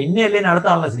പോരാ, പിന്നെ അല്ലേ അടുത്ത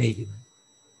ആളെ സ്നേഹിക്കുന്നത്,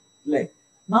 അല്ലേ?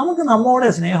 നമുക്ക് നമ്മോടെ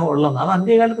സ്നേഹമുള്ളെന്ന്. അത്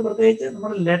അന്ത്യകാലത്ത് പ്രത്യേകിച്ച്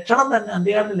നമ്മുടെ ലക്ഷണം തന്നെ,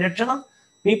 അന്ത്യകാലത്തെ ലക്ഷണം,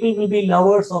 people will be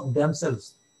lovers of themselves.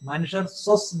 മനുഷ്യർ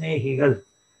സ്വസ്നേഹികൾ.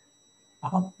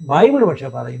 അപ്പം ബൈബിൾ പക്ഷെ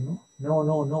പറയുന്നു, നോ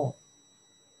നോ നോ,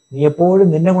 നീ എപ്പോഴും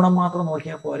നിന്റെ ഗുണം മാത്രം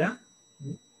നോക്കിയാൽ പോരാ,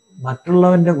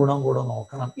 മറ്റുള്ളവന്റെ ഗുണം കൂടെ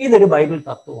നോക്കണം. ഇതൊരു ബൈബിൾ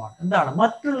തത്വമാണ്. എന്താണ്?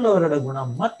 മറ്റുള്ളവരുടെ ഗുണം,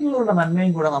 മറ്റുള്ളവരുടെ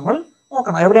നന്മയും കൂടെ നമ്മൾ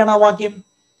നോക്കണം. എവിടെയാണ് ആ വാക്യം?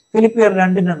 ഫിലിപ്പിയർ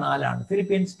 2:4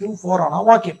 ഫിലിപ്പിയൻസ് 2:4 ആ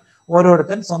വാക്യം.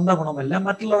 ഓരോരുത്തൻ സ്വന്തം ഗുണമല്ല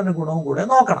മറ്റുള്ളവരുടെ ഗുണവും കൂടെ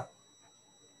നോക്കണം.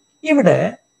 ഇവിടെ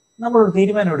നമ്മളൊരു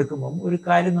തീരുമാനം എടുക്കുമ്പം, ഒരു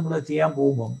കാര്യം നമ്മൾ ചെയ്യാൻ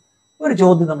പോകുമ്പം ഒരു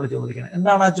ചോദ്യം നമ്മൾ ചോദിക്കണം.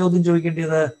 എന്താണ് ആ ചോദ്യം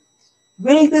ചോദിക്കേണ്ടത്?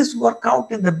 Will this work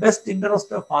out in the best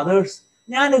interest of others?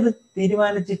 ഞാനിത്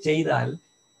തീരുമാനിച്ച് ചെയ്താൽ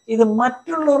ഇത്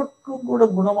മറ്റുള്ളവർക്കും കൂടെ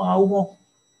ഗുണമാവുമോ?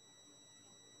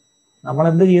 നമ്മൾ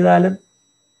എന്ത് ചെയ്താലും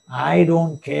I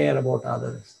don't care about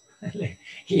others, അല്ലേ?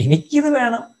 എനിക്കിത്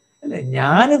വേണം, അല്ലേ?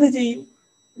 ഞാനിത് ചെയ്യും,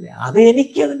 അല്ലേ? അത്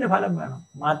എനിക്ക് അതിൻ്റെ ഫലം വേണം.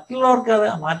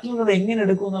 മറ്റുള്ളവർക്ക് എങ്ങനെ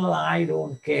എടുക്കും എന്നുള്ളത് ഐ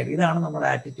ഡോണ്ട് കെയർ. ഇതാണ് നമ്മുടെ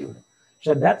ആറ്റിറ്റ്യൂഡ്.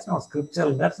 പക്ഷെ that's not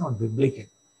scriptural, that's not biblical,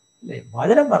 അല്ലേ?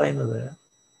 വചനം പറയുന്നത്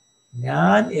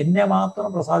ഞാൻ എന്നെ മാത്രം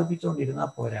പ്രസാദിപ്പിച്ചുകൊണ്ടിരുന്നാൽ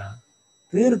പോരാ,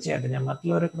 തീർച്ചയായിട്ടും ഞാൻ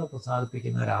മറ്റുള്ളവരെ കൂടെ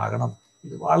പ്രസാദിപ്പിക്കുന്നവരാകണം.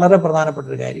 ഇത് വളരെ പ്രധാനപ്പെട്ട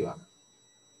ഒരു കാര്യമാണ്.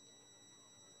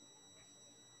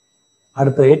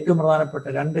 അടുത്ത ഏറ്റവും പ്രധാനപ്പെട്ട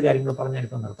 2 കാര്യങ്ങൾ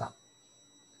പറഞ്ഞിപ്പം നിർത്താം.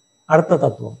 അടുത്ത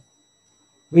തത്വം,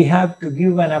 we have to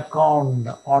give an account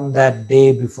on that day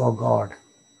before God.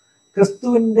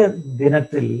 ക്രിസ്തുവിൻ്റെ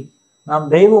ദിനത്തിൽ നാം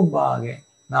ദൈവമുമ്പാകെ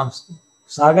നാം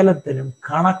സകലത്തിനും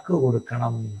കണക്ക്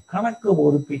കൊടുക്കണം, കണക്ക്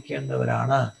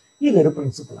ബോധിപ്പിക്കേണ്ടവരാണ്. ഇതൊരു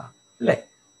പ്രിൻസിപ്പിളാണ്, അല്ലേ?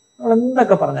 നമ്മൾ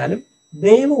എന്തൊക്കെ പറഞ്ഞാലും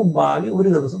ദൈവമുമ്പാകെ ഒരു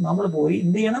ദിവസം നമ്മൾ പോയി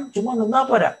എന്ത് ചെയ്യണം? ചുമ്മാ നിന്നാൽ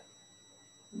പോരാ,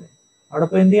 അവിടെ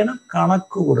പോയി എന്ത് ചെയ്യണം?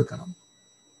 കണക്ക് കൊടുക്കണം.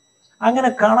 അങ്ങനെ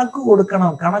കണക്ക്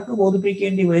കൊടുക്കണം, കണക്ക്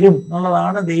ബോധിപ്പിക്കേണ്ടി വരും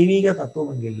എന്നുള്ളതാണ് ദൈവിക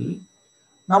തത്വമെങ്കിൽ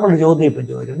നമ്മളൊരു ചോദ്യം ഇപ്പം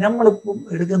ചോദിക്കും, നമ്മളിപ്പം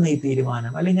എടുക്കുന്ന ഈ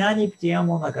തീരുമാനം അല്ലെങ്കിൽ ഞാൻ ഈ ചെയ്യാൻ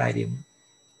പോകുന്ന കാര്യം,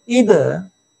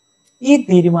 ഈ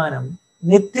തീരുമാനം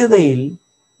നിത്യതയിൽ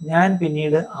ഞാൻ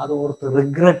പിന്നീട് അതോർത്ത്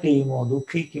റിഗ്രറ്റ് ചെയ്യുമോ,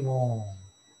 ദുഃഖിക്കുമോ,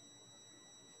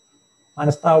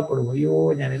 മനസ്താവപ്പെടുമോ? അയ്യോ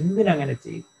ഞാൻ എന്തിനങ്ങനെ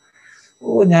ചെയ്തു,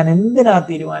 ഞാൻ എന്തിനാ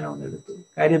തീരുമാനം ഒന്ന് എടുത്തു?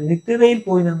 കാര്യം നിത്യതയിൽ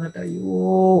പോയി നിന്നിട്ട് അയ്യോ,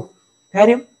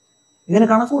 കാര്യം ഇതിന്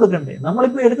കണക്ക് കൊടുക്കണ്ടേ?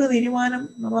 നമ്മളിപ്പോ എടുത്ത തീരുമാനം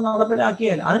നമ്മൾ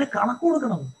നടപ്പിലാക്കിയാൽ അതിന് കണക്ക്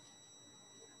കൊടുക്കണം.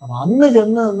 അപ്പൊ അന്ന്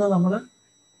ചെന്ന് നിന്ന് നമ്മൾ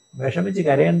വിഷമിച്ച്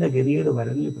കരയേണ്ട ഗതികേട്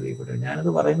വരലിൽ പ്രിയപ്പെട്ടു. ഞാനിത്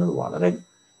പറയുന്നത് വളരെ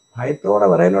ഭയത്തോടെ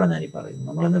പറയലോടെ ഞാനീ പറയുന്നു.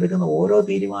 നമ്മൾ ഇന്നെടുക്കുന്ന ഓരോ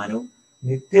തീരുമാനവും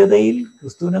നിത്യതയിൽ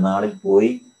ക്രിസ്തുവിന്റെ നാളിൽ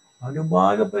പോയി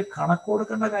മുമ്പാകെ പോയി കണക്ക്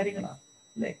കൊടുക്കേണ്ട കാര്യങ്ങളാണ്,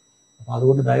 അല്ലേ? അപ്പൊ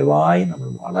അതുകൊണ്ട് ദയവായി നമ്മൾ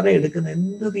വളരെ എടുക്കുന്ന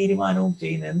എന്ത് തീരുമാനവും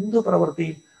ചെയ്യുന്ന എന്ത്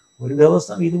പ്രവൃത്തിയും ഒരു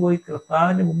ദിവസം ഇത് പോയി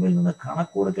കർത്താവിന്റെ മുമ്പിൽ നിന്ന്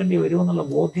കണക്ക് കൊടുക്കേണ്ടി വരുമെന്നുള്ള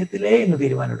ബോധ്യത്തിലേ ഇന്ന്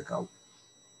തീരുമാനം എടുക്കാവൂ.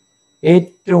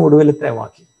 ഏറ്റവും ഒടുവിലത്തെ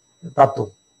വാക്യം, തത്വം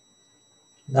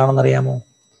എന്താണെന്നറിയാമോ?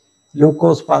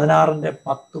 ലൂക്കോസ്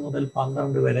 16:10 മുതൽ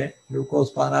 12 വരെ,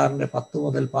 ലൂക്കോസ് 16:10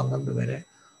 മുതൽ 12 വരെ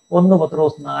 1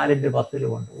 പത്രോസ് 4:10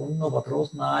 1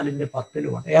 പത്രോസ്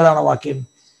 4:10 ഏതാണ് വാക്യം?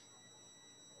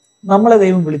 നമ്മളെ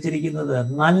ദൈവം വിളിച്ചിരിക്കുന്നത്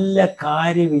നല്ല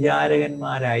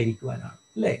കാര്യവിചാരകന്മാരായിരിക്കുവാനാണ്,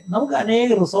 അല്ലേ? നമുക്ക് അനേക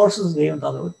റിസോഴ്സസ് ദൈവം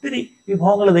തന്നു, ഒത്തിരി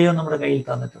വിഭവങ്ങൾ ദൈവം നമ്മുടെ കയ്യിൽ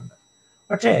തന്നിട്ടുണ്ട്.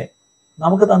 പക്ഷേ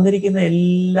നമുക്ക് തന്നിരിക്കുന്ന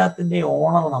എല്ലാത്തിൻ്റെയും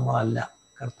ഓണർ നമ്മളല്ല.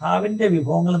 കർത്താവിൻ്റെ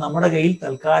വിഭവങ്ങൾ നമ്മുടെ കയ്യിൽ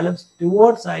തൽക്കാലം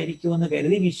സ്റ്റുവേർഡ്സ് ആയിരിക്കുമെന്ന്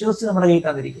കരുതി വിശ്വസിച്ച് നമ്മുടെ കയ്യിൽ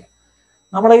തന്നിരിക്കുക.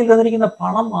 നമ്മുടെ കയ്യിൽ തന്നിരിക്കുന്ന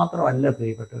പണം മാത്രമല്ല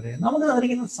പ്രിയപ്പെട്ടവരെ, നമുക്ക്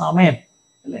തന്നിരിക്കുന്ന സമയം,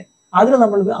 അല്ലേ? അതിന്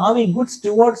നമ്മൾ R V good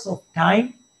stewards of time?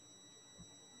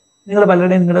 നിങ്ങൾ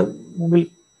പലരുടെയും നിങ്ങളുടെ മുമ്പിൽ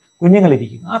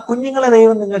കുഞ്ഞുങ്ങളിരിക്കും. ആ കുഞ്ഞുങ്ങളെ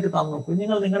ദൈവം നിങ്ങൾക്ക് തന്നു.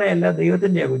 കുഞ്ഞുങ്ങൾ നിങ്ങളുടെ അല്ല,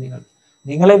 ദൈവത്തിൻ്റെയാ കുഞ്ഞുങ്ങൾ.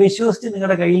 നിങ്ങളെ വിശ്വസിച്ച്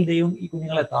നിങ്ങളുടെ കയ്യിൽ ദൈവം ഈ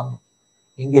കുഞ്ഞുങ്ങളെ തന്നു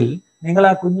എങ്കിൽ നിങ്ങൾ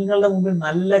ആ കുഞ്ഞുങ്ങളുടെ മുമ്പിൽ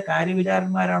നല്ല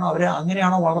കാര്യവിചാരന്മാരാണോ? അവരെ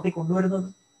അങ്ങനെയാണോ വളർത്തി കൊണ്ടുവരുന്നത്?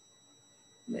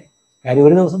 അല്ലേ? കാര്യം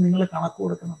ഒരു ദിവസം നിങ്ങൾ കണക്ക്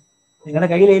കൊടുക്കണം. നിങ്ങളുടെ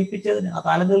കയ്യിൽ ഏൽപ്പിച്ചതിന്, ആ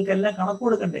താലന്തുകൾക്കെല്ലാം കണക്ക്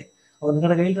കൊടുക്കണ്ടേ? അപ്പോൾ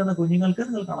നിങ്ങളുടെ കയ്യിൽ തന്ന കുഞ്ഞുങ്ങൾക്ക്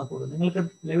നിങ്ങൾ കണക്ക് കൊടുക്കും. നിങ്ങൾക്ക്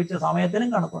ലഭിച്ച സമയത്തിനും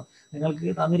കണക്ക് കൊടുക്കണം, നിങ്ങൾക്ക്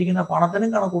തന്നിരിക്കുന്ന പണത്തിനും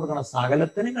കണക്ക് കൊടുക്കണം,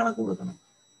 സകലത്തിനും കണക്ക് കൊടുക്കണം,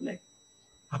 അല്ലേ?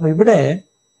 അപ്പൊ ഇവിടെ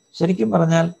ശരിക്കും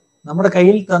പറഞ്ഞാൽ നമ്മുടെ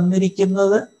കയ്യിൽ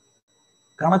തന്നിരിക്കുന്നത്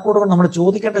കണക്ക് കൊടുക്കണം. നമ്മൾ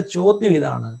ചോദിക്കേണ്ട ചോദ്യം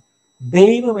ഇതാണ്: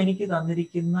 ദൈവം എനിക്ക്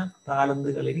തന്നിരിക്കുന്ന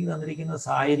താലന്തുകൾ, എനിക്ക് തന്നിരിക്കുന്ന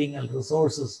സാഹചര്യങ്ങൾ,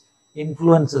 റിസോഴ്സസ്,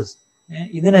 ഇൻഫ്ലുവൻസസ്,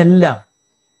 ഇതിനെല്ലാം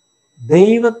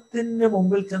ദൈവത്തിന്റെ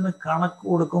മുമ്പിൽ ചെന്ന് കണക്ക്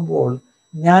കൊടുക്കുമ്പോൾ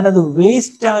ഞാനത്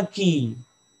വേസ്റ്റാക്കി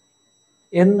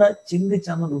എന്ന്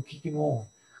ചിന്തിച്ചന്ന് ദുഃഖിക്കുമോ?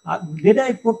 Did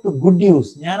I put to good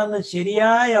use? ഞാനന്ന്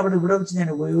ശരിയായി ഇവിടെ വെച്ച് ഞാൻ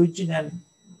ഉപയോഗിച്ചു. ഞാൻ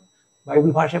ബൈബിൾ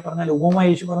ഭാഷയിൽ പറഞ്ഞാൽ, ഉപമ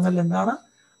യേശു പറഞ്ഞാൽ എന്താണ്?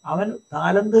 അവൻ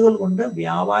താലന്തുകൾ കൊണ്ട്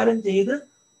വ്യാപാരം ചെയ്ത്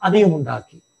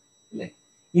അധികമുണ്ടാക്കി, അല്ലേ?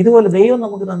 ഇതുപോലെ ദൈവം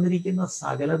നമുക്ക് തന്നിരിക്കുന്ന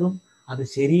സകലതും അത്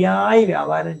ശരിയായി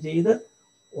വ്യാപാരം ചെയ്ത്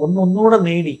ഒന്നൊന്നുകൂടെ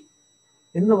നേടി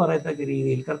എന്ന് പറയത്തക്ക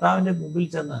രീതിയിൽ കർത്താവിന്റെ മുമ്പിൽ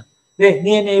ചെന്ന്,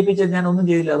 നീ എന്നെ ഏൽപ്പിച്ചത് ഞാൻ ഒന്നും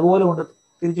ചെയ്തില്ല, അതുപോലെ കൊണ്ട്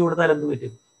തിരിച്ചു കൊടുത്താൽ എന്ത്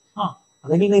പറ്റും?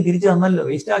 അതെങ്കിൽ നീ തിരിച്ചു തന്നല്ലോ,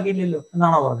 വേസ്റ്റ് ആക്കിയില്ലല്ലോ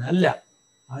എന്നാണോ പറഞ്ഞത്? അല്ല,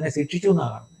 അവനെ ശിക്ഷിച്ചു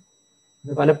എന്നാണ് കാണുന്നത്.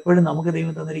 ഇത് പലപ്പോഴും നമുക്ക്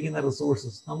ദൈവം തന്നിരിക്കുന്ന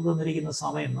റിസോഴ്സസ്, നമുക്ക് തന്നിരിക്കുന്ന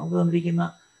സമയം, നമുക്ക് തന്നിരിക്കുന്ന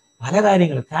പല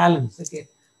കാര്യങ്ങൾ, ടാലൻസ് ഒക്കെ,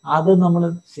 അത് നമ്മൾ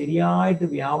ശരിയായിട്ട്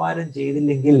വ്യാപാരം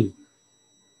ചെയ്തില്ലെങ്കിൽ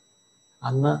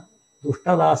അന്ന്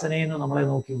ദുഷ്ടദാസനെ എന്ന് നമ്മളെ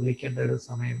നോക്കി വിളിക്കേണ്ട ഒരു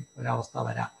സമയം, ഒരവസ്ഥ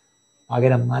വരാം.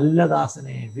 പകരം നല്ല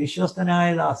ദാസനെ, വിശ്വസ്തനായ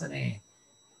ദാസനെ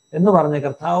എന്ന് പറഞ്ഞ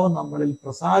കർത്താവ് നമ്മളിൽ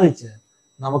പ്രസാദിച്ച്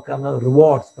നമുക്കന്ന്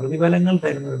റിവാർഡ്സ്, പ്രതിഫലങ്ങൾ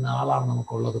തരുന്ന ഒരു നാളാണ്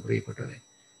നമുക്കുള്ളത് പ്രിയപ്പെട്ടവരെ.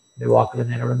 എൻ്റെ വാക്കുകൾ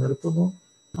ഞാനിവിടെ നിർത്തുന്നു.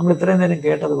 നമ്മൾ ഇത്രയും നേരം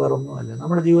കേട്ടത് വേറൊന്നുമല്ല.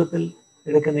 നമ്മുടെ ജീവിതത്തിൽ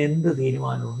എടുക്കുന്ന എന്ത്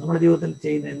തീരുമാനവും, നമ്മുടെ ജീവിതത്തിൽ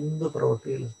ചെയ്യുന്ന എന്ത്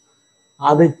പ്രവൃത്തികളും,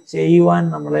 അത് ചെയ്യുവാൻ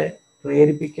നമ്മളെ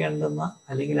പ്രേരിപ്പിക്കേണ്ടുന്ന,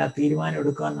 അല്ലെങ്കിൽ ആ തീരുമാനം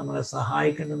എടുക്കാൻ നമ്മളെ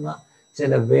സഹായിക്കേണ്ടുന്ന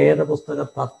ചില വേദപുസ്തക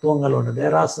തത്വങ്ങളുണ്ട്.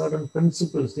 There are certain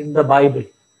principles in the Bible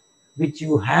which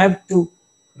you have to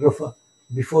refer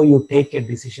before you take a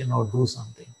decision or do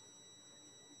something.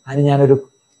 അതിന് ഞാനൊരു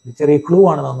ചെറിയ ക്ലൂ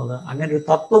ആണ് തന്നത്. അങ്ങനെ ഒരു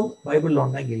തത്വം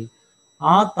ബൈബിളിലുണ്ടെങ്കിൽ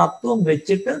ആ തത്വം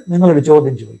വെച്ചിട്ട് നിങ്ങളൊരു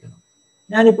ചോദ്യം ചോദിക്കണം.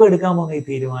 ഞാനിപ്പോൾ എടുക്കാൻ പോകുന്ന ഈ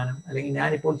തീരുമാനം, അല്ലെങ്കിൽ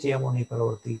ഞാനിപ്പോൾ ചെയ്യാൻ പോകുന്ന ഈ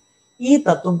പ്രവൃത്തി, ഈ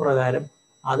തത്വം പ്രകാരം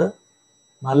അത്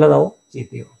നല്ലതോ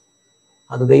ചീത്തയോ,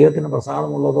 അത് ദൈവത്തിന്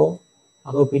പ്രസാദമുള്ളതോ,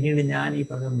 അതോ പിന്നീട് ഞാൻ ഈ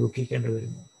പറഞ്ഞത് ദുഃഖിക്കേണ്ടി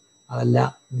വരുമോ? അതല്ല,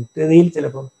 നിത്യതയിൽ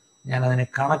ചിലപ്പം ഞാൻ അതിനെ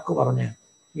കണക്ക് പറഞ്ഞ്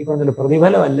ഈ പറഞ്ഞ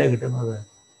പ്രതിഫലമല്ല കിട്ടുന്നത്,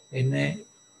 എന്നെ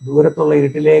ദൂരത്തുള്ള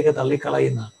ഇരുട്ടിലേക്ക്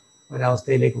തള്ളിക്കളയുന്ന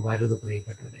ഒരവസ്ഥയിലേക്ക് വരരുത്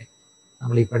പ്രിയപ്പെട്ടവരെ.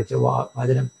 നമ്മൾ ഈ പഠിച്ച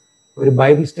വചനം ഒരു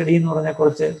ബൈബിൾ സ്റ്റഡി എന്ന് പറഞ്ഞാൽ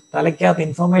കുറച്ച് തലയ്ക്കകത്ത്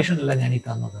ഇൻഫർമേഷൻ അല്ല ഞാൻ ഈ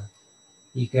തന്നത്.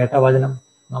 ഈ കേട്ട വചനം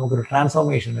നമുക്കൊരു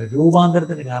ട്രാൻസ്ഫോർമേഷൻ, ഒരു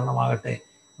രൂപാന്തരത്തിന് കാരണമാകട്ടെ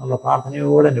എന്നുള്ള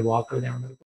പ്രാർത്ഥനയോടെ എൻ്റെ വാക്കുകൾ ഞാൻ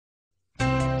നിർത്തുന്നു.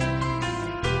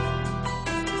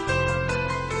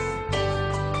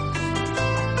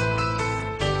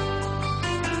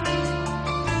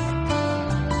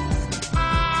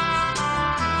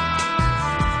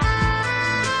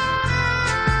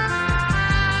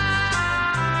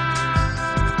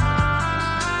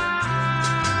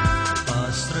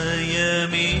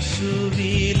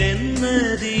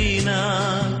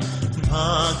 ആശ്രയമേശുവിലെന്നതിനാൽ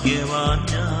ഭാഗ്യവാൻ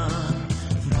ഞാൻ,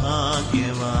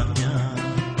 ഭാഗ്യവാൻ ഞാൻ.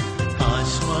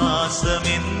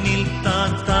 ആശ്വാസമെന്നിൽ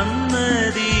താൻ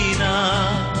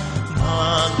തന്നതിനാൽ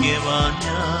ഭാഗ്യവാൻ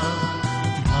ഞാൻ,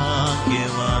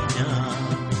 ഭാഗ്യവാൻ ഞാൻ.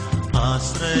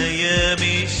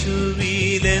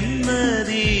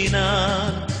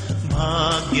 ആശ്രയമേശുവിലെന്നതിനാൽ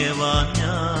ഭാഗ്യവാൻ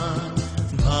ഞാൻ,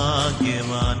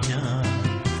 ഭാഗ്യവാൻ ഞാൻ.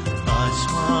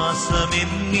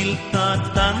 ആശ്വാസമെന്നിൽ താൻ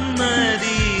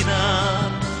തന്നതിനാൽ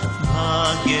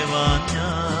ഭാഗ്യവാൻ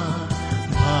ഞാൻ,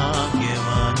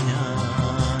 ഭാഗ്യവാൻ ഞാൻ.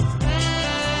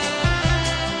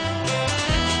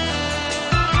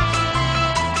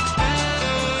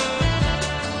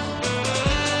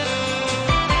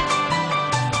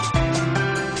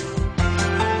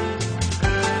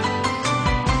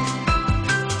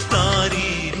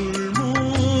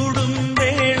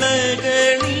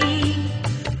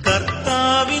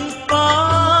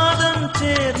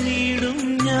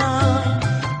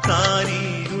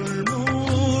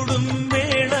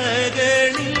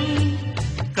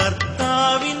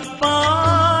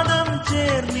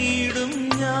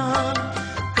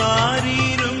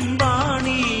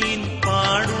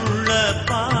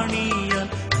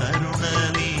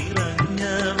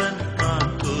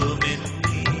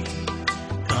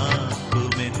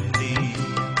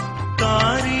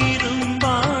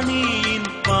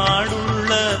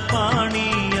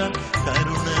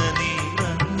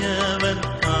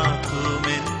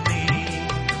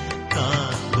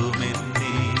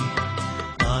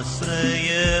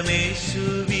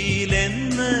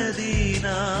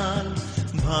 ആശ്രയമേശുവിലെന്നതിനാൽ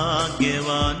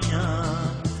ഭാഗ്യവാൻ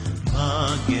ഞാൻ,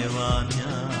 ഭാഗ്യവാൻ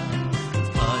ഞാൻ.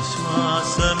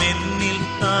 ആശ്വാസമെന്നിൽ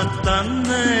താൻ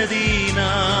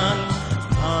തന്നതിനാൽ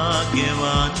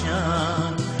ഭാഗ്യവാൻ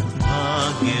ഞാൻ,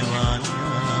 ഭാഗ്യവാൻ ഞാൻ.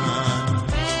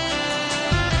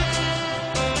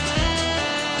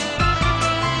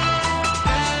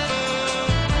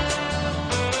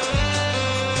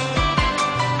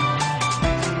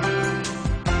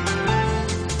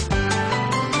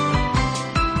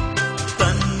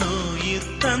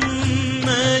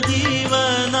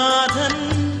 ജീവനാഥൻ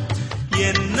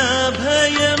എന്ന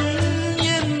ഭയം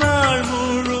എന്നാൾ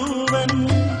മുഴുവൻ,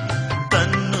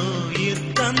 തന്നുയിർ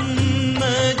തന്ന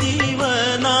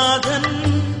ജീവനാഥൻ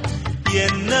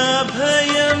എന്ന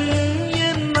ഭയം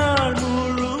എന്നാൾ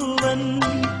മുഴുവൻ.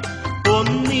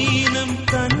 ഒന്നിനും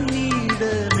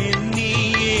തന്നീടമെന്നിയെ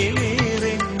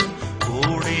വേറെങ്ങും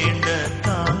ഓടേണ്ട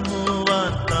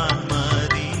താങ്ങുവാൻ താൻ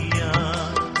മതിയാ,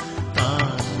 താൻ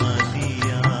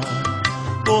മതിയാ.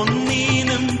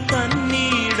 ഒന്നിനും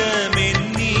തന്നീടമെന്നിയെ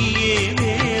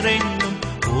വേറെങ്ങും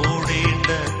ഓടേണ്ട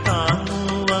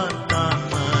താങ്ങുവാൻ താൻ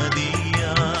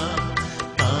മതിയാ,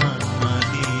 താൻ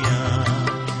മതിയാ.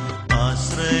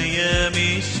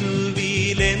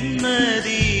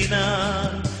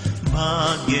 ആശ്രയമേശുവിലെന്നതിനാൽ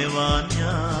ഭാഗ്യവാൻ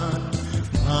ഞാൻ,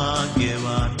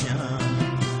 ഭാഗ്യവാൻ ഞാൻ.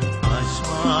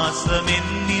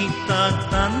 ആശ്വാസമെന്നിൽ താൻ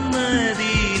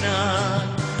തന്നതിനാൽ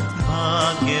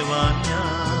ഭാഗ്യവാൻ ഞാൻ,